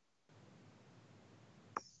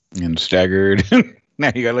 And staggered.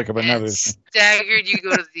 Now you gotta look up another. Staggered, you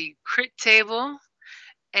go to the crit table,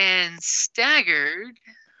 and staggered.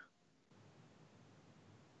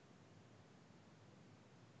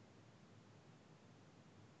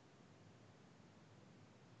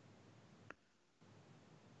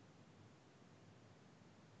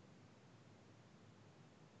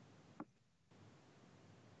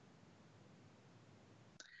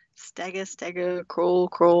 Stagger,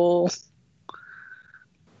 crawl.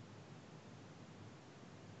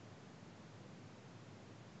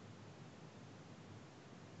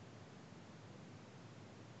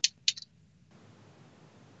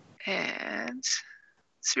 And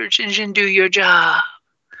search engine, do your job.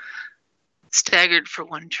 Staggered for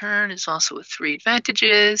 1 turn is also with 3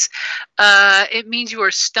 advantages. It means you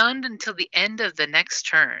are stunned until the end of the next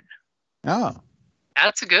turn. Oh.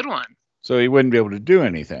 That's a good one. So he wouldn't be able to do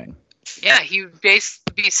anything. Yeah, he would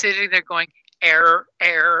basically be sitting there going, error.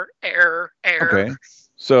 Okay.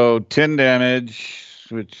 So 10 damage,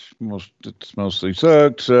 which mostly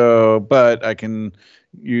sucks. But I can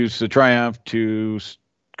use the Triumph to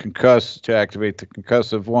activate the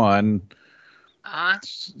concussive one.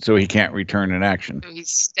 So he can't return an action. So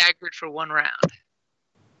he's staggered for 1 round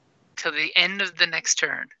till the end of the next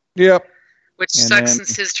turn. Yep. Which sucks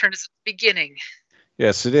since his turn is at the beginning.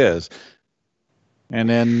 Yes, it is. And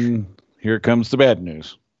then here comes the bad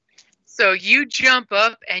news. So you jump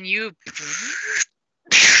up and you,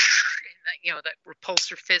 that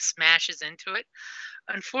repulsor fist smashes into it.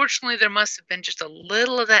 Unfortunately, there must have been just a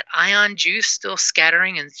little of that ion juice still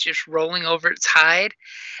scattering and just rolling over its hide.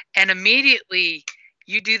 And immediately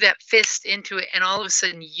you do that fist into it, and all of a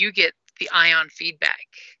sudden you get the ion feedback.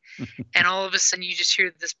 And all of a sudden you just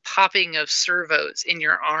hear this popping of servos in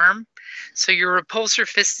your arm. So your repulsor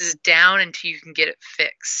fist is down until you can get it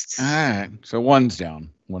fixed. All right. So 1's down.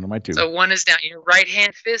 One of my 2. So 1 is down. Your right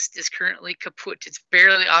hand fist is currently kaput. It's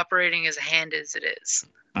barely operating as a hand as it is.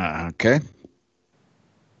 Okay.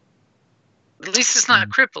 At least it's not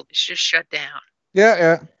crippled. It's just shut down.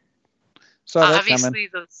 Yeah. Saw that obviously, coming.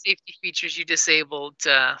 those safety features you disabled.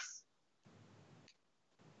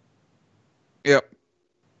 Yep.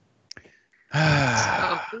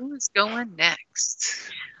 So who is going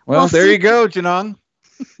next? Well, there you go, Janong.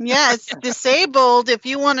 Yeah, it's disabled. If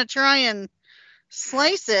you want to try and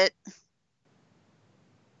slice it.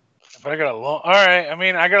 But I got all right. I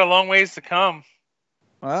mean, I got a long ways to come.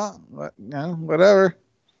 Well, whatever.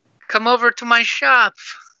 Come over to my shop.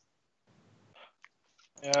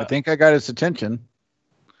 Yeah. I think I got his attention.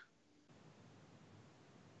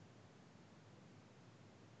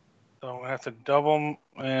 So I have to double.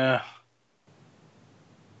 Yeah.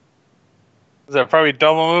 Is that probably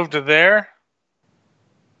double move to there?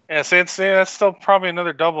 Yeah, say that's still probably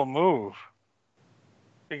another double move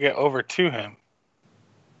to get over to him.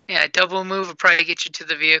 Yeah, double move will probably get you to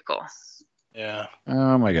the vehicle. Yeah.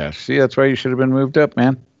 Oh my gosh. See, that's why you should have been moved up,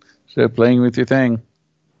 man. Instead of playing with your thing.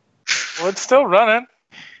 Well, it's still running.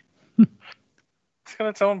 It's got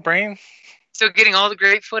its own brain. Still getting all the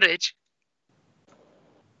great footage.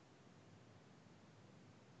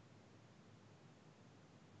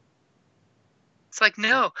 It's like,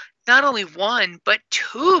 no, not only one, but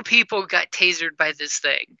 2 people got tasered by this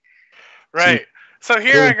thing. Right. So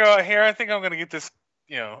here I go. Here I think I'm going to get this,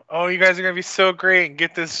 oh, you guys are going to be so great and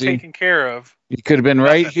get this taken care of. You could have been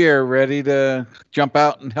right here ready to jump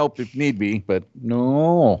out and help if need be, but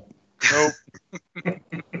no. Nope.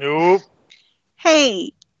 Nope.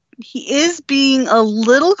 Hey, he is being a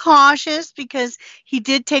little cautious because he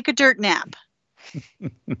did take a dirt nap.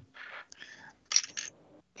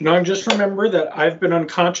 Now, just remember that I've been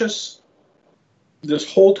unconscious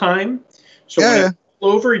this whole time. So when I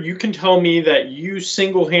roll over, you can tell me that you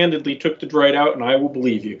single-handedly took the droid out, and I will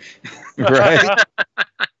believe you. Right?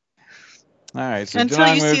 All right. So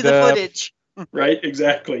until you see the footage. Right?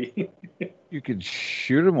 Exactly. You could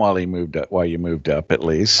shoot him while you moved up, at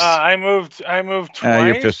least. I moved twice.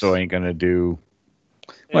 Your pistol ain't going to do...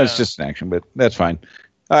 Well, it's just an action, but that's fine.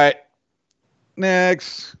 All right.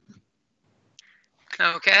 Next.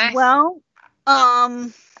 Okay. Well, that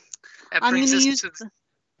I'm going brings to us use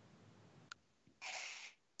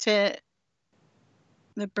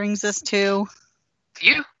that brings us to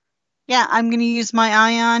you. Yeah, I'm going to use my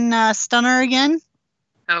ion stunner again.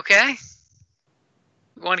 Okay.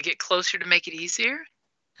 You want to get closer to make it easier?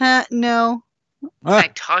 No. Can I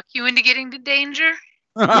talk you into getting to danger?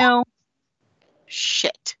 No.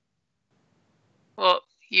 Shit. Well,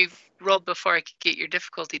 you rolled before I could get your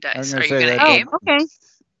difficulty dice. Are you say going to that- aim?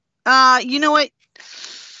 Okay. You know what?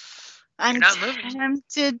 I'm You're not moving.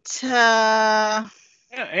 tempted to...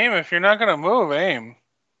 Yeah, aim. If you're not going to move, aim.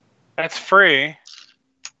 That's free.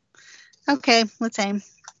 Okay, let's aim.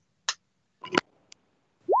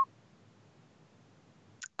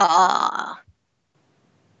 Oh.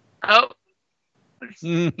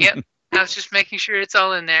 Yep. I was just making sure it's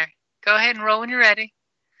all in there. Go ahead and roll when you're ready.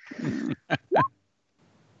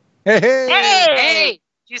 Hey!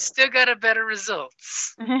 You still got a better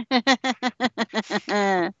results.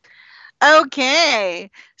 Okay.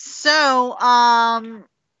 So,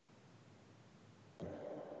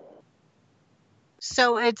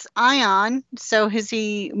 so it's ion. So it's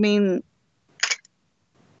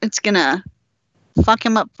gonna fuck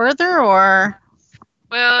him up further, or?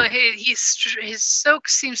 Well, his soak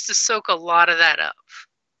seems to soak a lot of that up.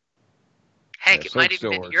 Heck, it might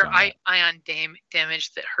even been your ion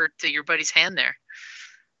damage that hurt your buddy's hand there.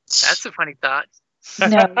 That's a funny thought.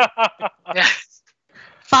 No. Yeah.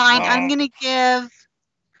 Fine. I'm gonna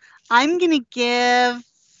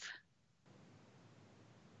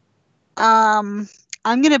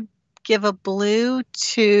give a blue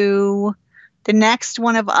to the next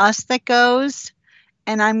one of us that goes,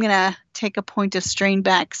 and I'm gonna take a point of strain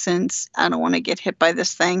back since I don't want to get hit by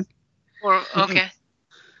this thing. Well, okay.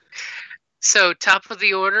 So top of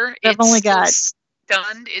the order, I've only got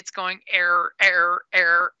stunned. It's going error,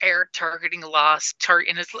 targeting lost.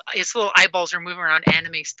 And its little eyeballs are moving around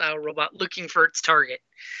anime style robot looking for its target.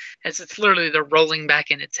 As it's literally they're rolling back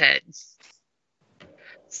in its head.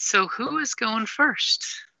 So who is going first?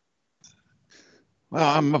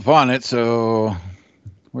 Well, I'm up on it, so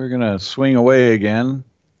we're going to swing away again.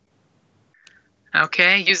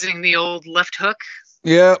 Okay, using the old left hook.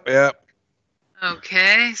 Yep.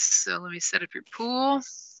 Okay, so let me set up your pool.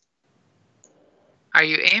 Are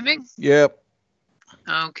you aiming? Yep.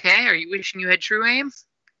 Okay, are you wishing you had true aim?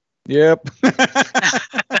 Yep.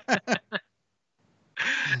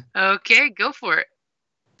 Okay, go for it.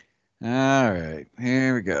 All right,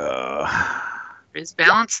 here we go. There's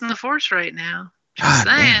balance in the force right now. Just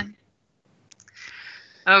saying.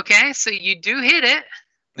 Okay, so you do hit it.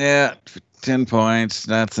 Yeah, 10 points.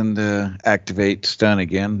 Nothing to activate stun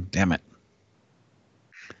again. Damn it.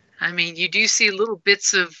 I mean, you do see little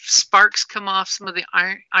bits of sparks come off some of the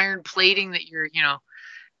iron plating that you're,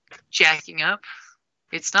 jacking up.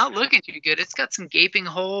 It's not looking too good. It's got some gaping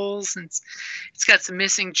holes, and it's got some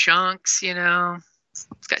missing chunks,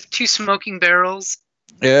 It's got 2 smoking barrels.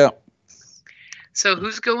 Yeah. So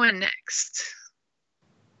who's going next?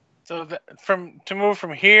 So to move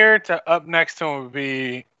from here to up next to him would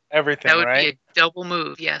be everything, that would right? be a double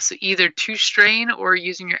move, yeah. So either 2 strain or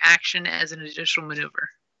using your action as an additional maneuver.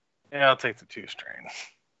 Yeah, I'll take the 2 strain.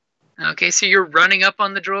 Okay, so you're running up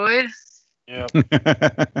on the droid? Yep.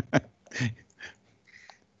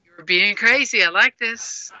 You're being crazy. I like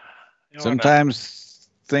this. Sometimes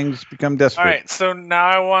things become desperate. All right, so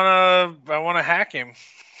now I wanna hack him.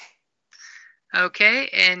 Okay,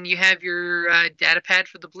 and you have your data pad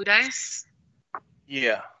for the blue dice?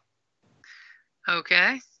 Yeah.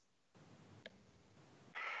 Okay.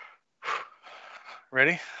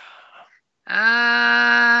 Ready?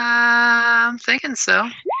 I'm thinking so.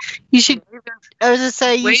 You should. I was gonna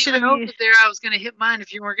say you should have. Over there. I was gonna hit mine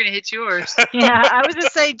if you weren't gonna hit yours. Yeah, I was gonna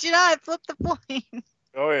say, Jedi, flip the coin.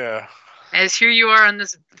 Oh yeah. As here you are on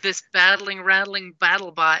this battling, rattling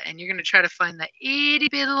battle bot, and you're gonna try to find that itty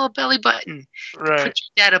bitty little belly button. Right. Put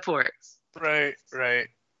your data port. Right.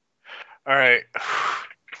 All right.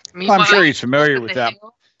 I'm sure he's familiar with that.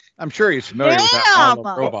 I'm sure he's familiar with that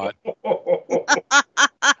model robot.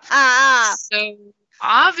 So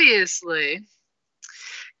obviously,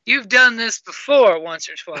 you've done this before once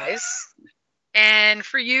or twice, and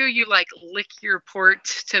for you, you like lick your port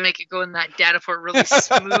to make it go in that data port really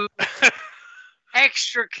smooth,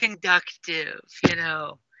 extra conductive.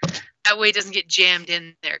 That way it doesn't get jammed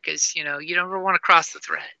in there because you don't ever want to cross the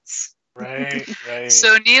threads. Right.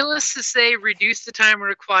 So, needless to say, reduce the time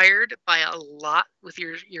required by a lot with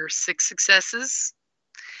your 6 successes.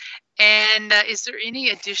 And is there any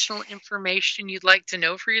additional information you'd like to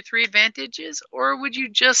know for your 3 advantages, or would you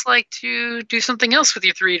just like to do something else with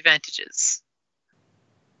your 3 advantages?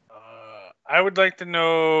 I would like to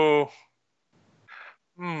know.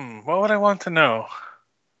 What would I want to know?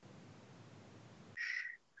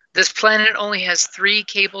 This planet only has 3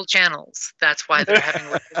 cable channels. That's why they're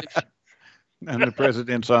having resolution. And the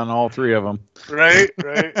president's on all 3 of them. Right.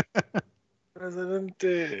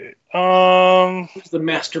 Presidente. Who's the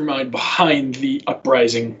mastermind behind the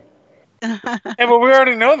uprising? Yeah, but we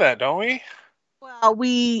already know that, don't we? Well,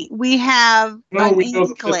 we have an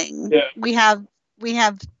inkling. Yeah. We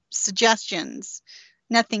have suggestions,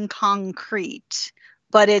 nothing concrete,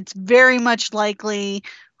 but it's very much likely.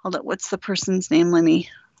 Hold on, what's the person's name? Let me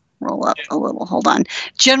roll up a little. Hold on.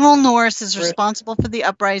 General Norris is responsible for the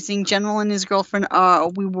uprising. General and his girlfriend,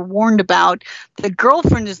 we were warned about. The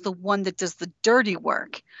girlfriend is the one that does the dirty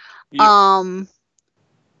work. Yep.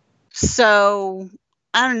 So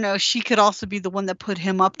I don't know. She could also be the one that put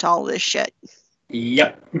him up to all this shit.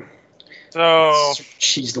 Yep. So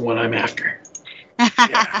she's the one I'm after.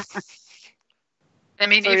 Yeah. I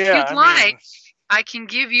mean, if you'd like, I can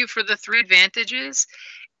give you for the 3 advantages.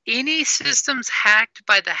 Any systems hacked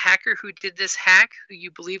by the hacker who did this hack, who you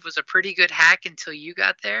believe was a pretty good hack until you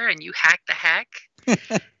got there and you hacked the hack,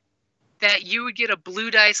 that you would get a blue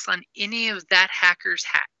dice on any of that hacker's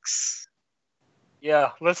hacks.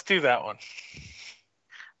 Yeah, let's do that one.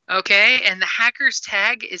 Okay, and the hacker's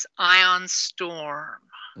tag is Ion Storm.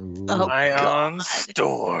 Oh, Ion God.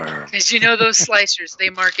 Storm. Because those slicers, they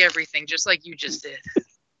mark everything, just like you just did.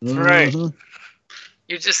 Right.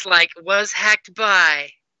 You're just like, was hacked by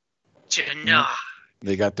Janah.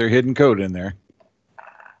 They got their hidden code in there.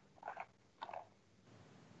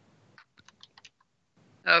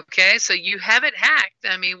 Okay, so you have it hacked.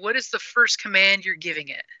 I mean, what is the first command you're giving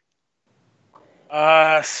it?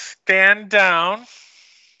 Stand down.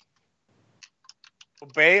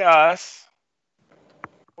 Obey us.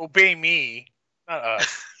 Obey me, not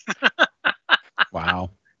us. Wow.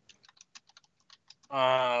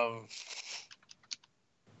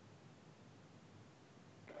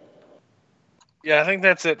 Yeah, I think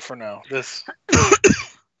that's it for now. This.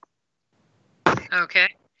 Okay.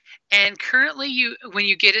 And currently, when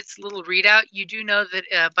you get its little readout, you do know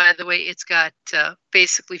that, by the way, it's got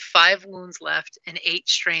basically 5 wounds left and 8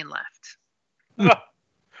 strain left. You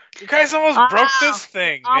guys almost broke this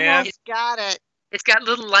thing, man. Almost got it. It's got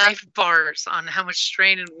little life bars on how much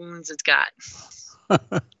strain and wounds it's got.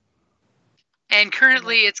 And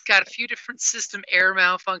currently, it's got a few different system error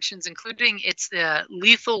malfunctions, including its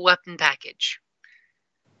lethal weapon package.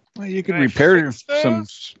 Well, you could repair some.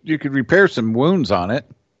 You could repair some wounds on it.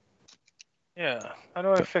 Yeah, how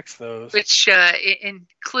do I fix those? Which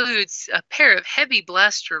includes a pair of heavy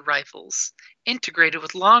blaster rifles integrated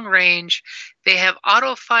with long range. They have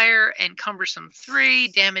auto fire and cumbersome 3,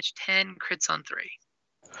 damage 10, crits on 3.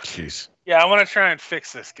 Jeez. Yeah, I want to try and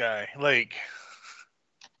fix this guy. Like,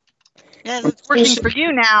 yeah, it's working for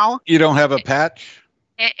you now. You don't have a patch?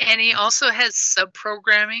 And he also has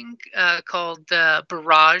sub-programming called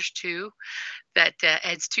Barrage 2 that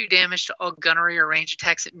adds 2 damage to all gunnery or range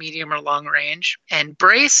attacks at medium or long range, and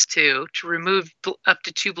Brace 2 to remove up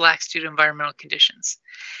to 2 blacks due to environmental conditions.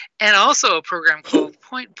 And also a program called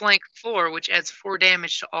Point Blank 4, which adds 4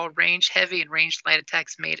 damage to all ranged heavy and ranged light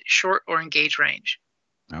attacks made at short or engaged range.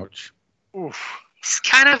 Ouch. oof. It's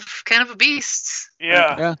kind of a beast.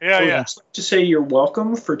 Yeah. I'd like to say you're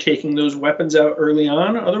welcome for taking those weapons out early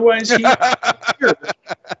on. Otherwise, Yeah,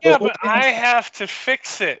 but I have to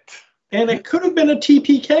fix it. And it could have been a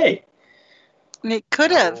TPK. It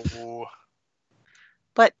could have, Oh.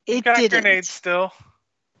 but it Got didn't. grenades still.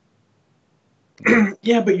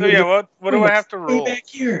 Yeah, but So yeah, what do I have to Way roll? back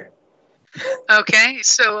here. Okay,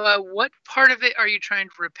 so what part of it are you trying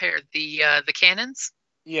to repair? The cannons?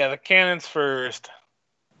 Yeah, the cannons first.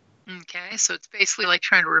 Okay, so it's basically like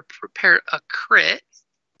trying to repair a crit.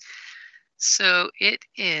 So it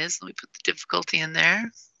is. Let me put the difficulty in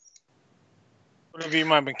there. Would it be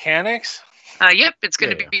my mechanics? Yep, it's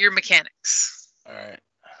going to Yeah. be your mechanics. All right.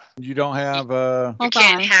 You don't have You Hold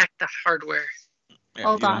can't on. hack the hardware.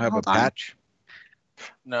 Hold you don't on, have hold a on. patch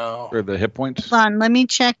No. for the hit points. Hold on. Let me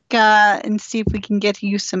check and see if we can get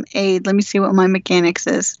you some aid. Let me see what my mechanics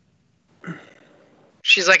is.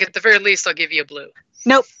 She's like, at the very least, I'll give you a blue.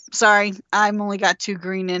 Nope. Sorry. I've only got 2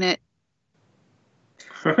 green in it.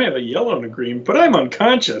 I have a yellow and a green, but I'm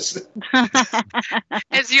unconscious.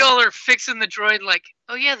 As you all are fixing the droid, like,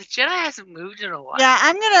 oh yeah, the Jedi hasn't moved in a while. Yeah,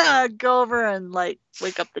 I'm gonna go over and like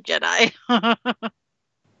wake up the Jedi.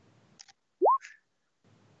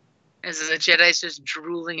 As the Jedi's just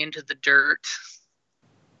drooling into the dirt.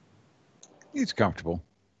 He's comfortable.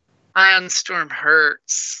 Ion Storm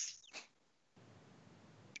hurts.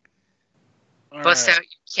 All Bust right. out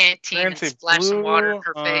your canteen and Nancy, splash some water in blue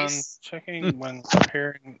her on face. checking when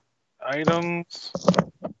repairing items.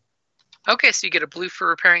 Okay, so you get a blue for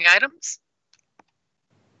repairing items.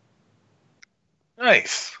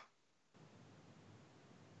 Nice.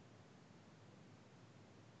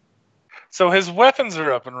 So his weapons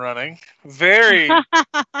are up and running very,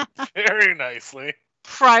 very nicely.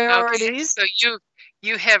 Priorities. Okay, so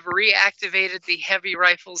you have reactivated the heavy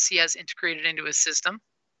rifles he has integrated into his system.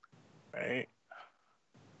 Right.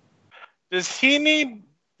 Does he need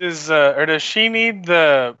or does she need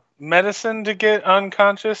the medicine to get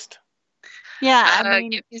unconscious? Yeah, I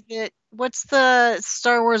mean, yep. is it? What's the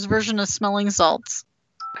Star Wars version of smelling salts?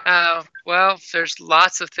 Well, there's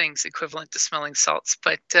lots of things equivalent to smelling salts,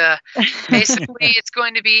 but basically it's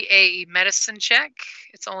going to be a medicine check.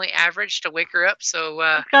 It's only average to wake her up, so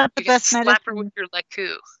got the you can best slap her with medicine. your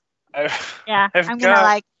leku. Yeah,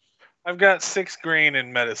 I've got 6 green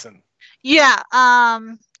in medicine. Yeah,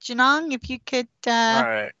 Janong, if you could All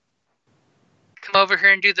right. Come over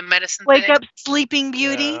here and do the medicine wake thing. up Sleeping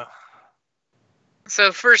Beauty. Yeah.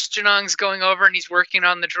 So first Janong's going over and he's working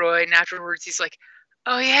on the droid, and afterwards he's like,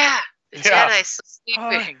 oh yeah, the Jedi's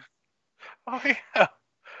sleeping. Oh yeah.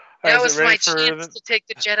 That was my chance to take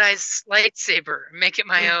the Jedi's lightsaber and make it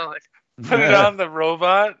my own. Put it on the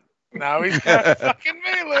robot. Now he's got fucking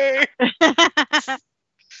melee.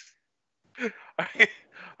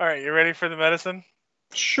 All right, you ready for the medicine?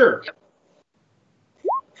 Sure. Yep.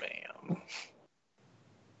 Bam.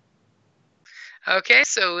 Okay,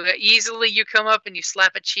 so easily you come up and you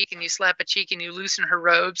slap a cheek and you slap a cheek and you loosen her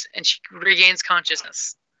robes and she regains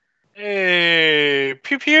consciousness. Hey,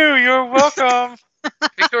 pew pew, you're welcome.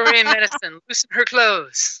 Victorian medicine, loosen her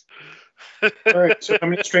clothes. All right, so how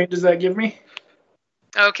many strain does that give me?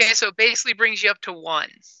 Okay, so it basically brings you up to 1.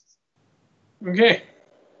 Okay.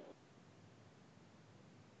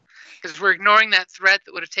 Because we're ignoring that threat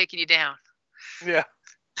that would have taken you down. Yeah.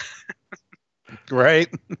 Right.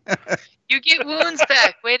 You get wounds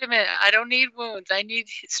back. Wait a minute. I don't need wounds. I need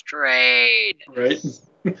strain. Right.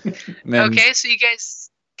 Then, Okay, so you guys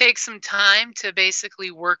take some time to basically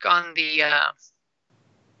work on the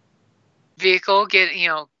vehicle, get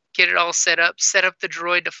it all set up the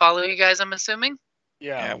droid to follow you guys, I'm assuming.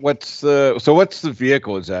 Yeah. what's the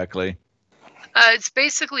vehicle exactly? It's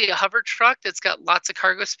basically a hover truck that's got lots of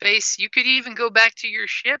cargo space. You could even go back to your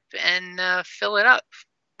ship and fill it up.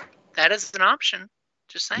 That is an option.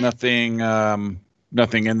 Just saying. Nothing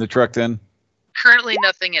in the truck then? Currently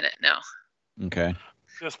nothing in it, no. Okay.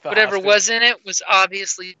 Just the Whatever hostage. was in it was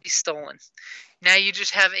obviously stolen. Now you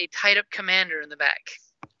just have a tied-up commander in the back.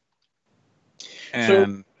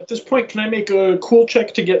 And At this point, can I make a cool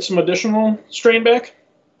check to get some additional strain back?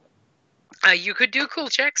 You could do cool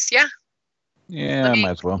checks, yeah. yeah,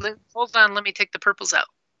 might as well. Hold on, let me take the purples out.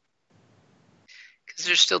 Because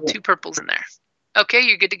there's still 2 purples in there. Okay,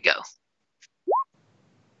 you're good to go.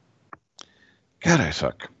 God, I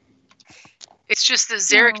suck. It's just that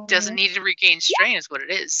Zarek doesn't need to regain strain is what it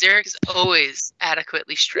is. Zarek is always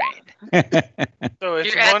adequately strained. So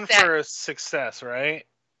it's You're at 1 that- for a success, right?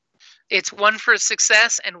 It's 1 for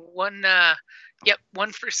success and 1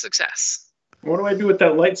 1 for success. What do I do with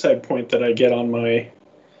that light side point that I get on my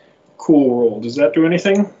cool roll? Does that do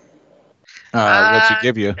anything? What's it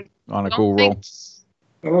give you on a Don't cool think- roll?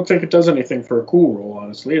 I don't think it does anything for a cool roll,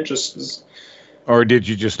 honestly. It just is. Or did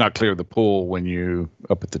you just not clear the pool when you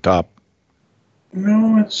up at the top?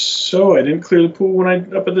 No, it's so. I didn't clear the pool when I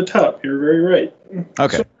up at the top. You're very right.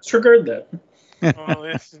 Okay. So disregard that. Well,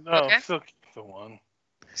 it's, no, Okay. still keep the 1.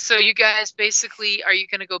 So you guys basically, are you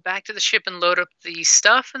going to go back to the ship and load up the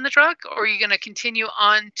stuff in the truck, or are you going to continue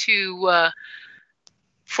on to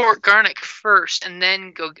Fort Garnick first and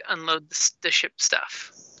then go unload the ship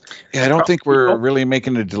stuff? Yeah, I don't think we're really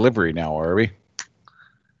making a delivery now, are we?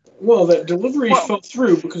 Well, that delivery fell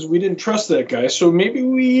through because we didn't trust that guy. So maybe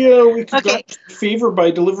we could go favor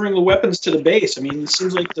by delivering the weapons to the base. I mean, it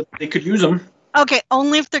seems like they could use them. Okay,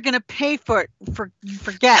 only if they're going to pay for it. You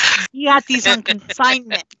forget. We got these on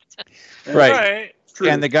consignment. Right.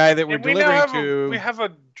 And the guy that we're delivering to... We have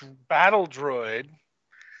a battle droid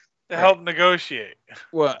to help negotiate.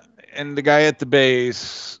 Well, and the guy at the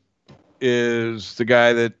base is the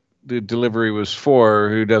guy that the delivery was for,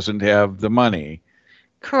 who doesn't have the money.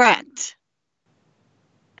 Correct.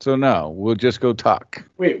 So no, we'll just go talk.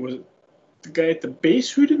 Wait, was it the guy at the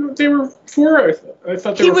base who didn't? They were for? I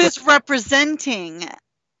thought they he were was representing.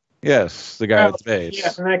 Yes, the guy at the base.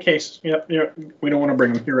 Yeah, in that case, yep. We don't want to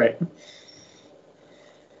bring him. You're right.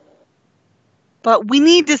 But we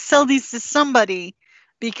need to sell these to somebody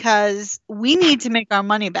because we need to make our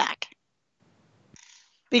money back.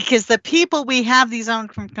 Because the people we have these on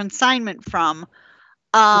consignment from,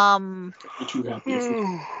 we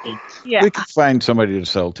could find somebody to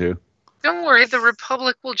sell to. Don't worry, the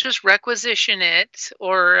Republic will just requisition it,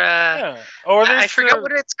 or I forget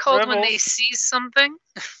what it's called when they seize something.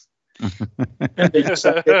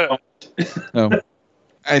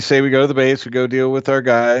 I say we go to the base, we go deal with our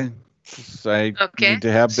guy. I need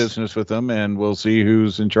to have business with him, and we'll see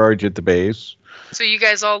who's in charge at the base. So you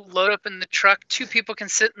guys all load up in the truck. 2 people can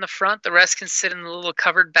sit in the front. The rest can sit in the little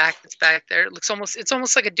covered back that's back there. It's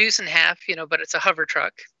almost like a deuce and a half, but it's a hover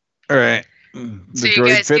truck. All right. The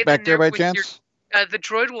droid fit back there by chance? The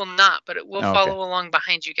droid will not, but it will follow along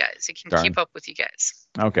behind you guys. It can keep up with you guys.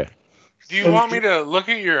 Okay. Do you want me to look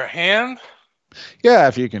at your hand? Yeah,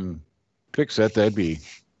 if you can fix that, that'd be...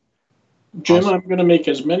 Jim, awesome. I'm going to make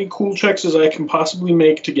as many cool checks as I can possibly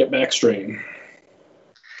make to get back straight.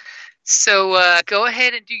 So go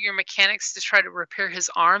ahead and do your mechanics to try to repair his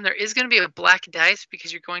arm. There is going to be a black dice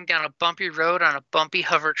because you're going down a bumpy road on a bumpy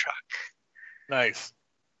hover truck. Nice.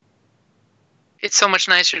 It's so much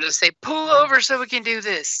nicer to say, pull over so we can do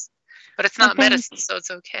this. But it's not medicine, so it's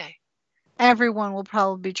okay. Everyone will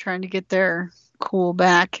probably be trying to get their cool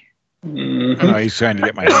back. Mm-hmm. No, he's trying to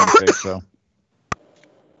get my hand fixed, so...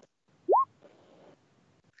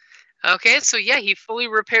 Okay, so yeah, he fully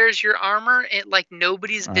repairs your armor like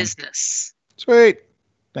nobody's business. Sweet.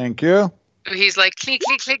 Thank you. He's like, click,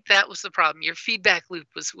 click, click. That was the problem. Your feedback loop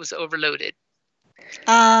was overloaded.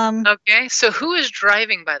 Okay, so who is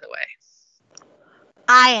driving, by the way?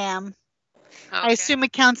 I am. Okay. I assume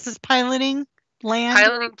it counts as piloting land?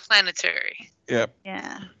 Piloting planetary. Yep.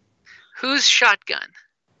 Yeah. Who's shotgun?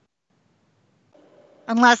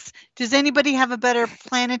 Unless, does anybody have a better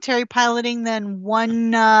planetary piloting than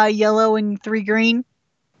 1 yellow and 3 green?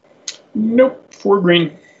 Nope, 4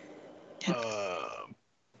 green.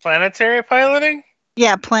 Planetary piloting?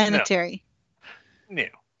 Yeah, planetary. No.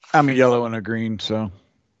 I'm a yellow and a green, so...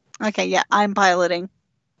 Okay, yeah, I'm piloting.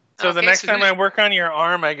 So the next time I work on your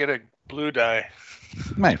arm, I get a blue die.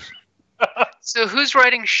 Nice. So who's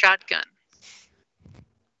riding shotgun?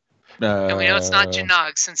 And we know it's not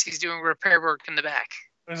Jannog since he's doing repair work in the back.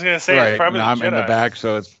 I was going to say, it's probably I'm in the back,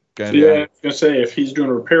 so it's kind of... Yeah, I was going to say, if he's doing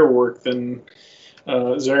repair work, then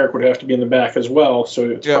Zarek would have to be in the back as well, so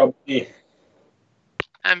it's probably me.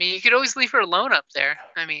 I mean, you could always leave her alone up there.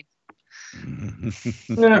 I mean...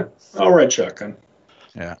 Yeah, I'll ride shotgun.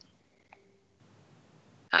 Yeah.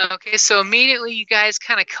 Okay, so immediately you guys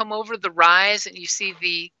kind of come over the rise and you see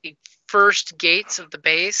the first gates of the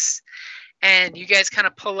base. And you guys kind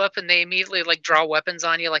of pull up and they immediately like draw weapons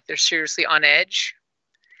on you like they're seriously on edge.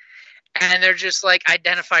 And they're just like,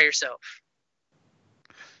 identify yourself.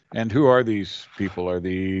 And who are these people? Are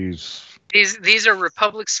these... These are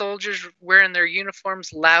Republic soldiers wearing their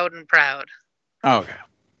uniforms loud and proud. Oh, okay.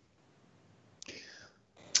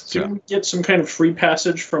 Did we get some kind of free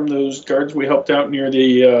passage from those guards we helped out near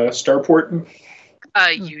the starport?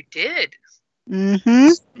 You did. Mm-hmm.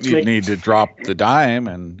 You need to drop the dime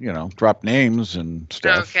and, drop names and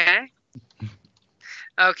stuff. Okay.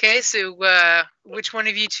 Okay, so which one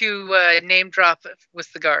of you two name drop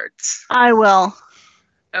with the guards? I will.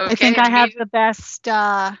 Okay. I think I have the best...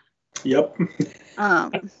 Yep.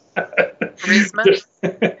 Charisma?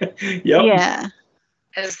 Yep. Yeah.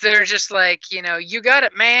 As they're just like, you got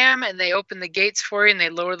it, ma'am, and they open the gates for you and they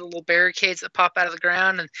lower the little barricades that pop out of the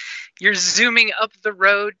ground, and you're zooming up the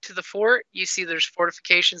road to the fort. You see there's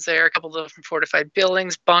fortifications there, a couple of different fortified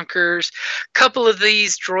buildings, bunkers, a couple of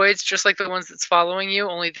these droids, just like the ones that's following you,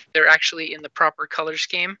 only they're actually in the proper color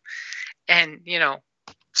scheme. And,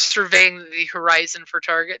 surveying the horizon for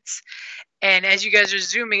targets. And as you guys are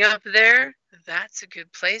zooming up there, that's a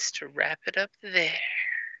good place to wrap it up there.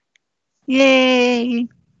 Yay!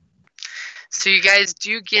 So you guys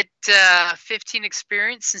do get 15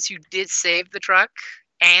 experience since you did save the truck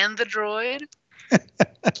and the droid.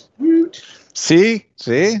 See?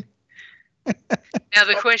 Now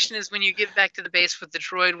the question is, when you get back to the base with the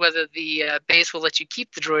droid, whether the base will let you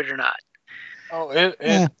keep the droid or not. Oh,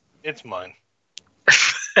 it's mine.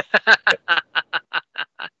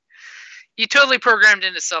 You totally programmed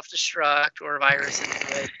into self-destruct or a virus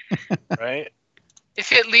into it. Right?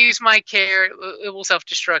 If it leaves my care, it will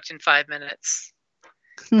self-destruct in 5 minutes.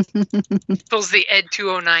 Pulls the Ed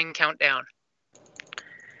 209 countdown.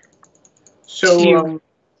 So,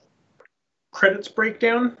 credits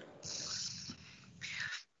breakdown?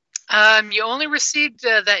 You only received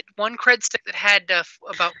that one cred stick that had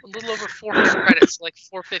about a little over 400 credits, like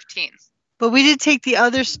 415. But we did take the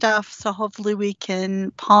other stuff, so hopefully we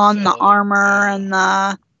can pawn the armor and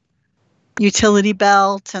the utility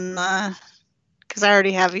belt and the... Because I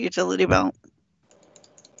already have a utility belt.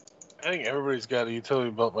 I think everybody's got a utility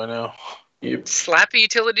belt by now. Yep. Slap a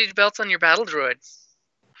utility belt on your battle droid.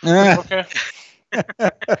 Okay.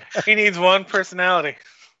 He needs one personality.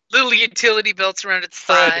 Little utility belts around its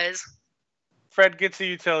thighs. Fred gets a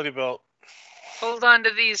utility belt. Hold on to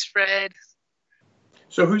these, Fred.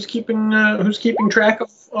 So who's keeping track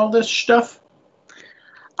of all this stuff?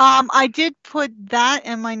 I did put that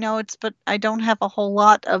in my notes, but I don't have a whole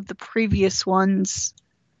lot of the previous ones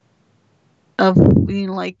of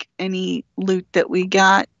like any loot that we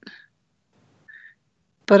got.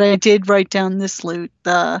 But I did write down this loot,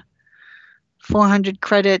 the 400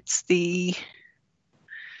 credits, the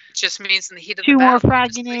Just means in the heat of 2 the more battle.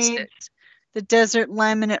 frag grenades, the desert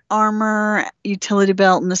laminate armor, utility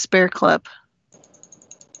belt, and the spare clip.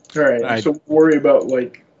 All right. So worry about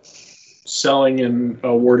like selling and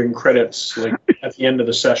awarding credits like at the end of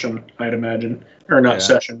the session, I'd imagine, or not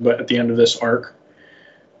session, but at the end of this arc.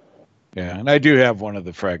 Yeah, and I do have one of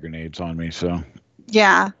the frag grenades on me, so.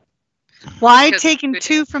 Yeah. Well, I had taken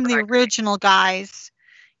 2 from the original guys.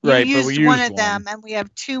 You used one of them, and we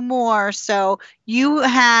have 2 more. So you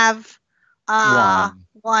have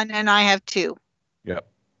one, and I have 2. Yep.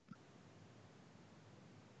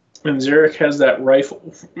 And Zarek has that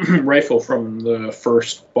rifle from the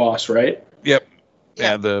first boss, right? Yep.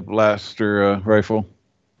 Yeah, the blaster rifle.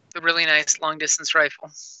 The really nice long distance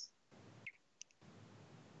rifle.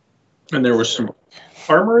 And there was some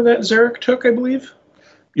armor that Zarek took, I believe.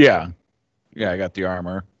 Yeah. Yeah, I got the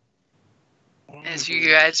armor. As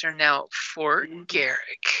you guys are now at Fort Garrick.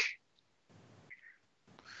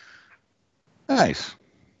 Nice.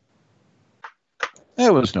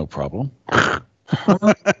 That was no problem.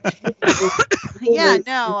 Yeah,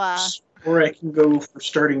 no. Or I can go for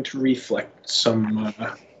starting to reflect some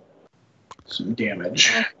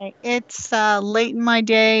damage. Okay. It's late in my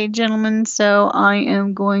day, gentlemen, so I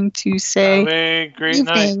am going to say Have a great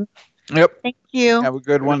evening. night. Yep. Thank you. Have a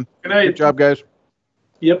good one. Good night. Good job, guys.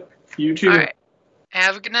 Yep. You too. All right.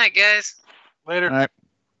 Have a good night, guys. Later. All right.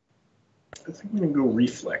 I think I'm going to go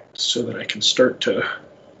reflect so that I can start to...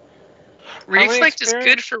 Reflect is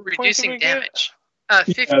good for reducing damage.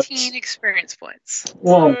 15 experience points.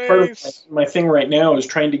 Well, part of my thing right now is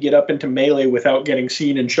trying to get up into melee without getting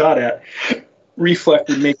seen and shot at. Reflect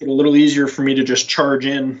would make it a little easier for me to just charge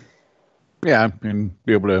in. Yeah, and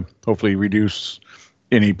be able to hopefully reduce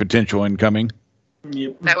any potential incoming.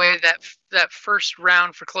 Yep. That way, that first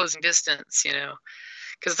round for closing distance,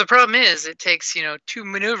 because the problem is it takes 2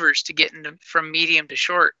 maneuvers to get from medium to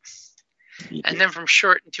short, and then from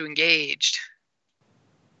short into engaged.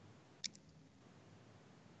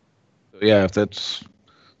 Yeah, if that's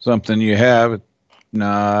something you have, it's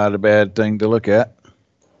not a bad thing to look at.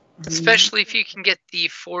 Especially if you can get the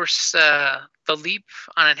force, the leap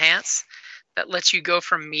on enhance, that lets you go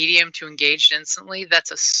from medium to engaged instantly.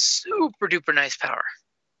 That's a super duper nice power.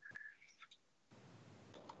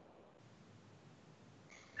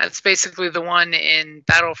 That's basically the one in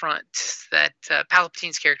Battlefront that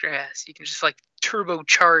Palpatine's character has. You can just like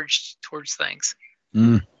turbocharge towards things.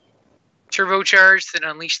 Turbocharge, then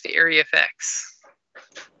unleash the area effects.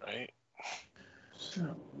 Right.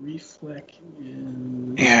 So, reflect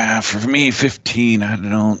is... Yeah, for me, 15, I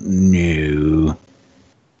don't know.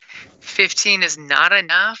 15 is not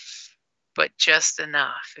enough, but just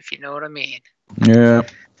enough, if you know what I mean. Yeah.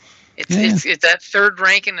 It's that third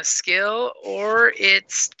rank in a skill, or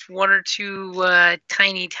it's 1 or 2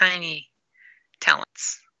 tiny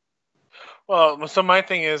talents. Well, so my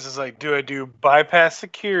thing is like, do I do bypass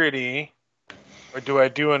security, or do I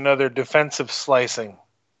do another defensive slicing?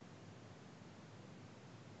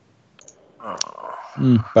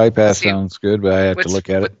 Bypass See, sounds good, but I have to look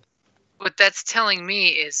at it. What that's telling me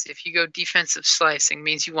is if you go defensive slicing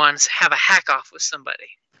means you want to have a hack off with somebody.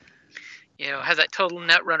 Have that total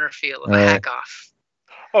net runner feel of a hack off.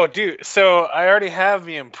 Oh, dude. So I already have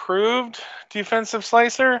the improved defensive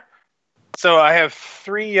slicer. So I have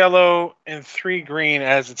 3 yellow and 3 green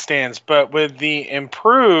as it stands. But with the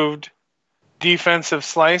improved defensive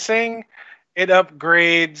slicing, it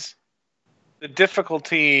upgrades the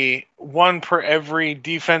difficulty 1 per every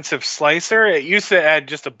defensive slicer. It used to add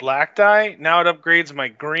just a black die. Now it upgrades my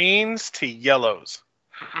greens to yellows.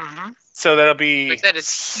 Mm-hmm. So that'll be that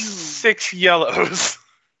is huge. 6 yellows.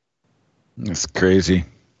 That's crazy.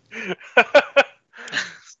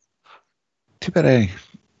 Too bad I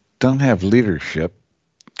don't have leadership.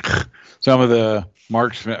 Some of the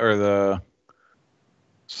marksmen or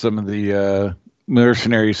some of the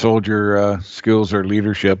mercenary soldier skills are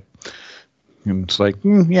leadership. And it's like,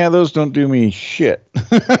 yeah, those don't do me shit.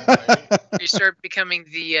 You start becoming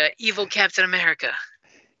the evil Captain America.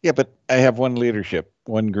 Yeah, but I have 1 leadership,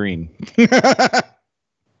 1 green.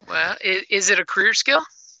 Well, is it a career skill?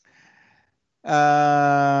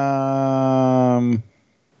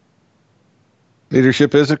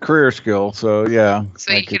 Leadership is a career skill, so yeah.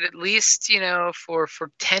 So you could at least, for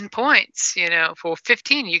 10 points, for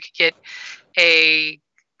 15, you could get a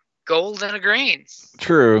gold and a green.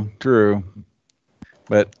 True.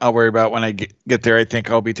 But I'll worry about when I get there. I think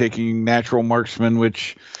I'll be taking natural marksman,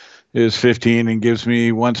 which is 15 and gives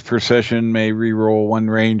me once per session may reroll 1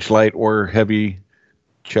 range, light, or heavy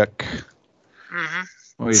check.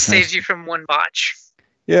 Mm-hmm. Saves you from 1 botch.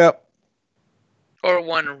 Yep. Or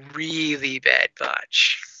 1 really bad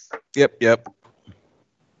botch. Yep. Yes.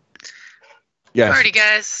 Alrighty,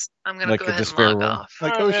 guys. I'm going to go ahead and log off.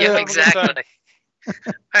 Yep, exactly.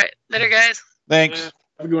 Alright, later, guys. Thanks. Have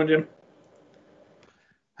a good one, Jim.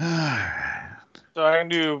 So I can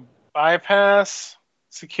do bypass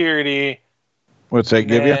security. What's that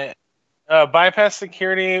give you? Bypass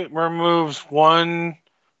security removes 1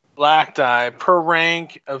 black die per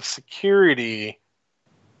rank of security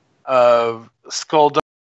of skull